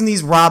funny.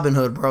 Disney's Robin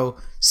Hood, bro.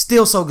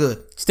 Still so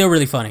good. Still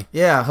really funny.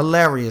 Yeah,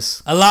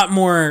 hilarious. A lot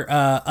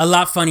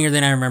funnier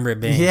than I remember it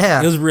being.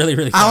 Yeah, it was really,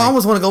 really funny. I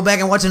almost want to go back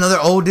and watch another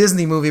old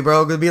Disney movie,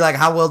 bro. It'd be like,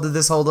 how well did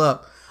this hold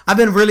up? I've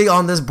been really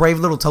on this Brave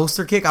Little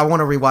Toaster kick. I want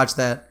to rewatch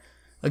that.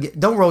 Again,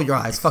 don't roll your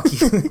eyes. Fuck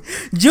you.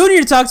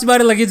 Junior talks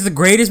about it like it's the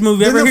greatest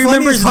movie ever. He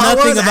remembers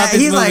nothing about this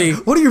movie. He's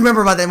like, what do you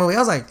remember about that movie? I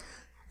was like,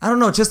 I don't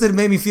know. Just that it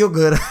made me feel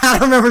good. I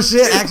don't remember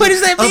shit actually. What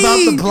does that mean?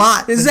 About the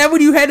plot. Is that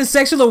when you had a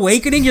sexual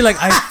awakening? You're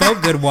like, I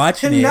felt good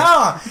watching it.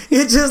 No.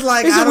 It's just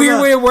like, it's a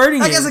weird way of wording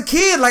it. Like as a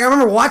kid, like I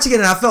remember watching it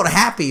and I felt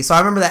happy. So I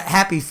remember that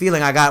happy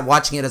feeling I got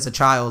watching it as a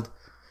child.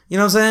 You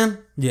know what I'm saying?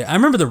 Yeah. I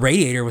remember the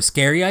radiator was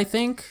scary, I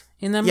think.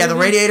 In that movie? Yeah, the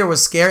radiator was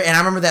scary, and I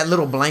remember that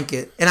little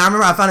blanket. And I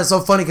remember I found it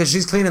so funny because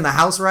she's cleaning the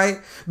house, right?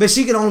 But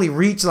she can only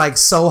reach like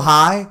so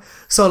high,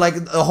 so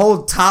like the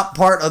whole top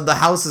part of the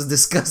house is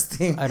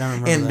disgusting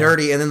and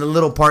dirty, and then the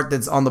little part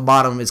that's on the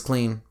bottom is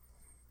clean.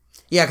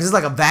 Yeah, because it's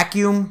like a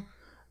vacuum.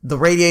 The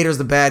radiator's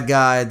the bad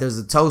guy. There's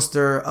a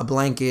toaster, a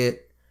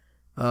blanket,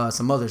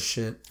 some other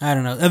shit. I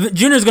don't know.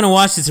 Junior's gonna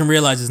watch this and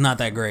realize it's not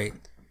that great.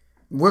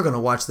 We're gonna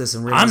watch this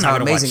and realize how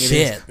amazing it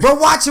is. Bro,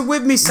 watch it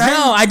with me, son.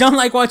 No, I don't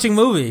like watching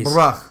movies.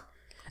 Bruh.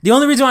 The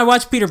only reason I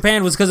watched Peter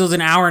Pan was because it was an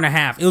hour and a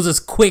half. It was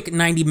a quick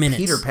 90 minutes.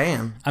 Peter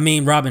Pan? I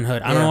mean, Robin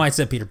Hood. I don't know why I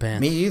said Peter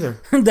Pan. Me either.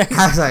 I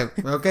was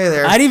like, okay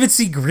there. I didn't even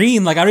see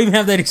green. Like, I don't even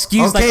have that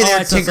excuse. Okay like, there,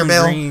 I saw some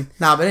green.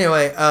 Nah, but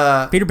anyway.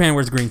 Peter Pan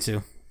wears green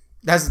too.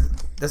 That's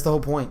the whole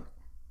point.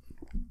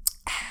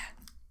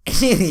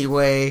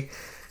 Anyway.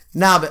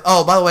 Nah, but,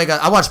 by the way, guys,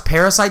 I watched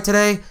Parasite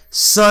today.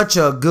 Such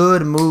a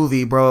good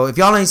movie, bro. If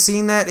y'all ain't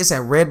seen that, it's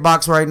at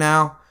Redbox right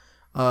now.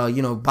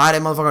 Buy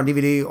that motherfucker on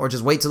DVD or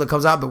just wait till it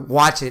comes out, but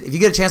watch it. If you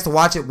get a chance to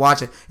watch it,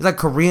 watch it. It's like a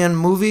Korean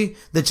movie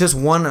that just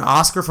won an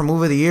Oscar for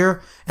Movie of the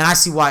Year, and I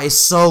see why. It's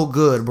so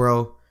good,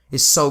 bro.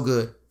 It's so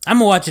good. I'm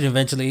gonna watch it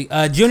eventually.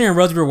 Junior and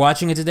Rosie were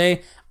watching it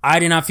today. I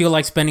did not feel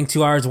like spending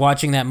 2 hours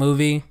watching that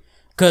movie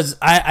because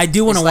I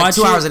do want to watch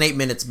it. 2 hours and 8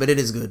 minutes, but it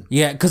is good.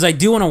 Yeah, because I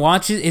do want to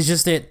watch it. It's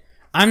just that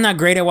I'm not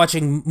great at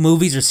watching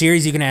movies or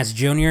series. You can ask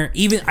Junior.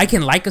 Even I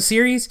can like a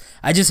series.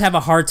 I just have a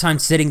hard time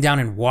sitting down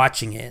and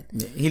watching it.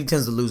 Yeah, he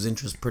tends to lose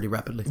interest pretty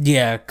rapidly.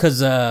 Yeah,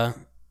 because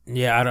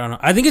Yeah, I don't know.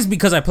 I think it's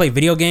because I play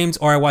video games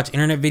or I watch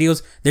internet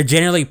videos. They're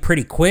generally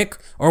pretty quick.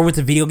 Or with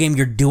a video game,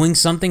 you're doing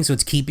something, so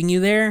it's keeping you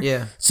there.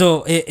 Yeah.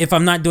 So if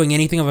I'm not doing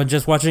anything, if I'm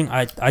just watching,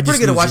 I just pretty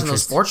good at watching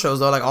interest. those sports shows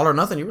though, like All or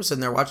Nothing. You were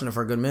sitting there watching it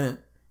for a good minute.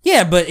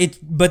 Yeah, but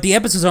the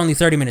episodes are only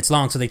 30 minutes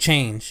long, so they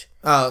change.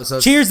 Oh, so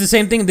Cheers, the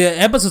same thing. The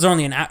episodes are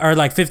only are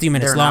like 50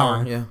 minutes they're an long.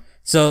 hour, yeah.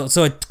 So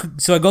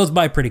it goes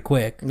by pretty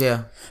quick.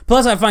 Yeah.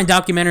 Plus, I find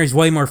documentaries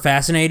way more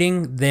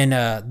fascinating than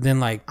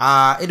like.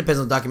 It depends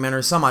on the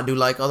documentary. Some I do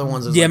like. Other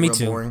ones is Yeah, like me real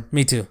too. boring.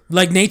 Me too.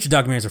 Like nature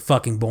documentaries are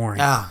fucking boring.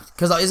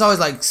 Because it's always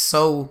like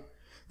so.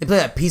 They play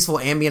that peaceful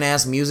ambient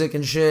ass music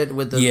and shit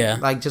with the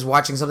like just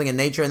watching something in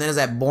nature, and then there's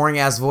that boring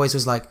ass voice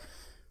who's like,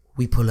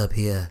 "We pull up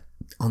here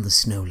on the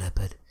snow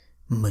leopard,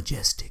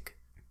 majestic,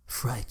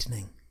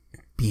 frightening,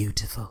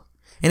 beautiful."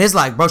 And it's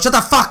like, bro, shut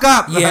the fuck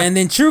up. Yeah, and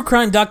then true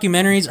crime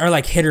documentaries are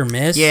like hit or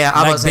miss. Yeah,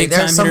 I like was say big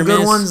there's time some hit or good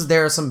miss. ones.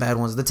 There are some bad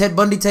ones. The Ted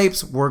Bundy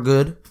tapes were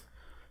good.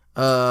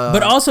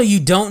 But also, you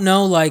don't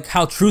know like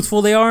how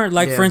truthful they are.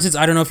 Like, Yeah. for instance,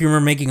 I don't know if you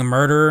remember Making a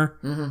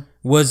Murderer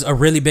was a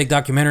really big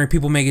documentary.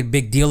 People make a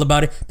big deal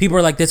about it. People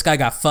are like, this guy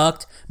got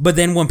fucked. But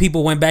then when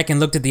people went back and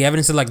looked at the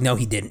evidence, they're like, no,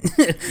 he didn't.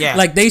 Yeah.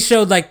 Like, they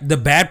showed like the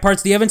bad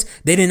parts of the evidence.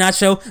 They did not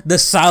show the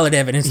solid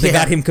evidence that Yeah.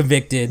 got him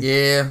convicted.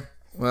 Yeah,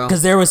 well,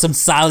 Because there was some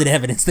solid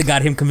evidence that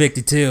got him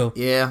convicted too.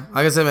 yeah.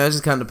 Like I said, man, it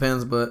just kind of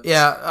depends. But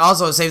yeah,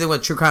 also same thing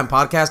with true crime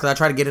podcasts because I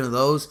try to get into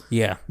those.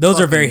 Yeah,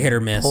 those are very Fucking hit or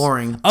miss.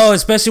 boring. Oh,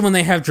 especially when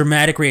they have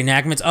dramatic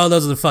reenactments. Oh,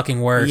 those are the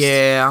fucking worst.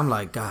 Yeah, I'm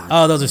like, God.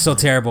 Oh, those are so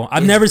terrible.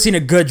 I've never seen a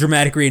good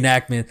dramatic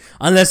reenactment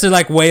unless they're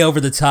like way over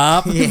the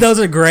top. Yeah. Those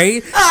are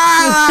great.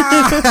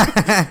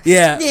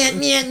 Yeah.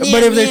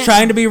 But if they're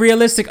trying to be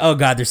realistic, oh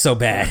god, they're so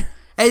bad.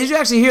 Hey, did you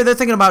actually hear they're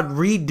thinking about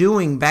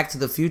redoing Back to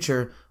the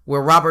Future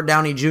where Robert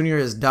Downey Jr.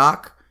 is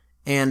Doc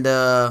and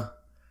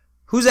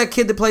who's that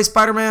kid that plays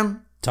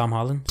Spider-Man? Tom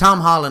Holland?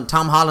 Tom Holland.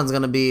 Tom Holland's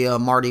gonna be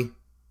Marty.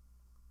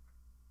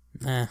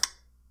 Eh.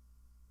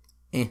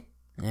 Eh.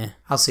 Eh.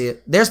 I'll see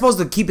it. They're supposed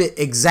to keep it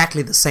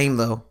exactly the same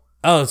though.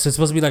 Oh, so it's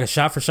supposed to be like a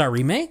shot-for-shot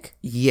remake?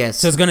 Yes.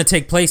 So it's going to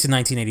take place in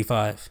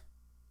 1985.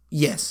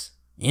 Yes.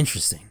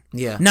 Interesting.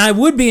 Yeah. Now, I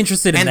would be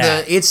interested in And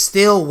that. it's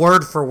still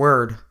word for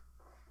word.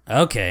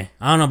 Okay.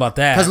 I don't know about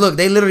that. Because look,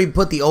 they literally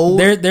put the old.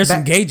 There's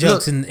some gay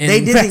jokes in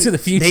Back to the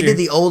Future. They did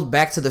the old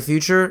Back to the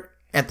Future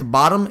at the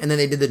bottom, and then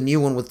they did the new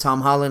one with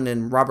Tom Holland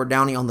and Robert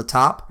Downey on the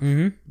top.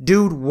 Mm-hmm.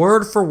 Dude,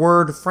 word for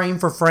word, frame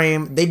for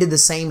frame, they did the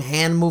same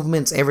hand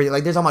movements, everything.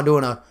 Like they're talking about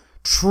doing a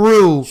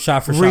true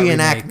Shot-for-shot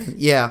reenactment. remake.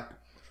 Yeah,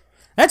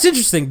 That's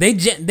interesting. They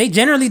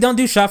generally don't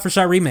do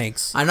shot-for-shot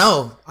remakes. I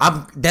know.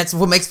 That's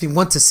what makes me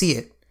want to see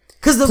it.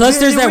 Because Plus,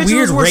 there's that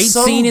weird rape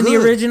so scene in the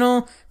good.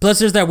 original. Plus,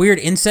 there's that weird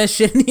incest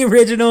shit in the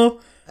original.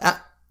 I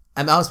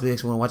honestly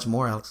actually want to watch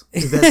more, Alex.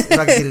 If I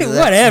can get into that.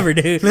 Whatever,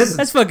 dude. Listen,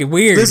 That's fucking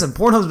weird. Listen,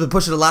 Pornhub's been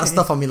pushing a lot of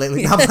stuff on me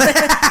lately.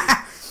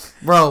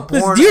 Bro,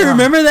 porn. Do you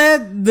remember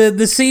that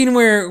the scene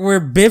where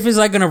Biff is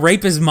like gonna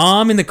rape his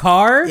mom in the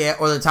car? Yeah,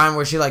 or the time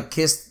where she like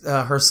kissed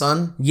her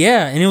son.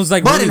 Yeah, and it was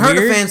like But really in her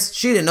weird. defense,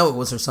 she didn't know it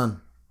was her son.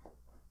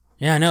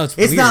 Yeah, I know it's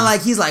It's weird. not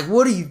like he's like,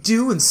 "What are you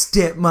doing,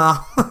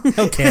 stepmom?"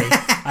 Okay,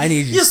 I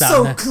need you You're to stop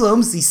so that.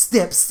 clumsy,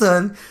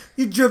 stepson.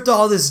 You dripped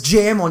all this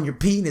jam on your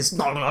penis.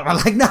 No,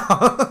 like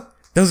no.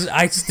 Those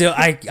I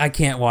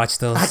can't watch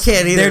those. I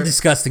can't either. They're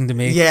disgusting to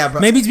me. Yeah,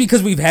 bro. Maybe it's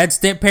because we've had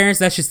step parents.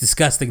 That's just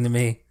disgusting to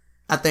me.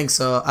 I think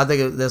so. I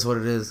think that's what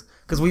it is.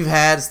 Because we've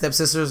had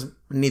stepsisters,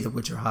 neither of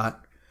which are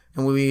hot,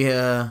 and we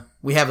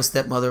have a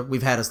stepmother.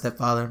 We've had a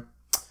stepfather.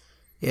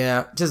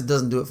 Yeah, it just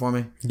doesn't do it for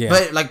me. Yeah.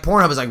 But like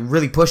Pornhub is like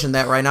really pushing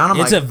that right now. And I'm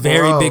It's like, a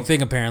very bro. big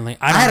thing apparently.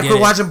 I had to quit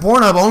watching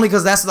Pornhub only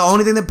because that's the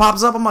only thing that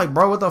pops up. I'm like,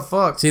 bro, what the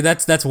fuck? See,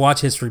 that's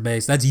watch history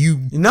based. That's you.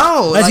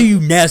 No, That's like, you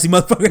nasty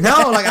motherfucker.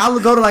 no, like I'll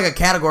go to like a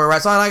category,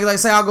 right? So I like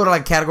say I'll go to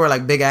like category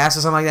like big ass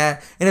or something like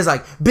that, and it's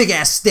like big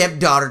ass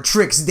stepdaughter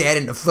tricks dad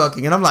into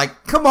fucking, and I'm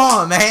like, come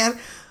on, man,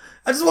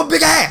 I just want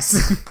big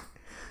ass.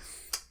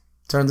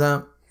 Turns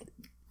out,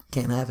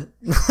 can't have it.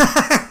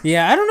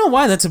 Yeah, I don't know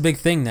why that's a big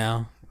thing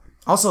now.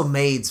 Also,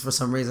 maids for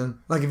some reason.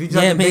 Like if you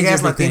Yeah, type in big maids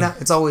ass are a big Latina,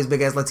 thing. it's always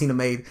big ass Latina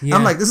maid. Yeah.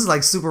 I'm like, this is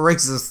like super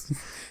racist.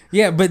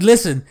 Yeah, but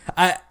listen,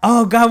 I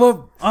I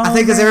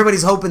think because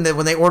everybody's hoping that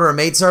when they order a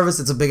maid service,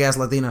 it's a big ass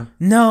Latina.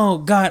 No,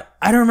 God,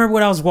 I don't remember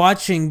what I was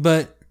watching,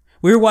 but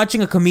we were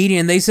watching a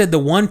comedian. They said the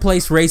one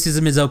place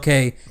racism is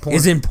okay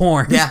is in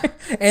porn. Yeah.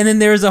 And then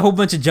there was a whole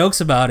bunch of jokes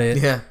about it.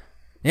 Yeah,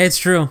 Yeah, it's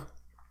true.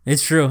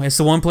 It's true. It's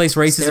the one place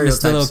racism is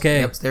still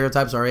okay. Yep,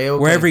 stereotypes are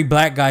A-okay. Where every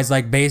black guy's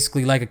like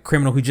basically like a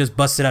criminal who just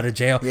busted out of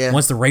jail Yeah.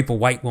 wants to rape a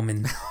white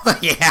woman.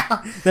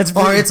 yeah, That's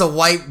or pretty- it's a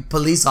white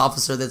police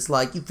officer that's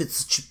like, if it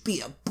should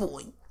be a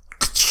boy.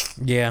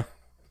 Yeah.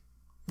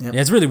 Yep.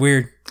 Yeah, it's really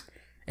weird.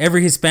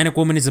 Every Hispanic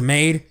woman is a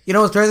maid. You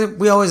know what's crazy?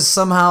 We always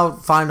somehow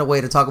find a way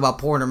to talk about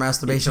porn or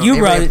masturbation. You on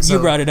every brought it. episode. You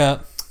brought it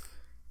up.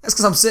 That's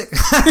because I'm sick.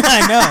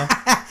 I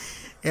know.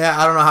 Yeah,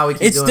 I don't know how we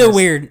keep It's doing still this.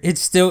 weird. It's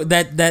still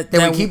that Did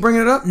we keep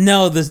bringing it up?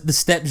 No, the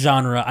step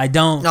genre. I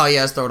don't. Oh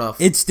yeah, let's throw it off.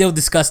 It's still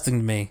disgusting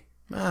to me.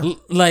 Ah.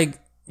 Like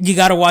you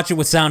got to watch it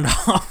with sound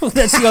off.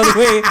 That's the only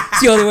way.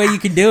 It's the only way you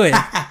can do it.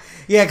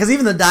 Yeah, because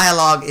even the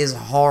dialogue is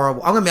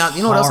horrible. I'm gonna be honest.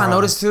 You know what else I Horrible.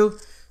 noticed too?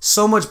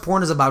 So much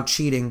porn is about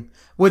cheating,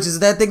 which is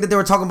that thing that they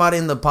were talking about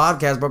in the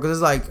podcast, bro. Because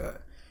it's like,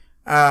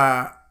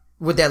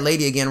 with that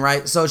lady again,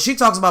 right? So she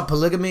talks about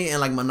polygamy and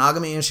like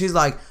monogamy, and she's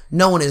like,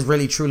 no one is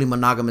really truly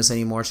monogamous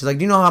anymore. She's like,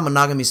 do you know how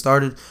monogamy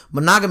started?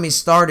 Monogamy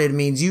started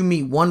means you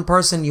meet one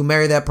person, you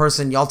marry that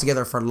person, y'all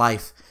together for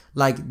life.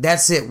 Like,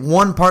 that's it.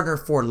 One partner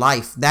for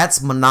life.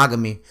 That's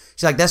monogamy.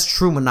 She's like, that's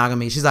true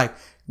monogamy. She's like,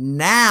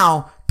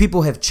 now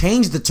people have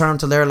changed the term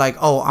to they're like,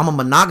 oh, I'm a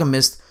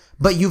monogamist,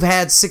 but you've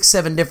had 6,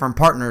 7 different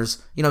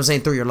partners, you know what I'm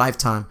saying, through your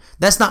lifetime.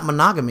 That's not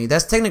monogamy.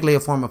 That's technically a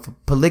form of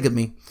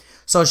polygamy.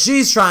 So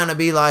she's trying to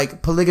be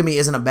like, polygamy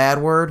isn't a bad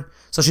word.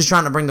 So she's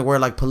trying to bring the word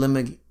like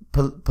polygamous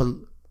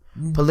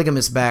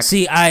back.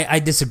 See, I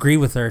disagree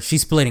with her.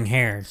 She's splitting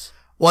hairs.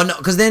 Well, no,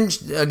 because then,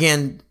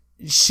 again,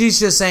 she's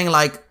just saying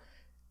like,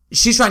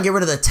 she's trying to get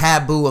rid of the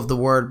taboo of the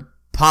word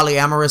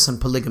polyamorous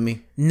and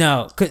polygamy.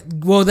 No.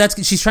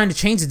 She's trying to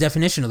change the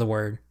definition of the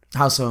word.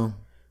 How so?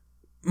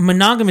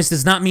 Monogamous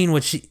does not mean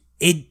what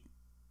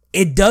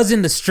it does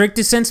in the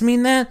strictest sense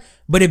mean that,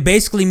 but it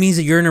basically means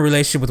that you're in a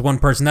relationship with one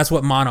person. That's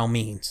what mono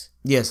means.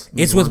 Yes.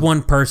 It's with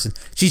one person.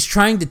 She's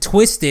trying to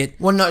twist it.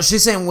 Well, no,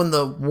 she's saying when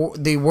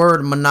the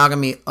word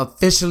monogamy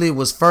officially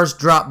was first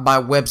dropped by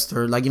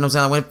Webster, like, you know what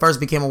I'm saying? When it first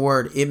became a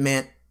word, it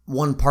meant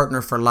one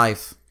partner for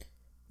life.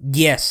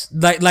 Yes.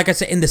 Like I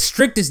said, in the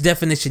strictest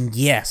definition,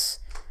 yes.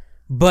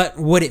 But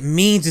what it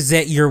means is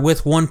that you're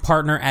with one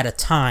partner at a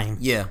time.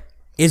 Yeah.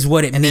 Is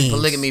what it means. And then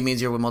polygamy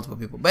means you're with multiple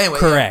people. But anyway.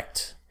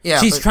 Correct. Yeah.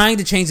 She's trying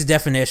to change the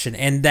definition,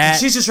 and that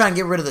she's just trying to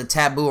get rid of the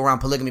taboo around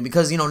polygamy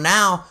because, you know,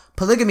 now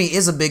polygamy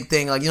is a big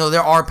thing. Like, you know,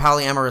 there are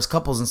polyamorous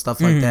couples and stuff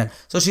like that.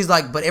 So she's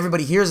like, but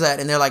everybody hears that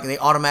and they're like, they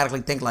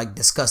automatically think like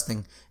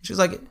disgusting. She's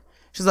like,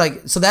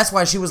 so that's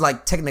why she was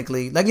like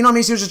technically, like, you know what I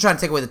mean? She was just trying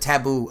to take away the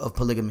taboo of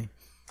polygamy.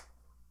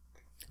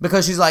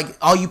 Because she's like,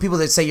 all you people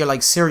that say you're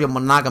like serial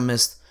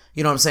monogamist,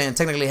 you know what I'm saying?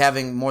 Technically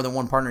having more than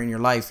one partner in your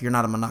life, you're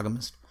not a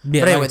monogamist.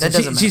 Yeah, but anyway, that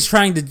doesn't matter.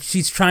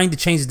 She's trying to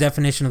change the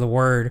definition of the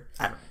word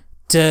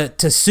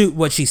to suit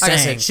what she's like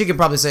saying. I said, she could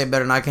probably say it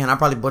better than I can. I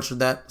probably butchered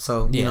that,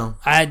 so you know.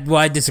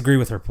 I disagree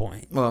with her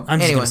point. Well, I'm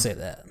just anyway, gonna say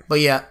that.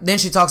 But yeah, then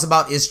she talks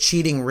about, is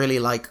cheating really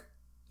like,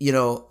 you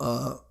know,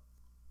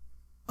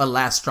 a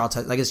last straw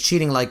type? Like, is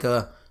cheating like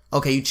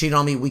okay, you cheated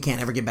on me, we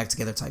can't ever get back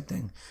together type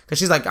thing? Because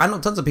she's like, I know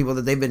tons of people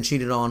that they've been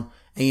cheated on,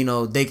 and you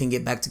know they can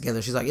get back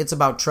together. She's like, it's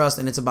about trust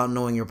and it's about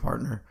knowing your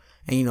partner,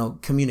 and you know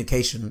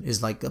communication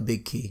is like a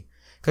big key.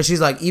 Because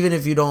she's like, even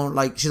if you don't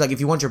like, she's like, if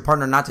you want your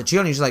partner not to cheat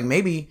on you, she's like,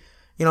 maybe,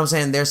 you know what I'm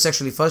saying, they're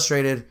sexually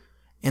frustrated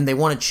and they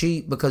want to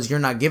cheat because you're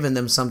not giving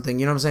them something.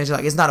 You know what I'm saying? She's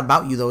like, it's not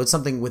about you though, it's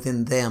something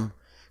within them.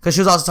 Because she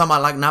was also talking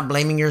about like not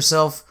blaming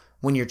yourself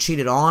when you're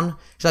cheated on.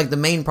 She's like, the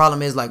main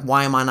problem is like,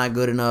 why am I not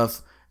good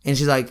enough? And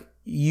she's like,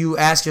 you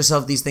ask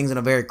yourself these things in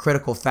a very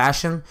critical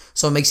fashion,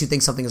 so it makes you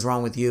think something is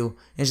wrong with you.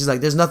 And she's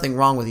like, there's nothing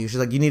wrong with you. She's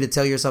like, you need to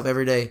tell yourself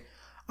every day,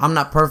 I'm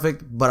not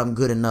perfect, but I'm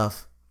good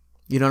enough.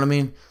 You know what I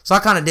mean? So I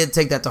kind of did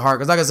take that to heart.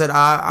 Because like I said,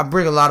 I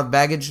bring a lot of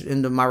baggage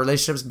into my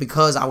relationships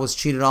because I was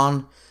cheated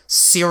on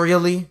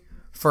serially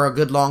for a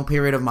good long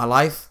period of my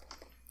life.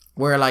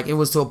 Where like it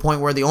was to a point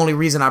where the only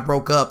reason I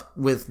broke up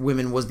with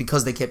women was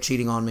because they kept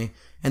cheating on me.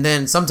 And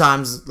then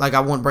sometimes like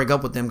I wouldn't break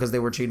up with them because they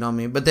were cheating on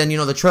me. But then, you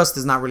know, the trust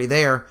is not really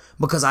there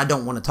because I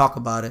don't want to talk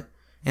about it.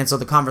 And so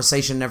the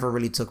conversation never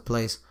really took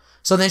place.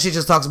 So then she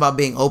just talks about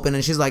being open.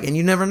 And she's like, and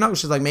you never know.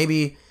 She's like,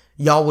 maybe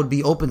y'all would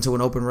be open to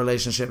an open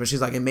relationship. And she's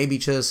like, and maybe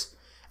just...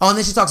 Oh, and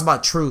then she talks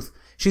about truth.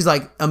 She's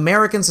like,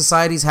 American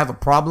societies have a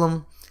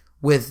problem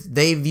with,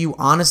 they view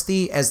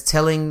honesty as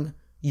telling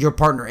your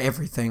partner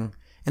everything.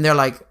 And they're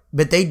like,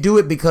 but they do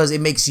it because it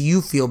makes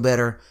you feel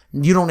better.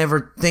 You don't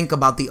ever think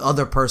about the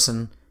other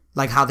person,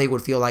 like how they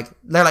would feel. Like,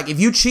 they're like, if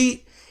you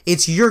cheat,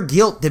 it's your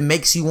guilt that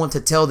makes you want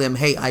to tell them,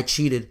 hey, I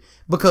cheated.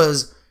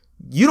 Because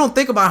you don't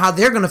think about how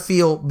they're going to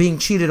feel being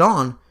cheated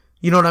on.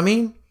 You know what I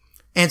mean?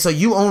 And so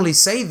you only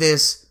say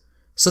this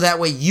so that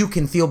way you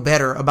can feel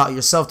better about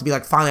yourself, to be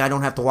like, finally, I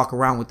don't have to walk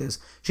around with this.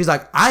 She's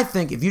like, I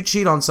think if you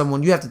cheat on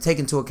someone, you have to take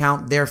into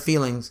account their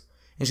feelings.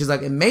 And she's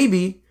like, and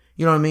maybe,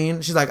 you know what I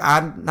mean? She's like,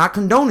 I'm not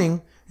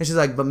condoning. And she's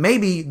like, but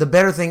maybe the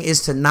better thing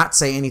is to not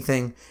say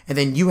anything. And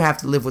then you have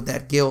to live with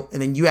that guilt.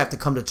 And then you have to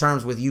come to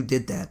terms with you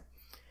did that.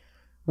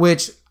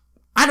 Which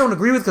I don't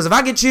agree with, because if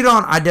I get cheated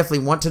on, I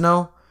definitely want to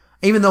know,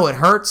 even though it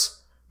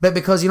hurts. But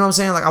because, you know what I'm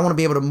saying? Like, I want to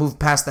be able to move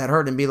past that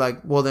hurt and be like,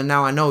 well, then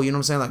now I know, you know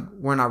what I'm saying? Like,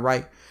 we're not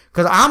right.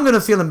 Because I'm going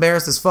to feel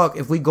embarrassed as fuck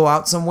if we go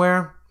out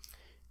somewhere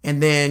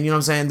and then, you know what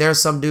I'm saying, there's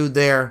some dude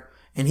there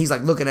and he's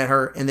like looking at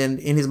her, and then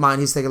in his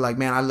mind he's thinking like,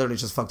 man, I literally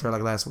just fucked her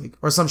like last week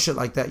or some shit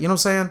like that. You know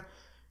what I'm saying?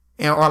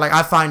 And, or like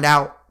I find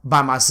out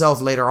by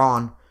myself later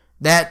on.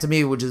 That to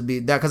me would just be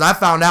that, because I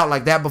found out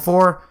like that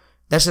before.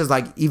 That's just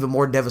like even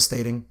more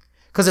devastating.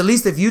 Because at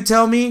least if you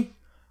tell me,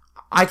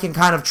 I can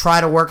kind of try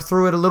to work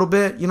through it a little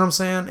bit, you know what I'm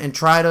saying? And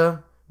try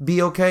to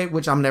be okay,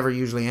 which I'm never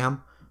usually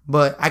am.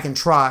 But I can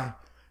try.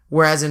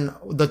 Whereas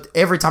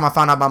every time I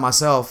found out by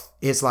myself,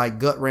 it's like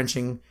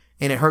gut-wrenching,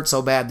 and it hurts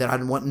so bad that I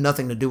want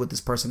nothing to do with this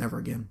person ever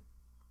again.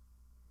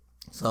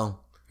 So,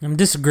 I'm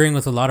disagreeing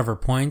with a lot of her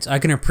points. I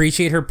can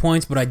appreciate her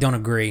points, but I don't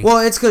agree. Well,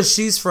 it's because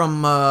she's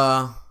from,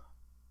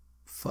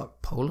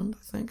 Poland,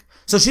 I think.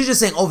 So she's just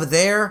saying over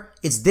there,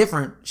 it's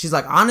different. She's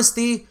like,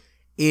 honesty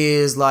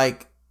is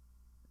like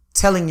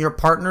telling your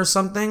partner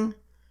something,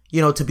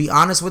 to be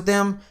honest with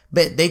them,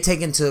 but they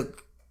take into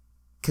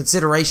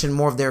consideration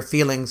more of their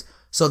feelings.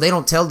 So they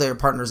don't tell their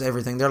partners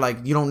everything. They're like,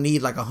 you don't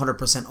need like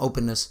 100%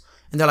 openness.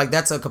 And they're like,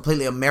 that's a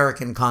completely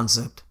American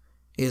concept,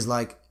 is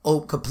like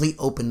complete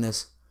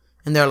openness.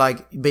 And they're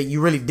like, but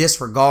you really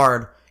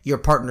disregard your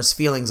partner's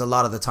feelings a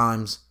lot of the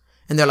times.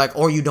 And they're like,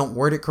 or you don't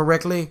word it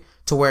correctly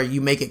to where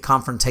you make it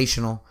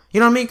confrontational. You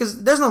know what I mean?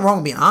 Because there's nothing wrong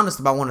with being honest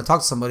about wanting to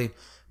talk to somebody,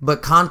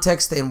 but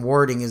context and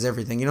wording is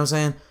everything. You know what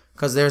I'm saying?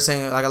 Because they're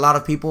saying, like, a lot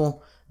of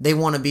people, they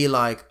want to be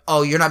like,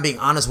 oh, you're not being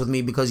honest with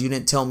me because you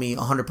didn't tell me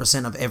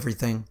 100% of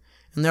everything.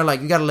 And they're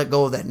like, you got to let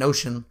go of that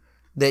notion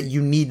that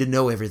you need to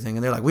know everything.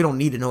 And they're like, we don't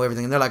need to know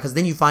everything. And they're like, because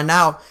then you find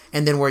out,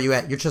 and then where you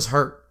at? You're just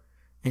hurt.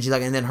 And she's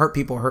like, and then hurt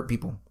people hurt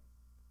people.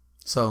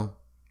 So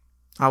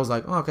I was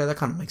like, oh, okay, that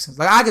kind of makes sense.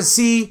 Like, I can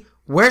see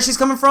where she's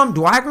coming from.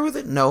 Do I agree with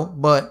it? No,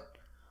 but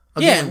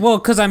again, yeah, well,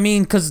 because I'm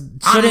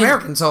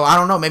American, so I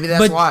don't know. Maybe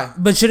that's why.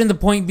 But shouldn't the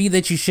point be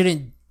that you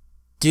shouldn't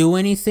do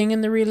anything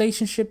in the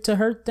relationship to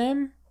hurt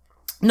them?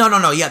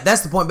 No. Yeah,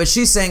 that's the point. But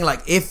she's saying,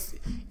 like,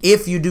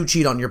 if you do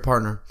cheat on your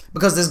partner,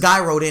 because this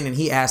guy wrote in and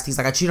he's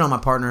like, I cheated on my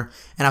partner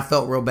and I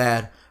felt real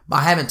bad, but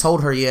I haven't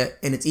told her yet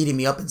and it's eating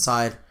me up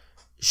inside.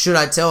 Should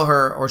I tell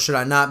her or should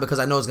I not? Because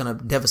I know it's going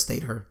to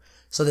devastate her.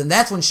 So then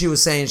that's when she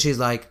was saying, she's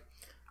like,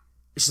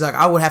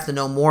 I would have to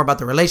know more about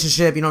the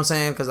relationship. You know what I'm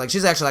saying? Because like,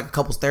 she's actually like a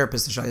couples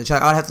therapist. She's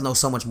like, I would have to know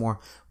so much more.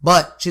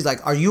 But she's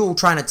like, are you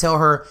trying to tell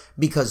her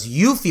because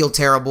you feel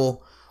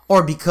terrible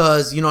or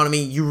because, you know what I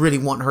mean, you really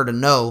want her to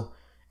know?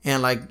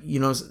 And like,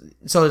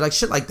 so like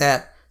shit like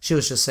that, she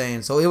was just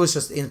saying. So it was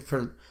just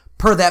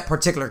per that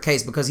particular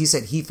case, because he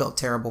said he felt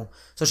terrible.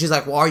 So she's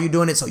like, well, are you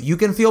doing it so you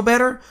can feel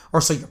better or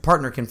so your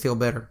partner can feel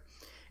better?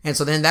 And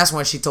so then that's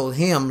when she told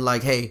him,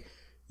 like, hey,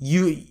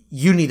 you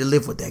need to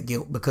live with that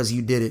guilt because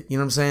you did it. You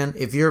know what I'm saying?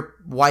 If your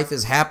wife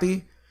is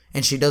happy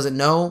and she doesn't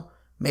know,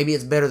 maybe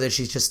it's better that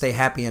she just stay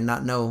happy and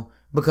not know.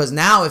 Because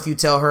now if you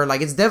tell her,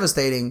 like, it's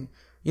devastating.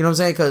 You know what I'm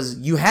saying? Because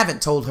you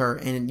haven't told her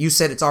and you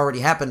said it's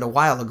already happened a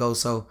while ago.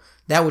 So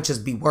that would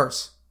just be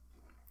worse.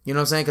 You know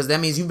what I'm saying? Because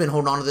that means you've been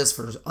holding on to this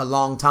for a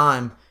long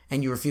time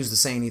and you refuse to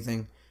say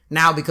anything.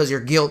 Now because your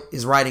guilt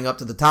is riding up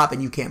to the top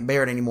and you can't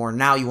bear it anymore,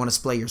 now you want to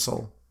splay your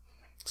soul.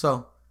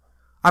 So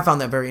I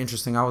found that very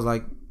interesting. I was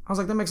like,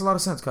 that makes a lot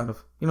of sense, kind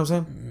of. You know what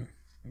I'm saying?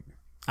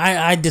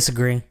 I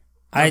disagree.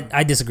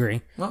 I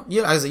disagree. Well,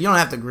 yeah, you don't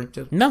have to agree.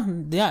 Just.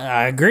 No, yeah,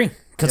 I agree.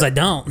 Because I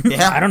don't.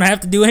 Yeah. I don't have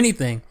to do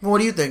anything. Well, what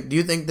do you think? Do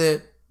you think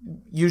that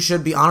you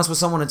should be honest with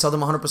someone and tell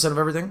them 100% of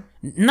everything?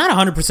 Not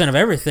 100% of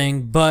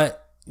everything,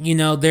 but,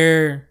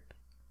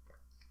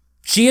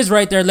 she is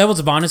right there. Levels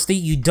of honesty.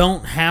 You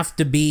don't have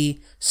to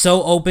be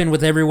so open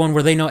with everyone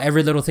where they know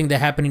every little thing that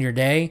happened in your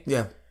day.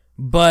 Yeah.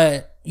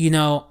 But,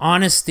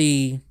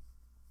 honesty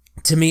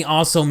to me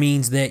also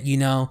means that,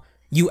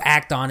 you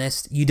act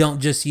honest. You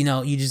don't just,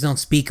 you just don't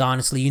speak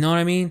honestly. You know what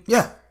I mean?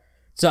 Yeah.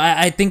 So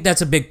I think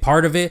that's a big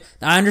part of it.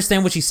 I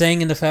understand what she's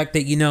saying in the fact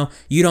that, you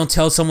don't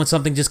tell someone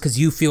something just because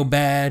you feel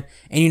bad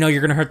and,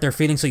 you're going to hurt their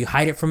feelings, so you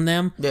hide it from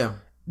them. Yeah.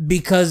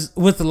 Because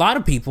with a lot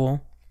of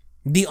people,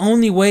 the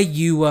only way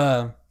you,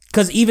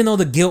 because even though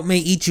the guilt may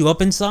eat you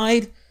up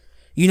inside,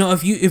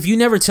 if you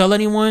never tell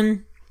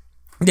anyone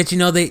that,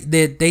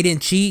 they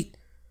didn't cheat,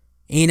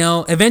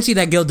 eventually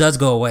that guilt does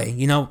go away.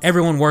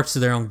 Everyone works to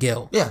their own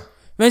guilt. Yeah.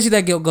 Eventually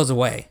that guilt goes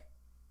away.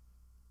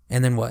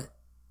 And then what?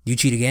 You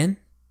cheat again?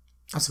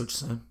 I see what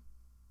you're saying.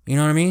 You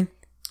know what I mean?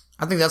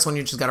 I think that's when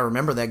you just got to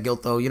remember that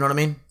guilt, though. You know what I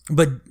mean?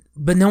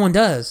 But no one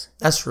does.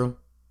 That's true.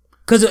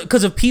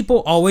 Because if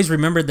people always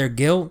remembered their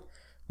guilt,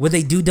 would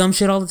they do dumb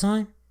shit all the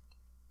time?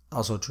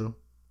 Also true.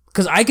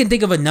 Because I can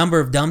think of a number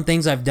of dumb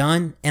things I've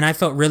done and I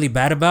felt really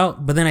bad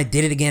about, but then I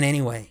did it again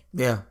anyway.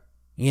 Yeah.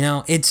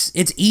 It's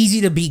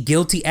easy to be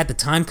guilty at the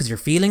time because you're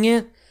feeling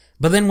it,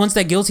 but then once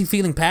that guilty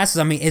feeling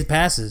passes, it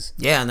passes.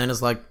 Yeah, and then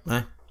it's like,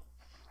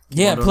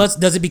 Yeah, plus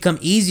does it become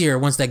easier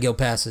once that guilt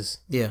passes?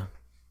 Yeah.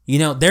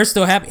 They're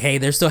still happy. Hey,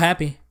 they're still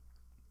happy.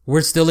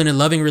 We're still in a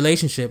loving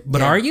relationship.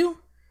 But are you?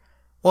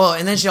 Well,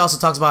 and then she also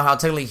talks about how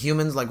technically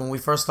humans, like when we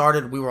first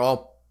started, we were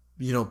all,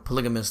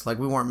 polygamous. Like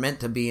we weren't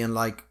meant to be in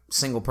like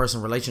single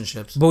person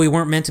relationships. But we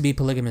weren't meant to be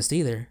polygamist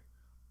either.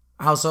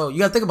 How so? You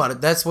gotta think about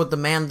it. That's what the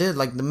man did.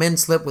 Like the men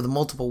slept with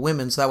multiple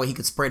women so that way he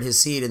could spread his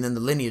seed and then the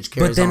lineage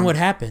carries on. But then what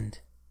happened?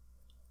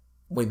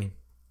 What do you mean?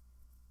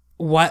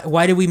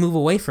 Why did we move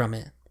away from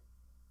it?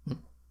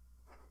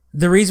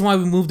 The reason why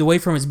we moved away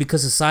from it is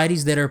because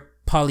societies that are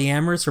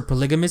polyamorous or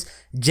polygamous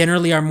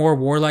generally are more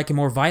warlike and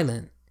more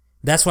violent.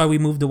 That's why we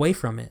moved away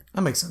from it.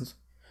 That makes sense.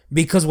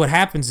 Because what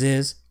happens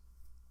is,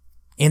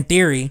 in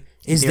theory,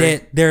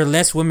 that there are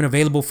less women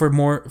available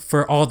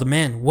for all the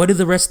men. What do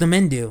the rest of the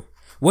men do?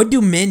 What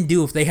do men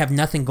do if they have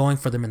nothing going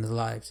for them in their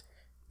lives?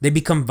 They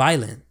become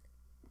violent.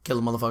 Kill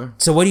a motherfucker.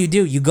 So what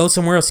do? You go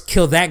somewhere else,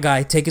 kill that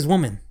guy, take his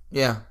woman.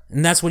 Yeah.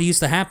 And that's what used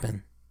to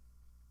happen.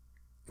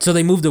 So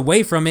they moved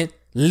away from it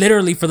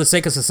literally for the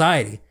sake of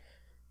society.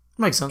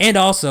 Makes sense. And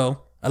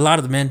also, a lot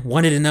of the men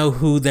wanted to know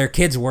who their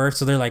kids were.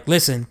 So they're like,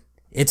 listen,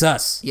 it's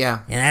us. Yeah.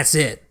 And that's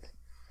it.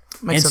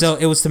 Makes and sense. so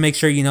it was to make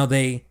sure,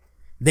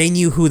 they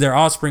knew who their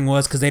offspring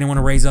was because they didn't want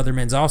to raise other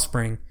men's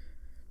offspring.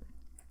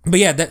 But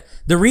yeah,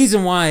 the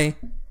reason why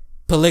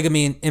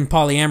polygamy and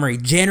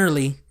polyamory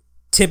generally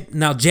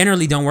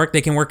don't work,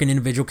 they can work in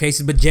individual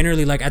cases, but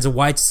generally, like as a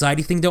wide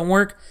society thing, don't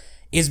work,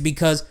 is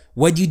because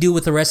what do you do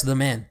with the rest of the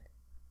men?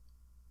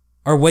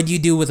 Or what do you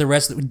do with the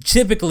rest of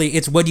typically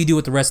it's what do you do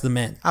with the rest of the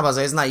men? How about to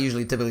say it's not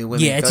usually typically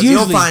women. Yeah, it's you'll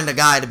usually find a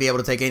guy to be able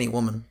to take any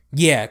woman.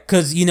 Yeah,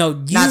 because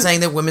not saying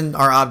that women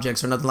are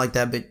objects or nothing like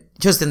that, but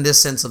just in this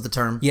sense of the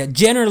term. Yeah,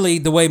 generally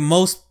the way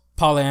most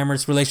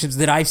polyamorous relationships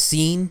that I've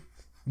seen,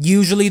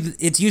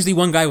 it's usually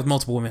one guy with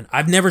multiple women.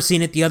 I've never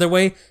seen it the other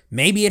way.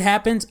 Maybe it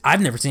happens. I've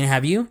never seen it.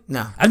 Have you?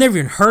 No. I've never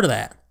even heard of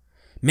that.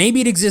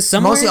 Maybe it exists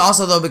somewhere. Mostly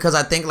also though because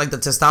I think like the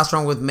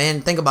testosterone with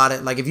men, think about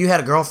it, like if you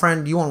had a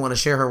girlfriend, you wouldn't want to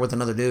share her with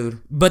another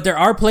dude. But there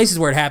are places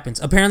where it happens.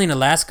 Apparently in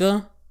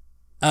Alaska,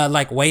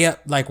 way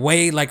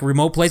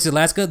remote places in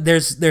Alaska,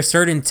 there's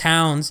certain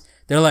towns,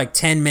 they're like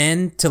 10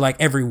 men to like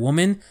every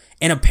woman.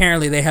 And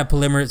apparently they have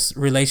polyamorous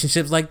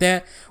relationships like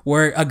that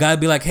where a guy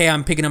would be like, hey,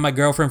 I'm picking up my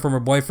girlfriend from her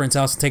boyfriend's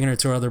house and taking her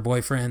to her other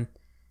boyfriend.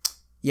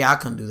 Yeah, I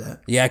couldn't do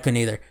that. Yeah, I couldn't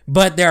either.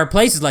 But there are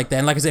places like that.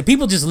 And like I said,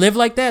 people just live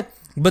like that.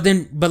 But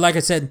like I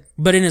said,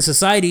 but in a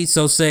society,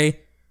 so say,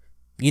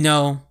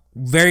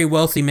 very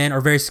wealthy men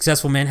or very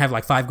successful men have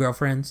like 5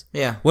 girlfriends.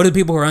 Yeah. What do the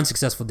people who are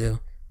unsuccessful do?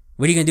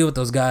 What are you going to do with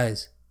those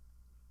guys?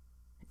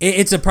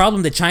 It's a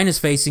problem that China's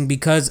facing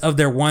because of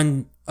their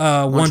one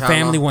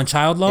family, one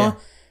child law. Yeah.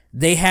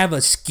 They have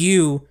a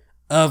skew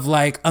of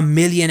like 1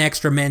 million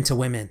extra men to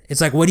women. It's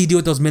like, what do you do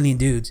with those 1 million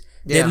dudes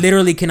that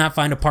literally cannot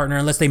find a partner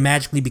unless they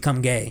magically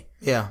become gay?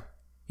 Yeah.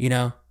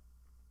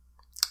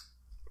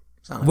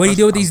 Like what do you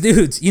do with these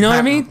dudes? You know what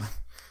I mean?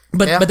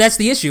 But that's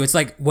the issue. It's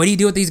like, what do you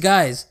do with these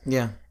guys?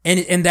 Yeah.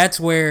 And that's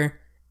where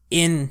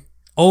in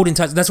olden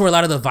times, that's where a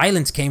lot of the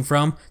violence came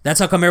from. That's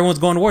how come everyone's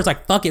going to war. It's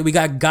like, fuck it. We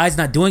got guys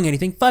not doing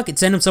anything. Fuck it.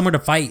 Send them somewhere to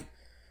fight.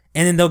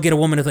 And then they'll get a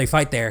woman if they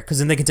fight there because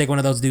then they can take one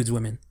of those dudes'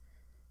 women.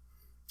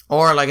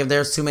 Or like if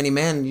there's too many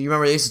men, you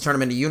remember they used to turn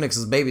them into eunuchs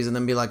as babies and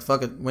then be like,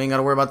 fuck it. We ain't got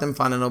to worry about them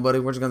finding nobody.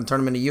 We're just going to turn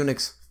them into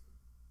eunuchs.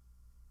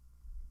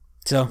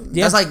 So,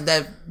 yeah. That's like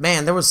that,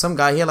 man, there was some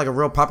guy, he had like a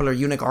real popular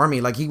eunuch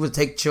army. Like he would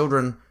take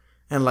children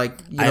and like,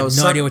 I have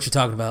no idea what you're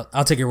talking about.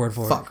 I'll take your word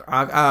for it. Fuck.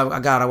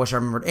 I wish I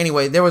remembered.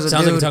 Anyway, there was a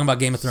Sounds dude. like you're talking about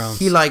Game of Thrones.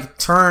 He like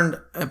turned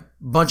a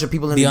bunch of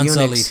people into eunuchs.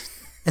 The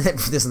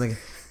Unsullied. This nigga.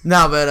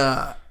 No,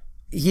 but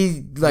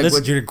he like...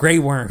 Listen, you're a Grey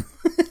Worm.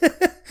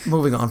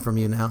 Moving on from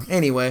you now.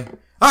 Anyway.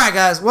 All right,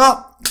 guys.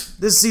 Well,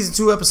 this is season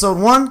 2, episode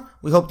 1.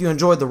 We hope you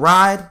enjoyed the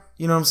ride.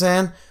 You know what I'm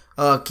saying?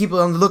 Keep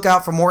on the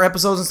lookout for more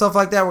episodes and stuff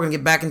like that. We're going to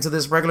get back into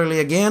this regularly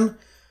again.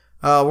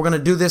 We're going to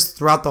do this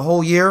throughout the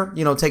whole year,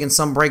 taking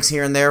some breaks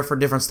here and there for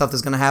different stuff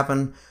that's going to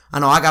happen. I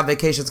know I got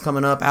vacations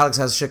coming up. Alex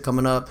has shit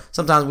coming up.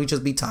 Sometimes we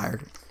just be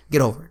tired.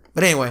 Get over it.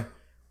 But anyway,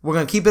 we're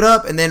going to keep it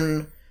up and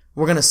then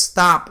we're going to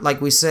stop,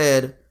 like we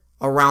said,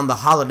 around the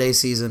holiday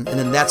season. And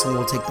then that's when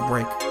we'll take the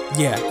break.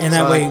 Yeah, and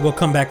that way we'll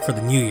come back for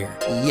the new year.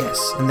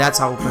 Yes, and that's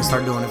how we're going to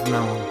start doing it from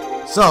now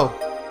on. So,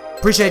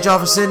 appreciate y'all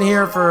for sitting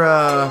here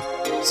for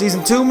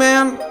season 2,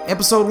 man.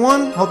 Episode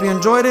 1. Hope you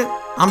enjoyed it.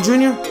 I'm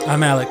Junior.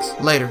 I'm Alex.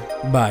 Later.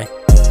 Bye.